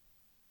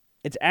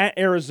 It's at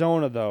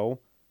Arizona,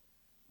 though.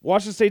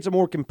 Washington State's a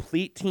more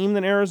complete team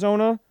than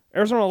Arizona.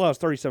 Arizona allows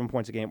 37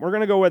 points a game. We're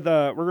gonna go with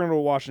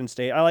Washington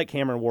State. I like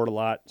Cameron Ward a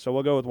lot, so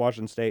we'll go with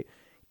Washington State.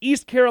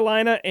 East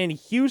Carolina and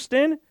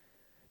Houston.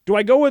 Do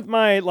I go with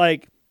my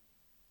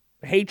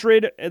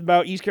hatred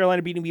about East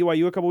Carolina beating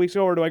BYU a couple weeks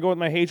ago, or do I go with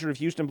my hatred of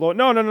Houston blowing?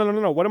 No.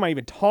 What am I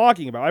even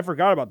talking about? I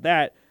forgot about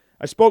that.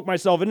 I spoke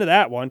myself into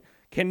that one.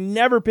 Can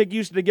never pick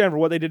Houston again for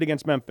what they did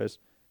against Memphis.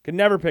 Can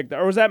never pick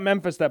that. Or was that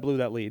Memphis that blew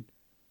that lead?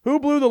 Who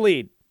blew the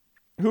lead?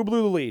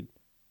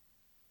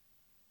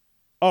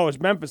 Oh, it's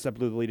Memphis that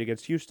blew the lead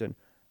against Houston.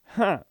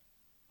 Huh.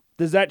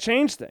 Does that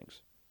change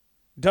things?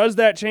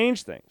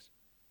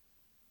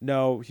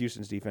 No,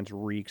 Houston's defense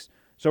reeks.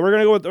 So we're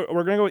gonna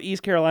go with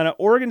East Carolina,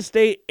 Oregon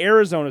State,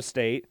 Arizona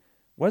State.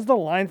 What's the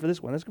line for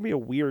this one? This could be a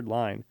weird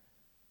line.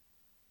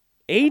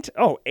 8?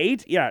 Oh,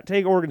 8? Yeah,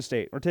 take Oregon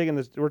State. We're taking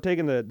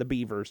the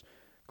Beavers.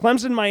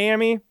 Clemson,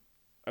 Miami.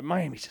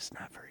 Miami's just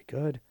not very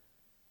good.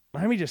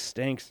 Miami just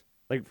stinks.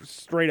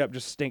 Straight up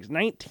just stinks.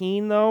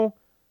 19, though.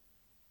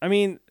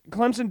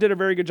 Clemson did a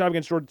very good job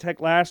against Georgia Tech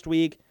last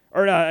week,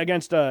 or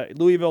against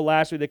Louisville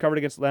last week. They covered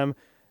against them.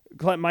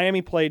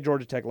 Miami played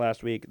Georgia Tech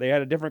last week. They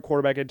had a different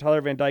quarterback.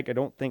 Tyler Van Dyke, I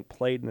don't think,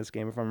 played in this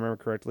game, if I remember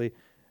correctly.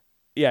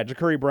 Yeah,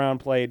 Ja'Cory Brown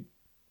played,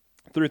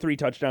 threw 3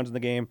 touchdowns in the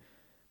game,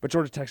 but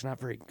Georgia Tech's not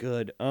very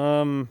good.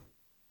 19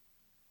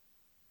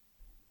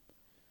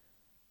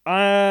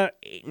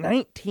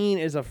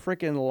 is a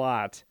freaking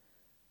lot.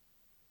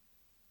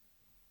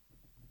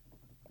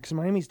 Because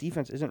Miami's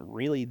defense isn't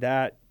really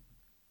that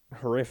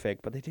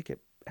horrific, but they did get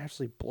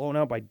absolutely blown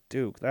out by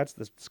Duke. That's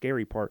the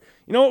scary part.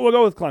 You know what? We'll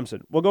go with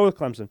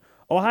Clemson.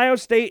 Ohio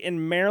State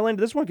and Maryland.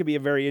 This one could be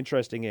a very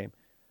interesting game.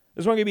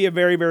 This one could be a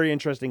very, very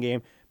interesting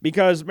game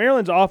because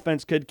Maryland's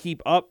offense could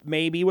keep up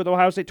maybe with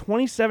Ohio State.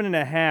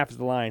 27.5 is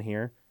the line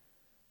here.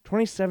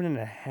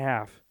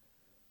 27.5.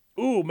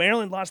 Ooh,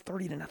 Maryland lost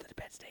 30-0 to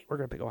Penn State. We're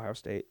going to pick Ohio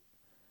State.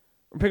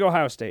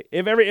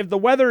 If the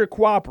weather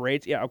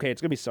cooperates, yeah, okay, it's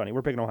going to be sunny.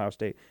 We're picking Ohio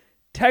State.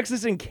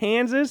 Texas and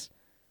Kansas.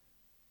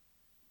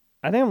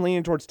 I think I'm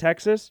leaning towards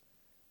Texas.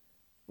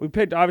 We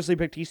obviously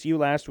picked TCU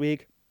last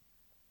week.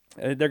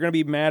 They're going to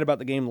be mad about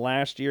the game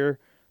last year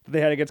that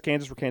they had against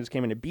Kansas where Kansas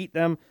came in and beat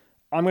them.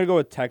 I'm going to go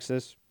with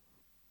Texas.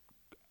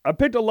 I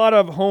picked a lot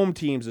of home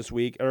teams this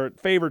week, or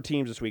favored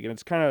teams this week, and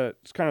it's kind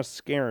of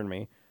scaring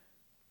me.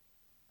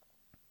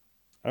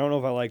 I don't know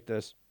if I like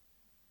this.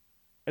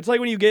 It's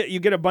like when you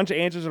get a bunch of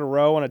answers in a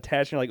row on a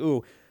test, and you're like,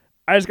 ooh,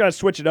 I just got to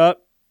switch it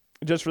up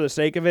just for the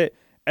sake of it.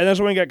 And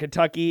that's when we got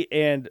Kentucky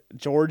and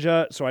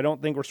Georgia, so I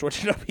don't think we're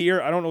switching up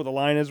here. I don't know what the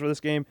line is for this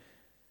game.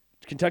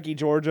 Kentucky,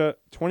 Georgia,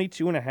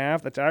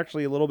 22.5. That's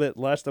actually a little bit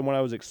less than what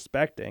I was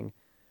expecting.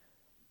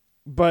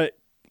 But,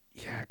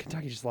 yeah,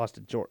 Kentucky just lost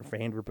to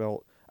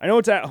Vanderbilt. I know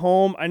it's at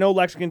home. I know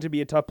Lexington to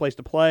be a tough place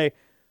to play,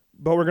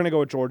 but we're going to go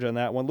with Georgia in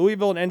that one.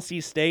 Louisville and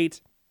NC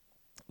State.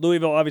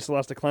 Louisville obviously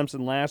lost to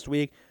Clemson last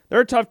week. They're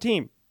a tough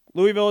team.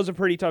 Louisville is a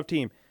pretty tough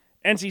team.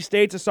 NC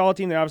State's a solid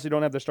team. They obviously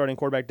don't have their starting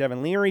quarterback,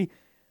 Devin Leary.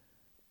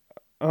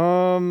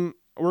 I'm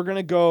going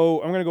to go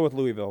with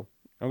Louisville.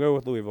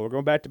 We're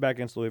going back-to-back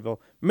against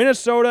Louisville.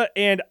 Minnesota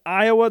and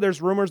Iowa.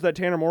 There's rumors that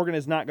Tanner Morgan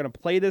is not going to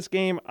play this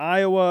game.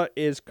 Iowa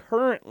is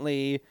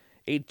currently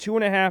a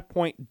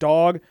 2.5-point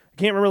dog. I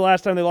can't remember the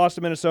last time they lost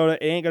to Minnesota.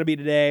 It ain't going to be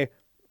today.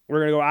 We're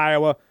going to go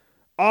Iowa.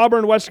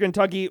 Auburn, Western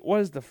Kentucky.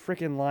 What is the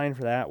freaking line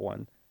for that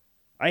one?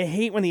 I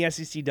hate when the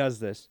SEC does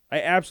this.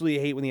 I absolutely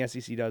hate when the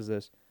SEC does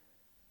this.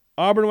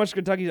 Auburn,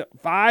 Western Kentucky,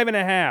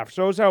 5.5.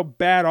 Shows how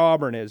bad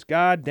Auburn is.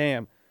 God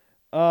damn.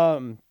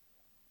 You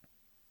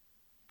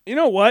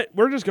know what?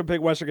 We're just going to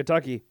pick Western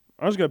Kentucky.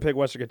 I'm just going to pick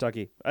Western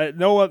Kentucky.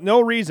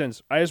 No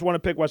reasons. I just want to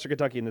pick Western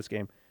Kentucky in this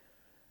game.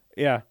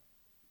 Yeah.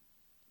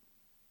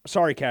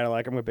 Sorry,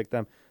 Cadillac. I'm going to pick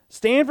them.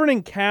 Stanford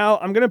and Cal.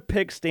 I'm going to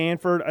pick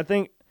Stanford. I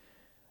think,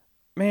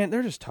 man,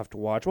 they're just tough to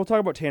watch. We'll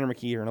talk about Tanner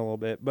McKee here in a little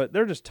bit, but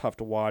they're just tough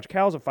to watch.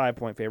 Cal's a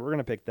 5-point favorite. We're going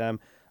to pick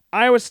them.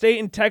 Iowa State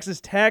and Texas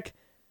Tech.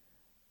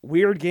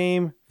 Weird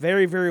game.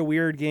 Very, very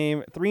weird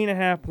game.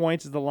 3.5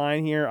 points is the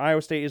line here.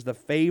 Iowa State is the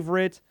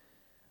favorite.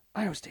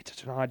 Iowa State's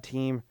such an odd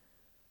team.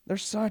 They're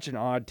such an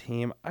odd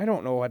team. I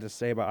don't know what to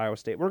say about Iowa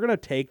State. We're going to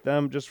take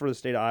them just for the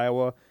state of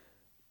Iowa,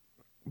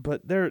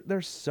 but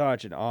they're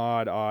such an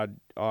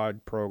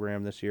odd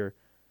program this year.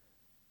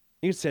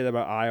 You can say that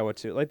about Iowa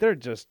too. Like they're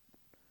just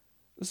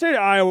the state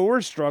of Iowa.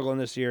 We're struggling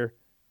this year.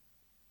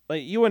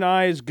 Like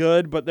UNI is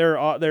good, but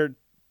they're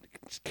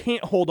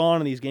can't hold on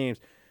in these games.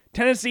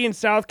 Tennessee and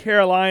South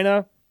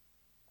Carolina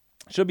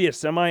should be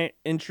a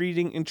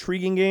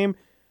intriguing game.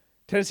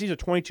 Tennessee's a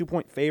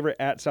 22-point favorite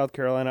at South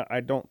Carolina. I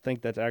don't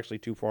think that's actually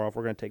too far off.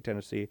 We're going to take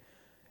Tennessee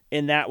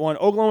in that one.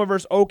 Oklahoma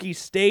versus Okie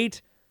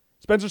State.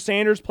 Spencer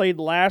Sanders played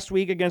last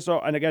week against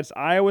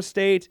Iowa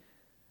State.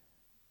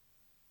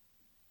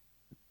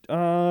 Do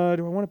I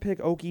want to pick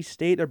Okie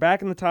State? They're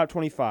back in the top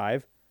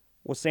 25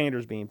 with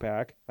Sanders being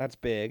back. That's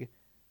big.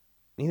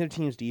 Neither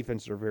team's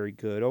defenses are very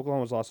good.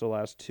 Oklahoma's lost the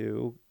last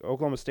two.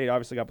 Oklahoma State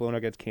obviously got blown out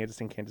against Kansas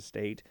and Kansas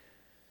State.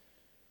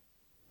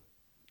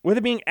 With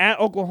it being at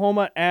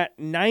Oklahoma at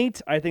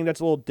night, I think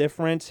that's a little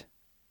different.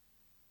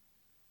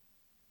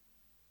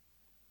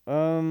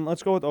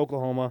 Let's go with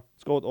Oklahoma.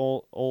 Let's go with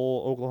old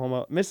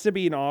Oklahoma.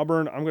 Mississippi and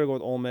Auburn, I'm going to go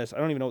with Ole Miss. I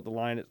don't even know what the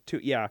line is.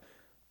 Yeah,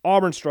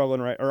 Auburn's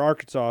struggling, right? Or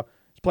Arkansas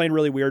is playing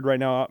really weird right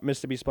now.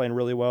 Mississippi's playing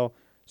really well.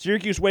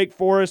 Syracuse, Wake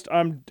Forest.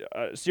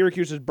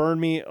 Syracuse has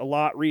burned me a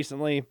lot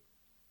recently.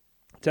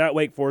 It's at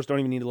Wake Forest. Don't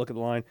even need to look at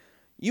the line.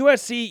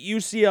 USC,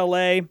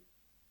 UCLA.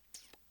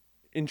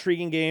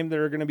 Intriguing game.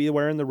 They're going to be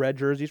wearing the red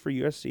jerseys for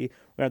USC.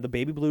 We have the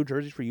baby blue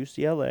jerseys for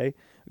UCLA.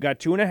 We got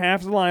 2.5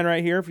 as the line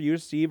right here for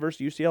USC versus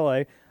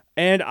UCLA.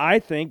 And I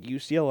think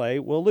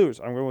UCLA will lose.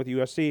 I'm going with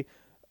USC.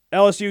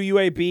 LSU,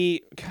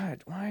 UAB.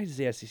 God, why does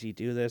the SEC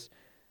do this?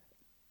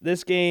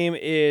 This game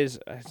is...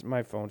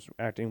 My phone's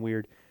acting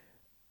weird.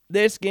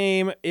 This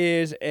game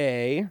is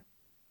a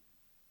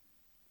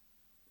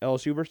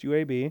LSU versus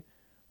UAB.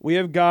 We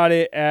have got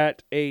it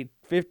at a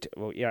 50...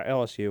 Well, yeah,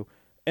 LSU.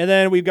 And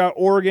then we've got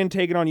Oregon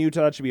taking on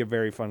Utah. That should be a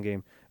very fun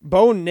game.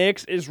 Bo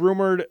Nix is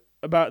rumored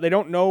about... They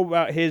don't know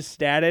about his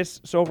status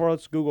so far.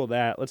 Let's Google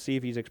that. Let's see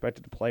if he's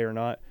expected to play or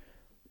not.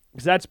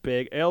 Because that's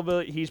big.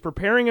 He's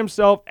preparing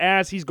himself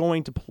as he's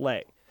going to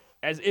play.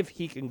 As if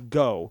he can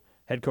go,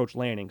 head coach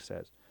Lanning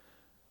says.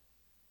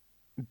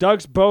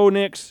 Ducks, Bo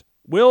Nix.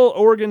 Will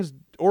Oregon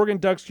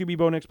Ducks QB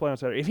Bo Nix play on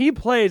Saturday? If he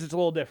plays, it's a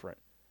little different.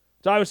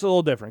 It's obviously a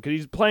little different because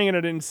he's playing at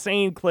an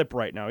insane clip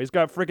right now. He's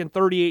got freaking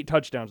 38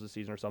 touchdowns this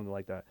season or something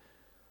like that.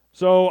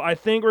 So I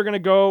think we're going to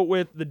go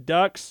with the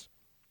Ducks.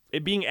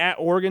 It being at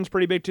Oregon's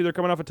pretty big too. They're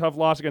coming off a tough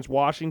loss against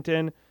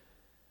Washington.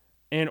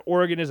 And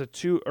Oregon is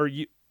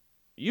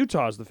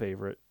Utah's the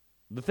favorite.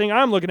 The thing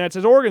I'm looking at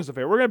says Oregon's the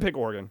favorite. We're going to pick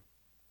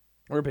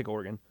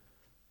Oregon.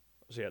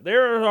 So yeah,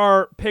 there are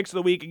our picks of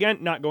the week. Again,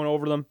 not going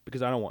over them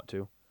because I don't want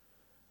to.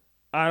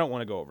 I don't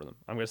want to go over them.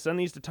 I'm going to send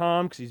these to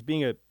Tom because he's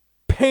being a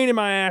pain in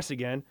my ass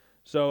again.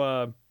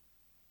 So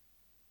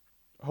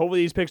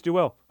hopefully these picks do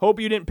well. Hope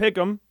you didn't pick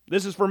them.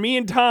 This is for me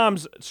and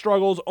Tom's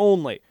struggles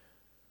only.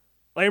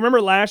 Like,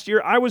 remember last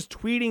year, I was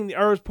posting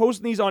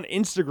these on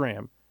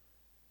Instagram.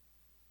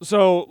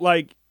 So,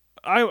 like,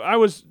 I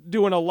was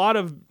doing a lot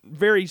of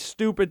very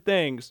stupid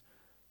things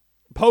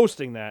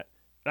posting that.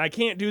 And I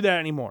can't do that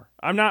anymore.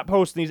 I'm not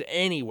posting these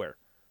anywhere.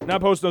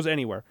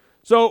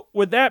 So,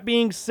 with that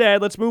being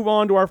said, let's move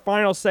on to our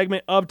final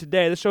segment of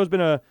today. This show's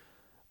been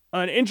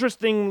an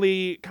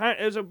interestingly kind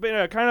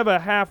of a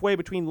halfway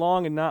between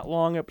long and not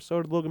long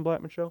episode of the Logan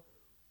Blackman Show.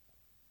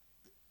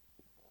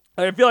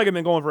 I feel like I've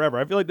been going forever.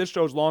 I feel like this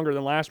show's longer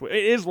than last week.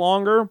 It is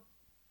longer,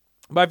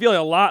 but I feel like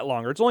a lot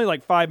longer. It's only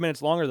like 5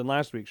 minutes longer than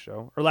last week's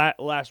show, or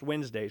last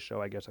Wednesday's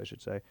show, I guess I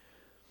should say.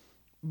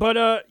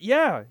 But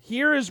yeah,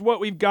 here is what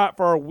we've got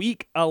for our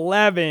Week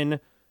 11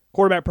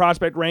 quarterback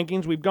prospect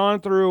rankings. We've gone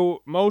through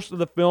most of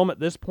the film at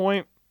this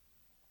point.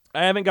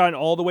 I haven't gotten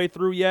all the way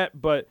through yet,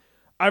 but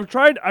I've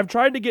tried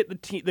to get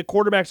the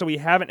quarterbacks that we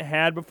haven't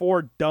had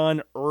before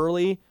done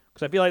early,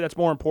 because I feel like that's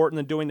more important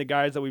than doing the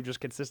guys that we've just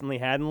consistently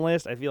had in the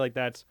list. I feel like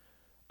that's,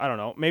 I don't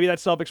know, maybe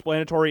that's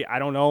self-explanatory. I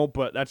don't know,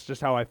 but that's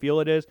just how I feel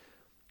it is.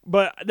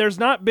 But there's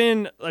not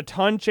been a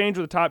ton change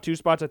with the top two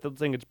spots. I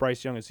think it's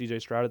Bryce Young and CJ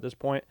Stroud at this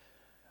point.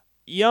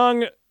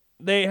 Young,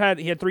 he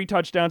had 3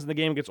 touchdowns in the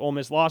game against Ole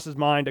Miss. Lost his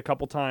mind a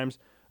couple times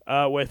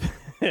with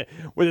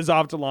his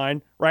offensive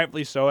line,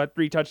 rightfully so. Had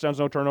 3 touchdowns,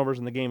 no turnovers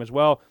in the game as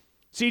well.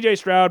 CJ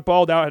Stroud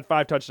balled out, had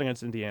 5 touchdowns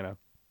against Indiana.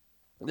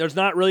 There's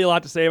not really a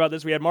lot to say about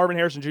this. We had Marvin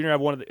Harrison Jr.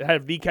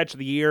 have the catch of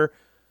the year.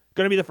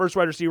 Going to be the first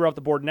wide receiver off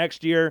the board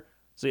next year.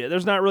 So yeah,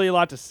 there's not really a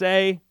lot to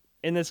say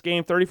in this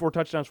game. 34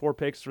 touchdowns, 4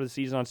 picks for the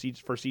season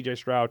for CJ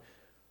Stroud.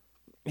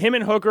 Him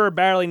and Hooker are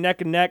battling neck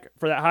and neck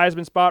for that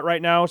Heisman spot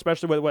right now,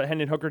 especially with what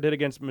Hendon Hooker did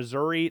against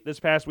Missouri this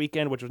past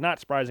weekend, which was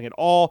not surprising at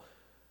all.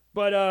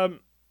 But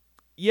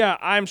yeah,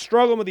 I'm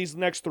struggling with these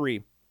next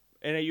 3.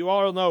 And you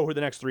all know who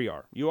the next 3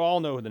 are. You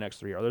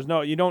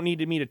don't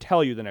need me to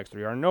tell you the next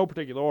 3 are in no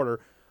particular order.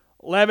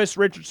 Levis,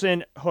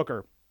 Richardson,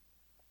 Hooker.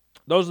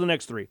 Those are the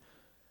next 3.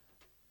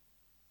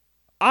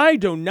 I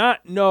do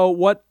not know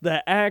what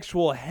the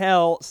actual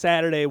hell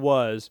Saturday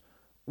was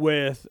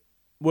with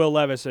Will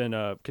Levis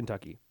in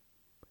Kentucky.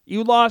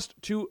 You lost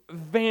to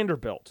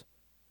Vanderbilt.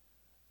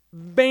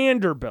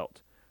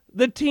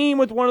 the team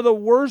with one of the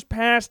worst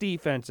pass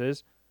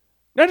defenses,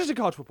 not just in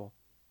college football,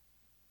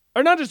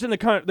 or not just in the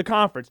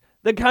conference,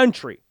 the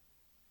country.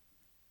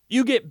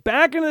 You get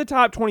back into the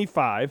top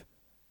 25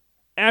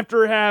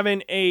 after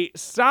having a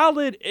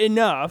solid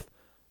enough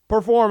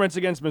performance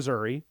against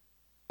Missouri.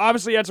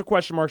 Obviously, had some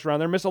question marks around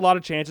there. Missed a lot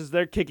of chances.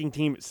 Their kicking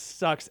team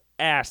sucks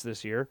ass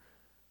this year.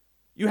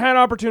 You had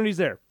opportunities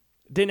there.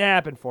 Didn't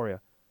happen for you.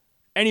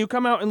 And you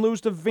come out and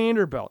lose to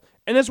Vanderbilt.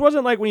 And this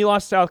wasn't like when you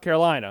lost South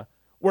Carolina,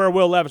 where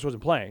Will Levis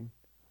wasn't playing.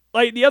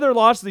 Like the other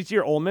losses this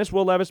year, Ole Miss,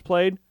 Will Levis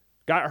played,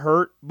 got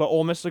hurt, but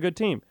Ole Miss is a good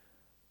team.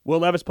 Will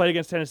Levis played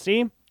against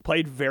Tennessee,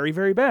 played very,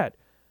 very bad.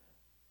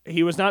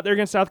 He was not there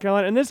against South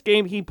Carolina. In this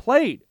game, he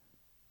played.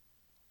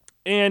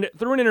 And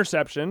threw an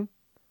interception.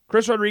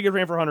 Chris Rodriguez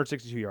ran for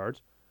 162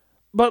 yards.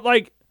 But,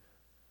 like,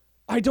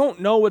 I don't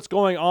know what's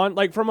going on.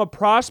 Like, from a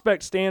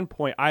prospect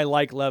standpoint, I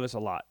like Levis a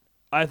lot.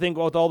 I think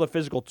with all the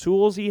physical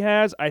tools he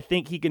has, I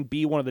think he can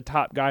be one of the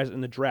top guys in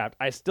the draft.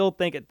 I still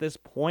think at this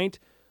point,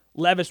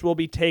 Levis will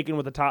be taken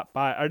with a top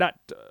 5. Or not.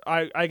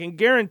 I can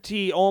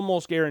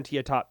almost guarantee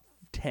a top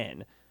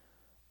 10.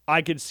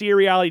 I could see a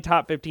reality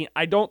top 15.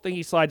 I don't think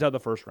he slides out of the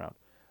first round.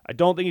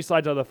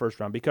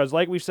 Because,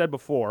 like we've said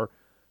before,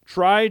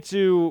 try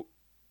to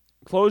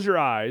close your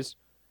eyes,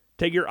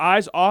 take your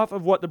eyes off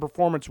of what the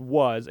performance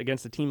was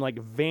against a team like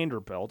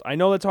Vanderbilt. I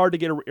know that's hard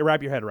to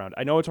wrap your head around.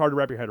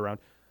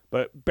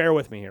 But bear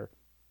with me here.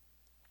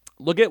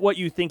 Look at what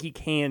you think he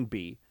can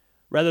be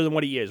rather than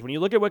what he is. When you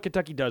look at what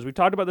Kentucky does, we've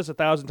talked about this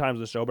 1,000 times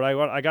on the show, but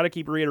I got to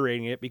keep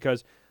reiterating it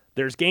because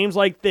there's games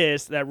like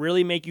this that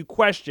really make you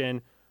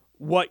question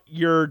what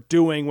you're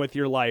doing with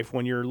your life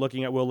when you're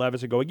looking at Will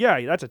Levis and going, yeah,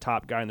 that's a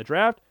top guy in the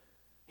draft.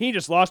 He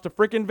just lost to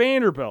freaking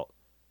Vanderbilt,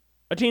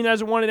 a team that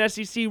hasn't won an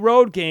SEC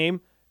road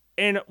game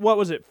in,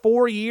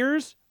 4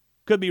 years?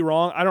 Could be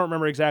wrong. I don't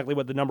remember exactly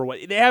what the number was.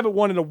 They haven't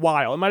won in a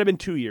while. It might have been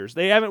 2 years.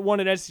 They haven't won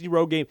an SEC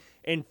road game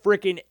in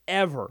freaking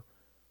ever.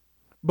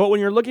 But when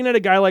you're looking at a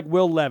guy like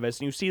Will Levis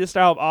and you see the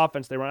style of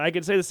offense they run, I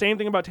could say the same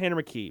thing about Tanner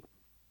McKee.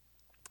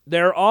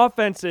 Their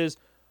offenses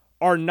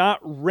are not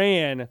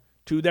ran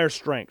to their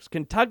strengths.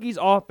 Kentucky's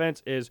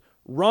offense is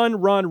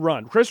run, run,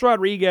 run. Chris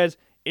Rodriguez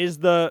is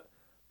the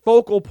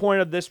focal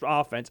point of this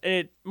offense.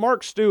 And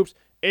Mark Stoops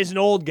is an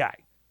old guy.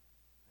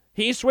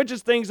 He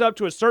switches things up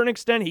to a certain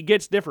extent. He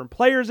gets different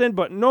players in,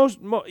 but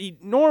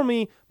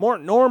normally,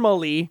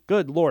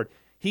 good Lord,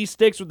 he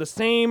sticks with the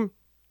same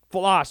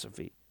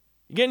philosophy.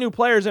 You get new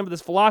players in, but this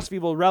philosophy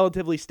will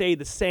relatively stay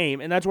the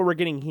same, and that's what we're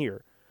getting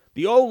here.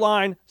 The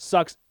O-line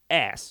sucks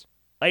ass.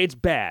 Like, it's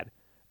bad.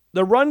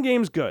 The run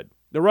game's good,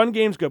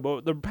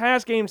 but the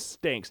pass game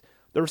stinks.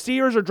 The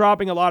receivers are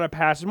dropping a lot of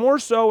passes, more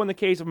so in the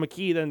case of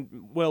McKee than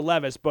Will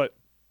Levis, but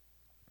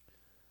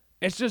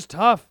it's just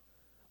tough.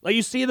 Like,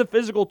 you see the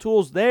physical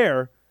tools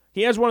there.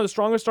 He has one of the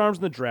strongest arms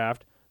in the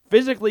draft,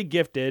 physically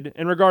gifted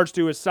in regards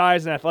to his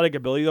size and athletic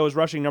ability, though his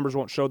rushing numbers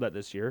won't show that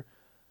this year.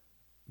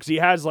 Because he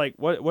has, like,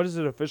 what is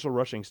his official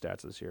rushing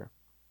stats this year?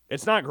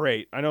 It's not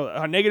great. I know,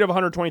 a negative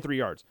 123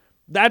 yards.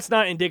 That's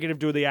not indicative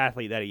to the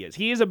athlete that he is.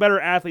 He is a better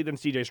athlete than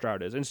C.J.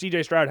 Stroud is, and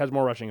C.J. Stroud has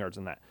more rushing yards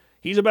than that.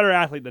 He's a better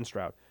athlete than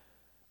Stroud.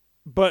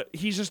 But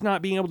he's just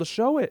not being able to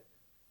show it.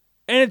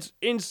 And it's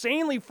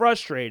insanely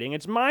frustrating.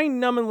 It's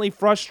mind-numbingly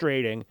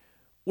frustrating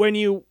when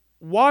you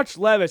watch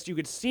Levis, you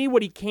could see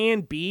what he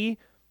can be,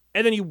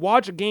 and then you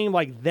watch a game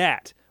like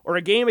that, or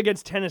a game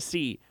against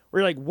Tennessee,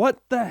 where you're like, what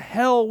the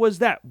hell was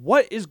that?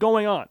 What is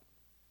going on?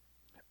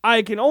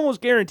 I can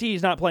almost guarantee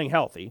he's not playing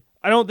healthy.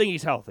 I don't think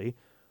he's healthy.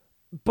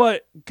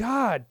 But,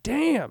 god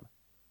damn.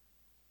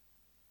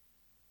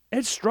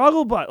 It's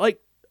struggle but, like,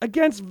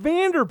 against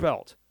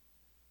Vanderbilt.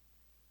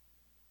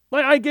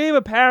 Like, I gave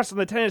a pass in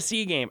the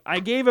Tennessee game.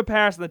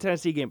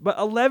 But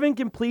 11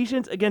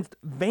 completions against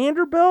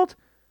Vanderbilt?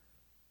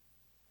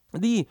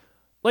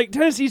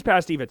 Tennessee's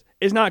pass defense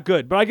is not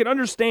good, but I can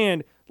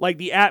understand, like,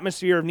 the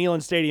atmosphere of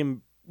Neyland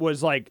Stadium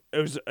was, like, it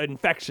was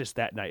infectious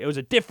that night. It was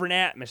a different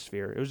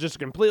atmosphere. It was just a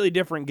completely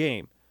different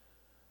game.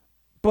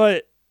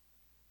 But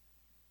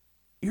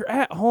you're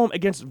at home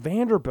against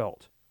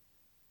Vanderbilt.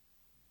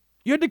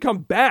 You had to come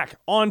back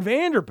on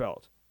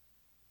Vanderbilt.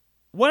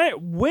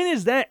 When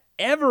has that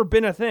ever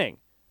been a thing?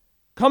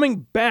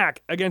 Coming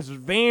back against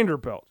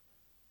Vanderbilt.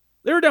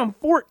 They were down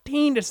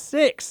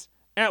 14-6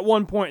 at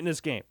one point in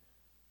this game.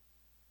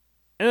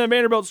 And then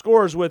Vanderbilt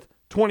scores with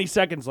 30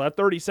 seconds left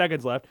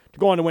to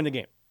go on to win the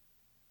game.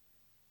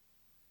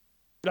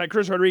 Like,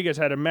 Chris Rodriguez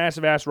had a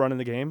massive ass run in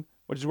the game,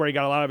 which is where he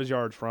got a lot of his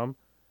yards from.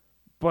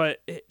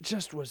 But it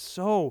just was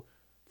so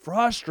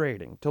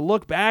frustrating to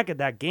look back at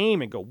that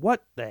game and go,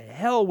 what the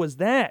hell was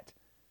that?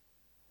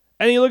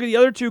 And then you look at the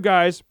other two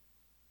guys,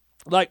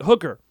 like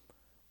Hooker.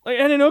 Like,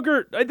 and in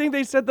Hooker, I think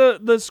they set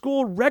the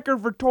school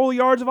record for total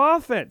yards of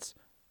offense.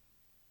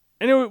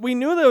 And we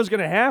knew that was going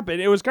to happen.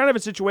 It was kind of a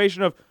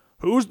situation of,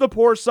 who's the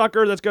poor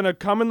sucker that's going to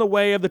come in the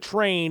way of the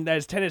train that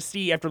is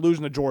Tennessee after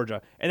losing to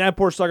Georgia? And that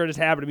poor sucker just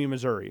happened to be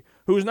Missouri,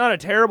 who's not a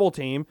terrible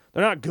team.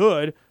 They're not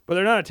good, but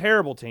they're not a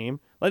terrible team.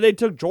 Like, they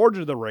took Georgia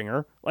to the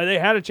ringer. Like, they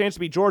had a chance to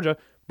beat Georgia,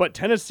 but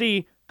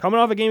Tennessee, coming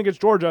off a game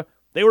against Georgia,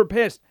 they were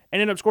pissed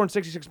and ended up scoring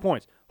 66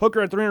 points. Hooker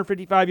had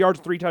 355 yards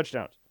and 3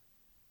 touchdowns.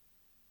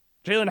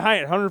 Jalen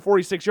Hyatt,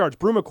 146 yards.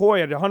 Brew McCoy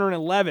had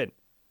 111.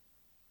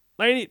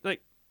 I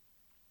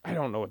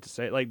don't know what to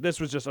say. This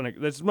was just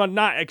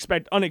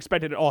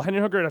unexpected at all.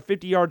 Hendon Hooker had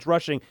 50 yards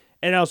rushing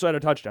and also had a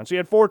touchdown. So he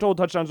had 4 total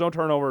touchdowns, no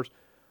turnovers,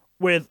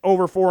 with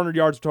over 400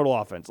 yards of total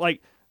offense.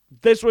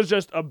 This was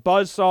just a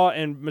buzzsaw,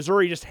 and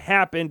Missouri just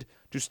happened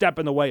to step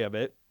in the way of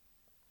it.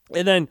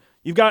 And then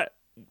you've got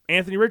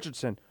Anthony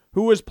Richardson,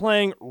 who was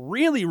playing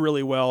really,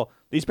 really well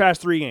these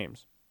past 3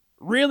 games.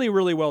 Really,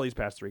 really well these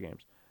past 3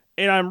 games.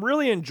 And I'm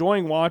really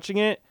enjoying watching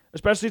it,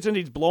 especially since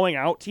he's blowing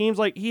out teams.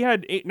 He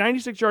had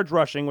 96 yards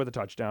rushing with a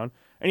touchdown,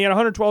 and he had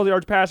 112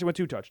 yards passing with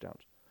 2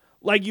 touchdowns.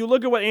 You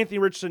look at what Anthony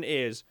Richardson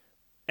is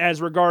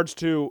as regards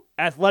to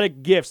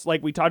athletic gifts,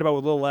 like we talked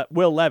about with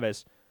Will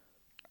Levis.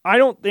 I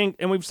don't think,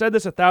 and we've said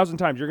this 1,000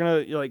 times,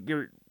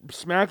 you're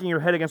smacking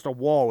your head against a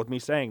wall with me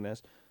saying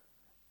this.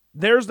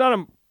 There's not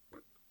a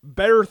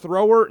better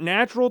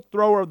natural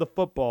thrower of the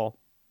football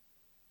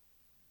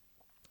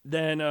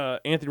than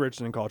Anthony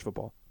Richardson in college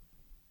football.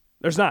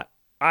 There's not.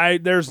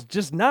 There's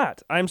just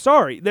not. I'm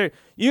sorry.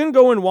 You can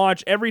go and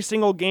watch every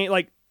single game.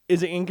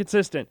 Is it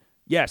inconsistent?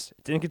 Yes,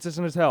 it's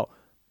inconsistent as hell.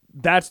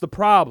 That's the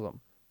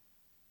problem.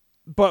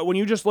 But when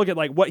you just look at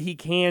what he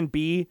can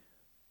be,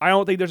 I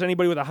don't think there's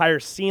anybody with a higher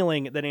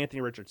ceiling than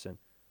Anthony Richardson.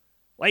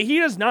 He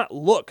does not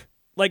look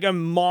like a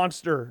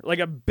monster, like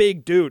a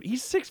big dude.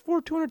 He's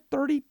 6'4",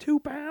 232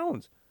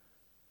 pounds.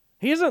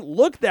 He doesn't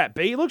look that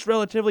big. He looks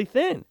relatively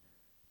thin.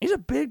 He's a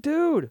big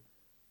dude.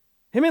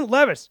 Him and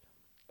Levis,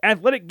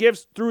 athletic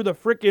gifts through the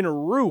freaking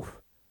roof.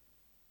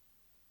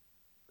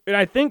 And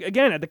I think,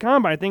 again, at the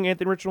Combine, I think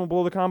Anthony Richardson will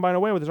blow the Combine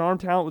away with his arm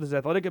talent, with his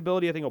athletic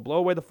ability. I think he'll blow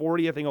away the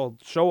 40. I think he'll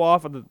show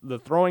off of the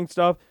throwing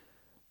stuff.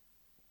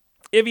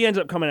 If he ends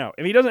up coming out.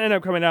 If he doesn't end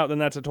up coming out, then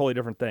that's a totally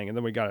different thing. And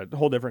then we got a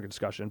whole different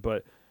discussion.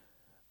 But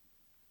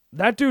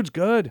that dude's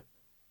good.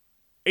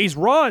 He's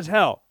raw as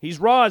hell.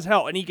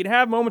 And he can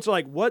have moments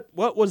of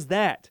what was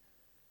that?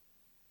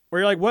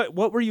 Where you're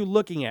what were you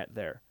looking at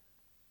there?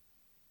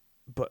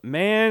 But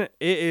man,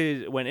 it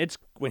is when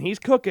he's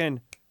cooking,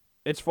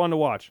 it's fun to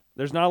watch.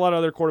 There's not a lot of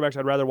other quarterbacks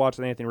I'd rather watch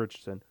than Anthony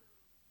Richardson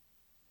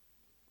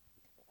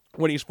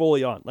when he's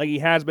fully on, like he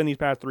has been these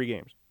past 3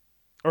 games,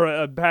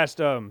 or past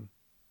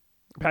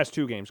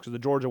 2 games, because the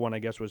Georgia one I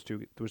guess was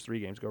 3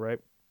 games ago, right?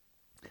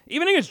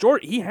 Even against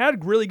Georgia, he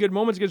had really good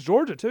moments against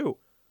Georgia too.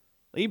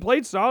 He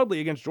played solidly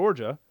against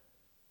Georgia.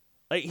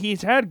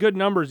 He's had good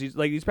numbers. He's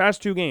these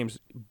past 2 games,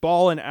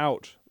 balling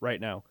out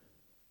right now.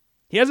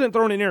 He hasn't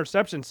thrown an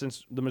interception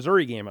since the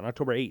Missouri game on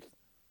October 8th,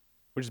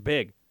 which is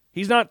big.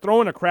 He's not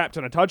throwing a crap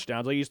ton of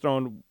touchdowns. He's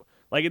thrown,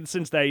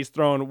 since that, he's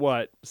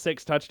thrown,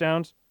 6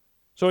 touchdowns?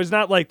 So he's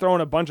not,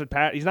 throwing a bunch of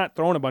he's not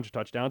throwing a bunch of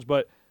touchdowns,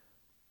 but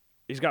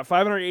he's got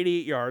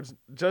 588 yards,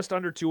 just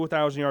under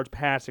 2,000 yards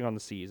passing on the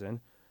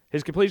season.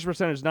 His completion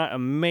percentage is not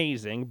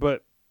amazing,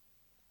 but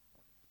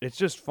it's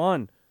just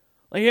fun.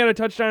 He had a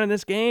touchdown in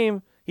this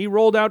game. He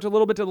rolled out a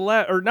little bit to the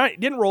left, or not,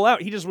 didn't roll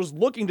out. He just was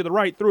looking to the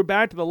right, threw it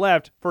back to the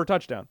left for a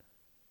touchdown.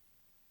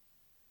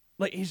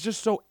 He's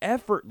just so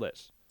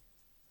effortless.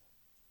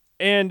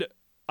 And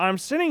I'm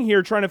sitting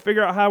here trying to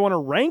figure out how I want to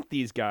rank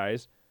these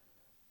guys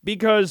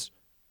because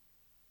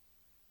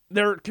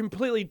they're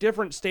completely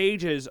different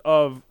stages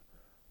of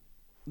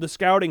the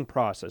scouting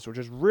process, which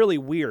is really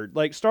weird.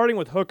 Starting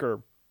with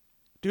Hooker,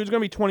 dude's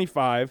going to be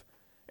 25,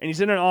 and he's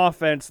in an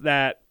offense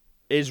that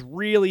is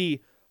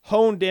really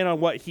honed in on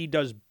what he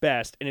does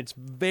best, and it's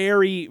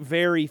very,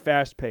 very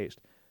fast-paced.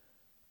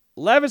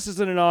 Levis is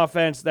in an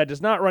offense that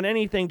does not run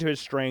anything to his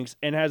strengths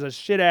and has a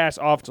shit-ass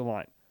offensive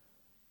line.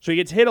 So he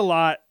gets hit a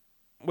lot,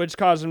 which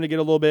causes him to get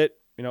a little bit,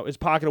 his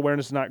pocket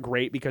awareness is not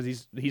great because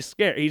he's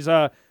scared. He's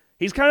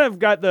kind of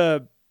got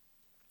the,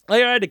 I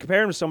had to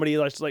compare him to somebody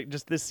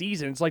just this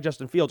season. It's like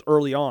Justin Fields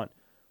early on.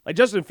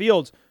 Justin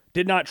Fields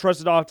did not trust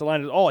his offensive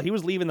line at all. He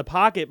was leaving the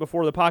pocket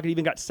before the pocket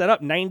even got set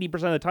up 90%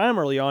 of the time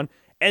early on,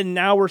 and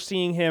now we're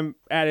seeing him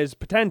at his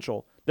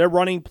potential. They're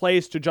running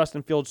plays to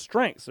Justin Fields'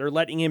 strengths. They're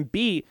letting him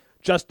be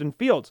Justin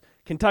Fields.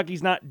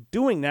 Kentucky's not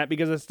doing that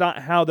because it's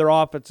not how their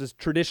offense is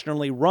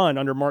traditionally run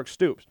under Mark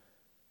Stoops.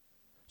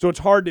 So it's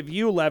hard to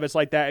view Levis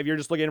like that if you're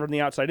just looking from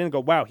the outside in and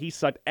go, wow, he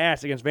sucked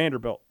ass against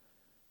Vanderbilt.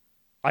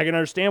 I can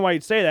understand why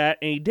you'd say that,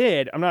 and he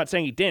did. I'm not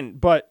saying he didn't,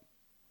 but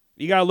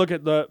you got to look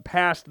at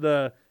past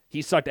the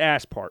he sucked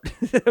ass part,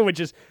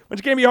 which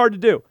can be hard to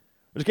do.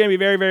 Which can be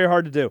very, very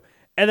hard to do.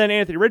 And then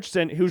Anthony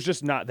Richardson, who's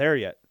just not there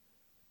yet.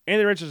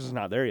 Anthony Richardson's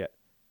not there yet.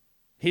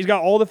 He's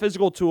got all the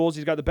physical tools.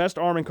 He's got the best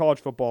arm in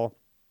college football.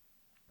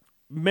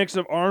 Mix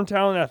of arm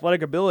talent and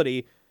athletic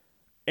ability.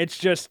 It's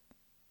just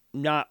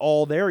not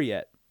all there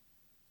yet.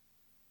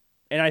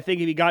 And I think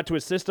if he got to a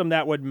system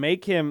that would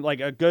make him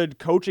a good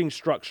coaching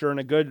structure and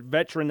a good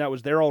veteran that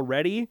was there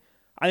already,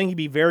 I think he'd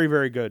be very,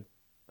 very good.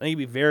 I think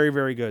he'd be very,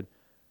 very good.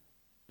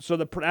 So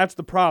that's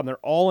the problem. They're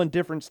all in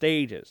different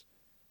stages.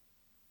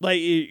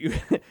 You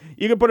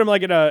can put him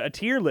in a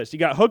tier list. You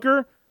got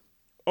Hooker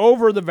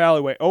over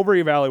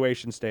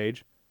evaluation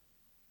stage.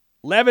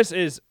 Levis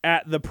is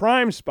at the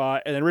prime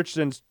spot, and then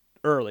Richardson's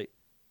early.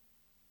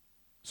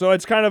 So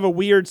it's kind of a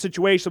weird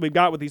situation we've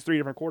got with these three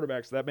different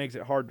quarterbacks. So that makes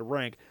it hard to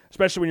rank,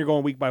 especially when you're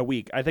going week by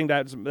week. I think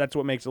that's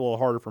what makes it a little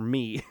harder for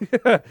me.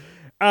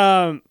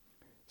 6,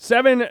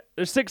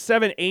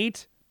 7,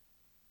 8.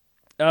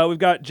 We've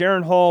got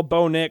Jaron Hall,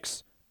 Bo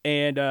Nix,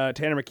 and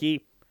Tanner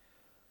McKee.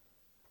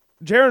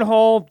 Jaron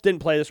Hall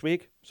didn't play this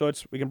week, so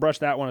we can brush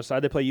that one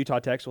aside. They play Utah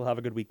Tech, so we'll have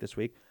a good week this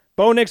week.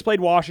 Bo Nix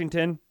played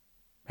Washington,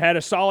 had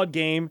a solid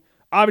game.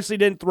 Obviously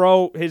didn't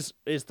throw. His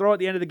throw at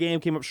the end of the game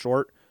came up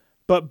short,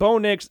 but Bo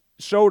Nix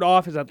showed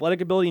off his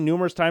athletic ability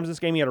numerous times in this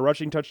game. He had a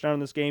rushing touchdown in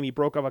this game. He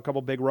broke up a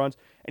couple big runs,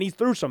 and he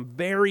threw some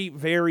very,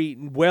 very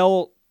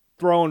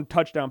well-thrown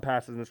touchdown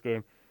passes in this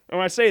game. And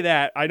when I say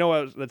that, I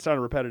know that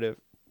sounded repetitive.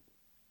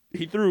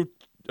 He threw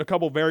a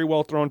couple very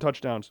well-thrown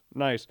touchdowns.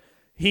 Nice.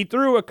 He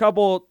threw a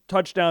couple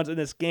touchdowns in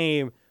this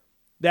game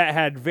that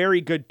had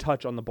very good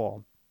touch on the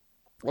ball.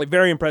 Like,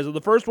 very impressive.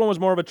 The first one was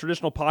more of a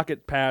traditional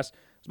pocket pass. It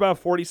was about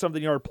a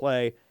 40-something yard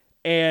play,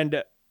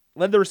 and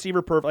led the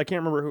receiver perfect. I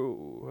can't remember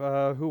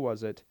who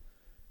was it.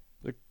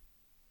 It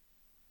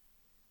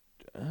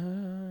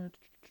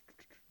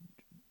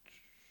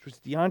was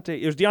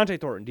Deontay. It was Deontay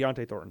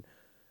Thornton.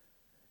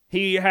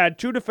 He had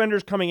two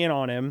defenders coming in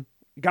on him,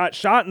 got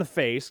shot in the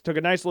face, took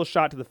a nice little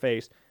shot to the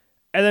face,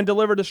 and then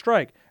delivered a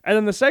strike. And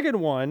then the second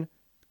one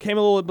came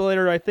a little bit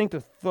later, I think,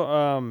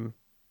 sorry,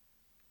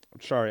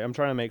 I'm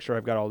trying to make sure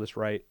I've got all this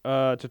right.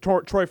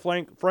 To Troy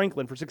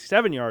Franklin for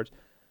 67 yards.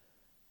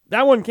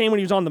 That one came when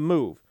he was on the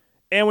move.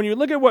 And when you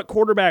look at what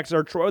quarterbacks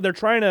are, they're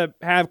trying to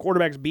have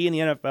quarterbacks be in the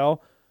NFL,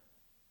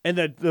 and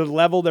the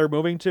level they're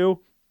moving to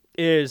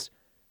is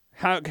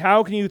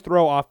how can you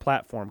throw off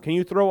platform? Can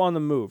you throw on the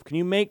move? Can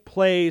you make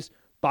plays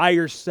by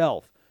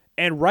yourself?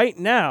 And right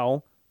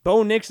now,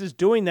 Bo Nix is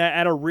doing that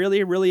at a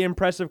really, really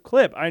impressive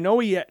clip. I know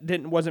he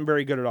wasn't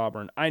very good at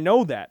Auburn. I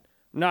know that.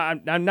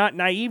 I'm not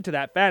naive to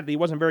that fact that he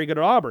wasn't very good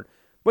at Auburn.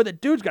 But the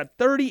dude's got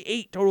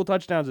 38 total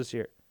touchdowns this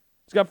year.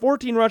 He's got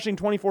 14 rushing,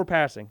 24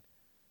 passing.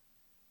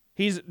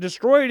 He's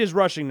destroyed his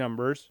rushing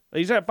numbers.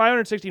 He's got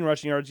 516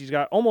 rushing yards. He's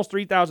got almost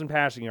 3,000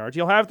 passing yards.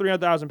 He'll have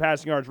 300,000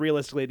 passing yards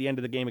realistically at the end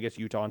of the game against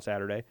Utah on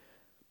Saturday.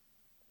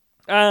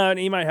 And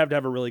he might have to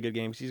have a really good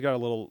game because he's got a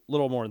little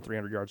more than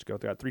 300 yards to go.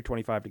 They got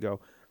 325 to go.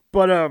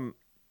 But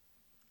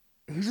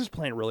he's just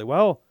playing really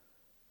well.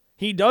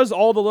 He does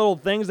all the little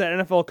things that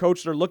NFL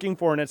coaches are looking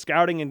for and that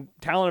scouting and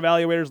talent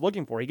evaluators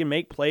looking for. He can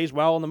make plays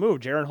well on the move.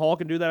 Jaron Hall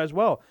can do that as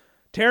well.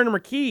 Tanner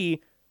McKee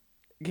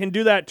can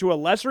do that to a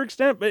lesser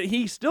extent, but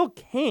he still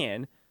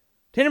can.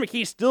 Tanner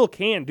McKee still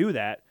can do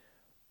that,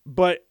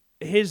 but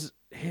his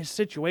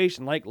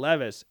situation, like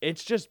Levis,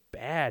 it's just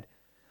bad.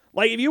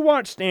 Like, if you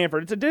watch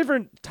Stanford, it's a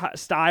different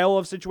style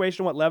of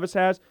situation what Levis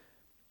has,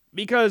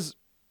 because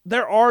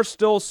there are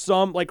still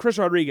some, like Chris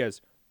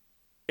Rodriguez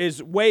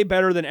is way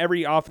better than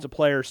every offensive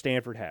player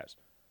Stanford has.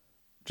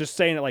 Just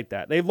saying it like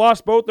that. They've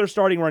lost both their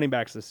starting running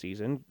backs this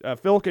season.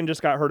 Filkin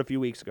just got hurt a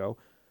few weeks ago.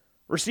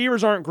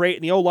 Receivers aren't great,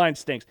 and the O-line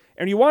stinks.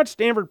 And you watch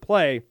Stanford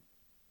play,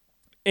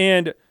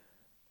 and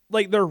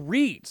like their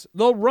reads,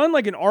 they'll run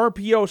like an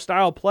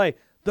RPO-style play.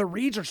 The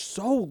reads are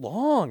so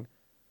long.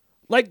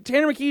 Like,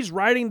 Tanner McKee's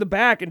riding the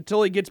back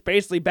until he gets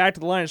basically back to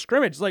the line of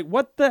scrimmage. Like,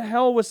 what the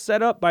hell was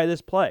set up by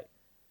this play?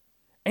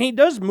 And he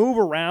does move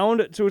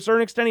around to a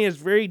certain extent. He has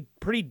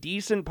pretty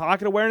decent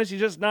pocket awareness.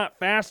 He's just not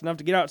fast enough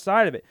to get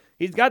outside of it.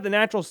 He's got the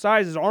natural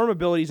size. His arm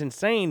ability is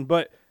insane,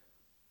 but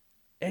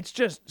it's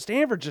just,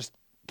 Stanford just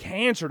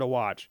cancer to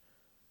watch.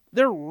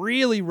 They're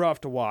really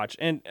rough to watch,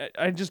 and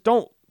I just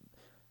don't.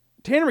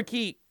 Tanner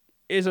McKee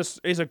is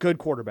a good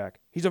quarterback.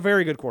 He's a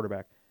very good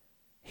quarterback.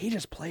 He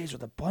just plays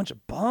with a bunch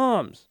of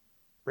bums.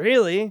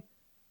 Really?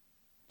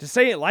 To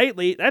say it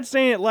lightly, that's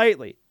saying it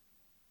lightly.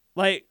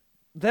 Like,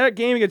 that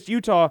game against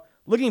Utah,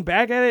 looking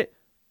back at it,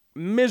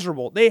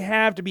 miserable. They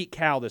have to beat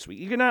Cal this week.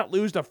 You cannot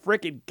lose to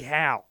frickin'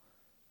 Cal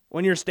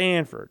when you're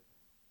Stanford.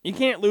 You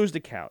can't lose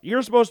to Cal.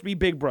 You're supposed to be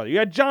Big Brother. You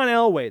had John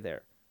Elway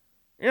there.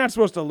 You're not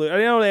supposed to lose. I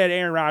know they had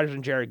Aaron Rodgers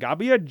and Jared Goff,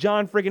 but you had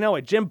John freaking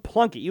Elway, Jim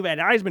Plunkett. You've had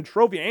Heisman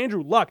Trophy,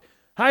 Andrew Luck.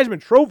 Heisman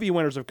Trophy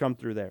winners have come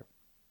through there.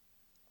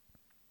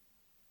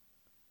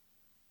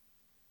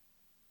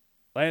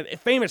 Like,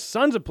 famous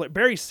sons of play.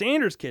 Barry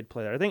Sanders' kid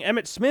play there. I think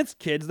Emmitt Smith's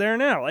kid's there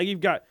now. Like,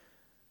 you've got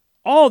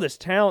all this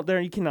talent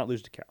there. You cannot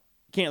lose to Cal.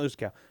 You can't lose to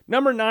Cal.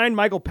 Number 9,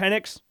 Michael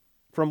Penix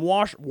from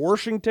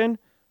Washington.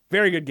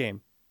 Very good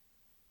game.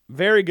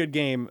 Very good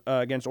game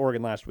against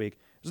Oregon last week.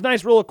 It was a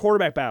nice little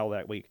quarterback battle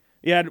that week.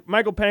 You had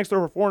Michael Penix throw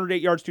over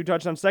 408 yards, 2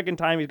 touchdowns. Second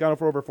time he's gone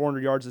for over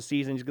 400 yards this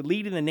season. He's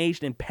leading the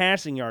nation in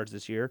passing yards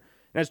this year.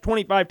 And has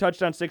 25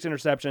 touchdowns, 6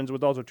 interceptions,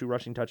 with also 2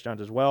 rushing touchdowns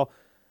as well.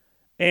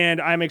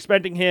 And I'm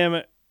expecting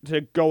him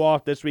to go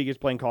off this week. He's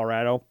playing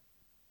Colorado.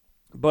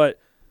 But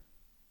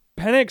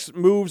Penix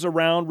moves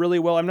around really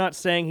well. I'm not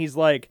saying he's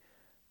not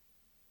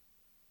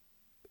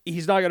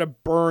going to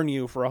burn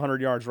you for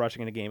 100 yards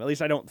rushing in a game. At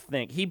least I don't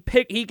think. He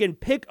can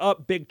pick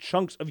up big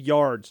chunks of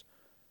yards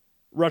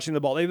rushing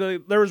the ball.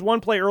 There was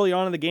one play early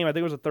on in the game. I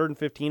think it was a 3rd and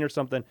 15 or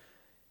something.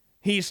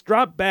 He's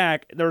dropped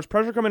back. There was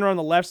pressure coming around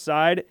the left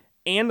side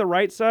and the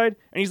right side,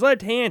 and he's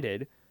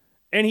left-handed.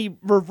 and he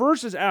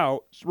reverse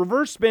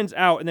spins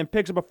out, and then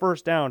picks up a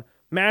first down.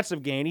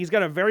 Massive gain. He's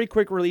got a very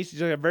quick release.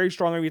 He's got a very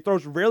strong arm. He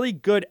throws really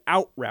good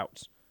out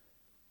routes.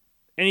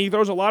 And he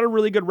throws a lot of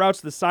really good routes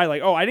to the side.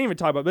 Like, I didn't even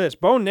talk about this.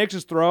 Bo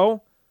Nix's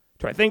throw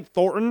to, I think,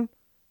 Thornton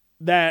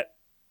that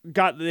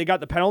they got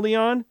the penalty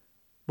on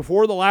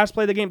before the last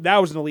play of the game, that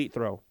was an elite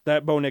throw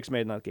that Bo Nix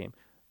made in that game.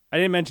 I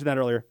didn't mention that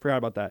earlier. Forgot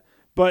about that.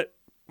 But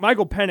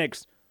Michael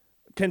Penix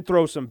can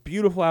throw some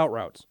beautiful out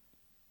routes.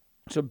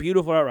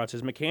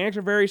 His mechanics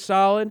are very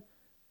solid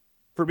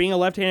for being a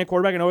left-handed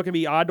quarterback. I know it can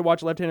be odd to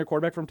watch a left-handed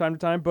quarterback from time to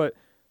time, but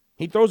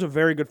he throws a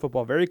very good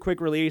football, very quick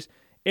release.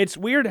 It's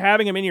weird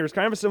having him in here. It's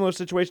kind of a similar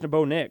situation to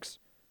Bo Nix.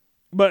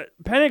 But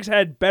Penix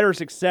had better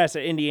success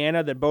at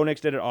Indiana than Bo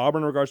Nix did at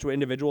Auburn in regards to an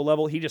individual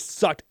level. He just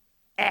sucked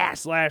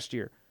ass last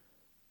year.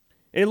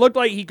 It looked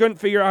like he couldn't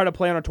figure out how to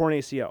play on a torn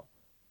ACL.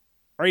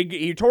 Or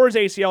he tore his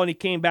ACL and he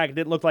came back. It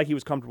didn't look like he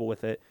was comfortable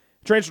with it.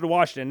 Transferred to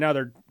Washington. Now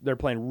they're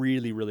playing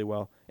really, really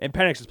well. And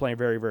Penix is playing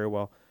very, very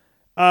well.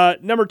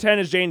 Number 10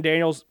 is Jaden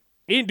Daniels.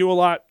 He didn't do a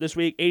lot this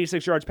week.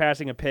 86 yards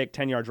passing, a pick,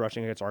 10 yards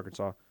rushing against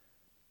Arkansas.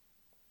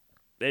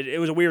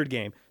 It was a weird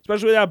game,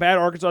 especially with how bad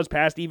Arkansas's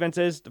pass defense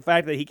is. The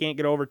fact that he can't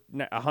get over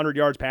 100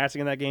 yards passing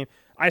in that game.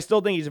 I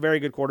still think he's a very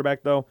good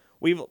quarterback, though.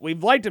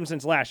 We've liked him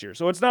since last year,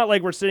 so it's not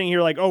like we're sitting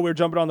here like, we're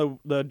jumping on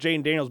the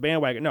Jaden Daniels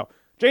bandwagon. No,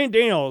 Jaden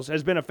Daniels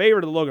has been a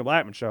favorite of the Logan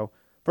Blackman show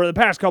for the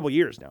past couple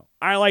years now.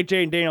 I like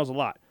Jaden Daniels a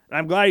lot, and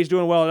I'm glad he's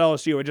doing well at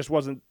LSU. It just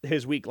wasn't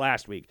his week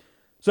last week.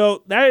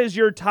 So that is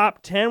your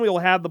top 10. We will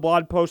have the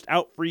blog post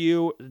out for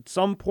you at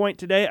some point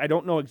today. I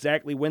don't know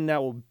exactly when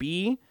that will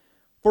be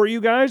for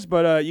you guys,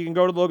 but you can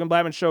go to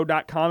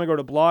theloganblackmanshow.com and go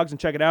to blogs and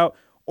check it out.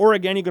 Or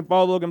again, you can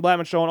follow the Logan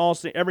Blackman Show on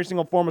every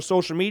single form of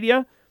social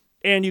media,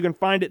 and you can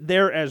find it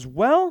there as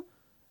well.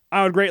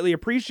 I would greatly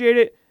appreciate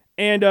it.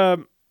 And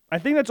I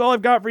think that's all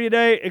I've got for you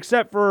today,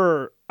 except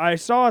for I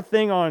saw a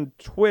thing on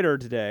Twitter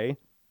today.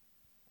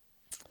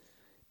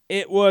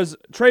 It was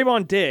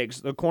Trayvon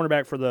Diggs, the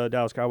cornerback for the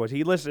Dallas Cowboys.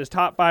 He listed his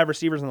top 5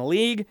 receivers in the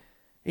league.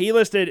 He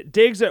listed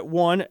Diggs at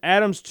 1,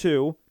 Adams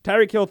 2,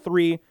 Tyreek Hill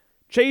 3,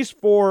 Chase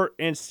 4,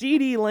 and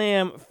CeeDee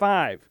Lamb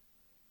 5.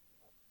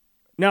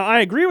 Now, I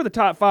agree with the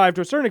top 5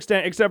 to a certain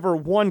extent, except for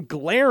one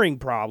glaring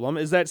problem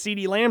is that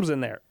CeeDee Lamb's in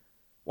there.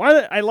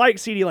 I like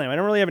CeeDee Lamb. I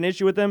don't really have an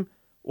issue with him.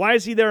 Why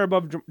is he there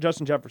above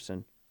Justin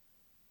Jefferson?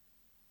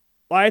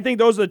 Well, I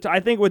think I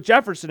think with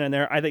Jefferson in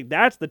there, I think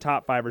that's the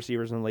top 5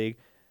 receivers in the league.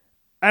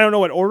 I don't know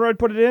what order I'd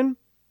put it in.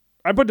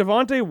 I'd put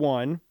Devontae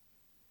 1.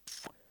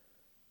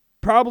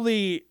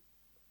 Probably...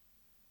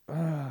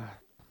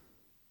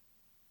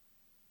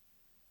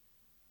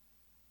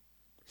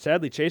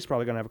 sadly, Chase is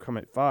probably going to have to come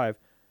at 5.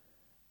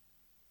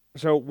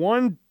 So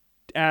 1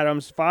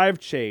 Adams, 5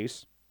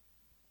 Chase.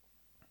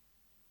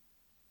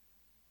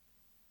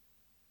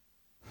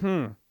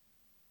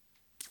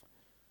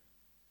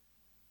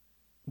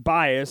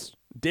 Bias.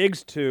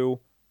 Diggs 2.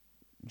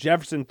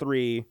 Jefferson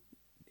 3.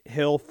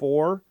 Hill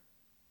 4.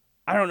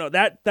 I don't know.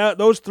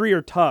 Those 3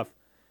 are tough.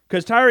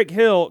 Because Tyreek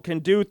Hill can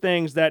do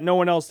things that no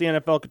one else in the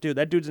NFL could do.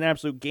 That dude's an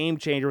absolute game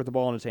changer with the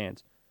ball in his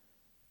hands.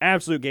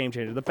 Absolute game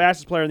changer. The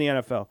fastest player in the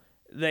NFL.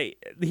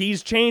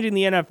 He's changing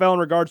the NFL in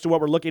regards to what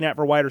we're looking at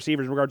for wide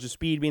receivers, in regards to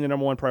speed being the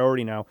number 1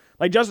 priority now.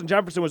 Like Justin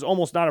Jefferson was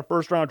almost not a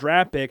first-round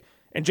draft pick,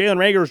 and Jalen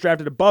Reagor was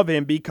drafted above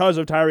him because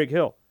of Tyreek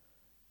Hill.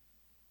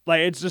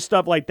 Like, it's just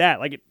stuff like that.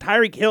 Like,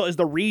 Tyreek Hill is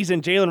the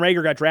reason Jalen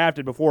Reagor got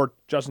drafted before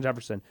Justin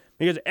Jefferson.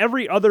 Because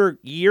every other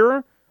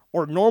year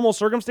or normal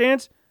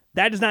circumstance,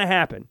 that does not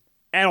happen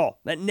at all.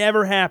 That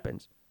never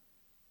happens.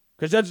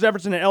 Because Justin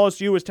Jefferson at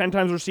LSU was 10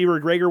 times the receiver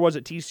Reagor was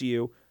at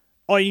TCU.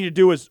 All you need to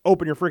do is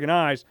open your freaking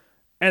eyes,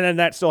 and then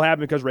that still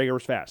happened because Reagor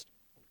was fast.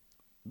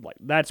 Like,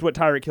 that's what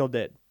Tyreek Hill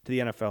did to the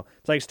NFL.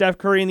 It's like Steph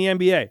Curry in the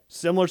NBA.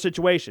 Similar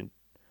situation.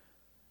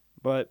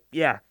 But,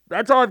 yeah,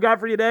 that's all I've got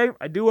for you today.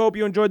 I do hope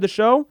you enjoyed the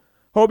show.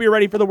 Hope you're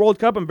ready for the World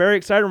Cup. I'm very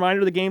excited.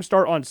 Reminder, the games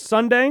start on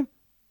Sunday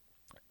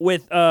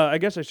with, I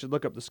guess I should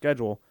look up the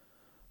schedule.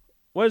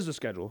 What is the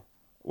schedule?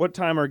 What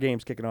time are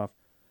games kicking off?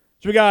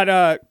 So we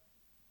got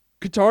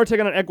Qatar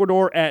taking on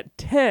Ecuador at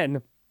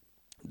 10.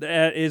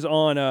 That is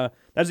on,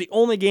 that's the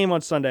only game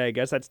on Sunday, I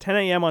guess. That's 10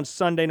 a.m. on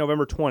Sunday,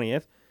 November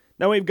 20th.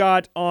 Then we've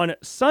got on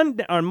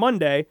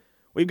Monday,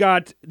 we've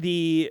got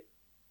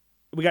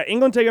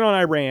England taking on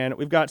Iran.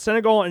 We've got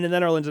Senegal and the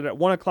Netherlands. And at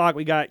 1 o'clock,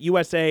 we got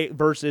USA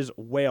versus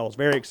Wales.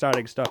 Very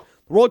exciting stuff.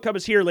 The World Cup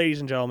is here, ladies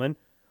and gentlemen.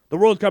 The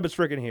World Cup is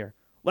freaking here.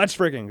 Let's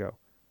freaking go.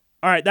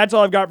 All right, that's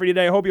all I've got for you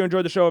today. I hope you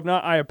enjoyed the show. If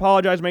not, I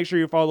apologize. Make sure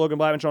you follow Logan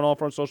Blackman Show on all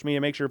forms of social media.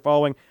 Make sure you're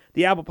following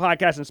the Apple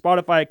Podcast and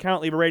Spotify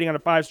account. Leave a rating out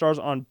of 5 stars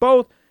on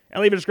both.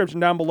 And leave a description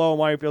down below on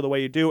why you feel the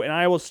way you do. And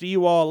I will see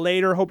you all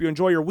later. Hope you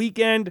enjoy your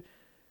weekend.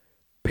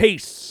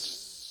 Peace.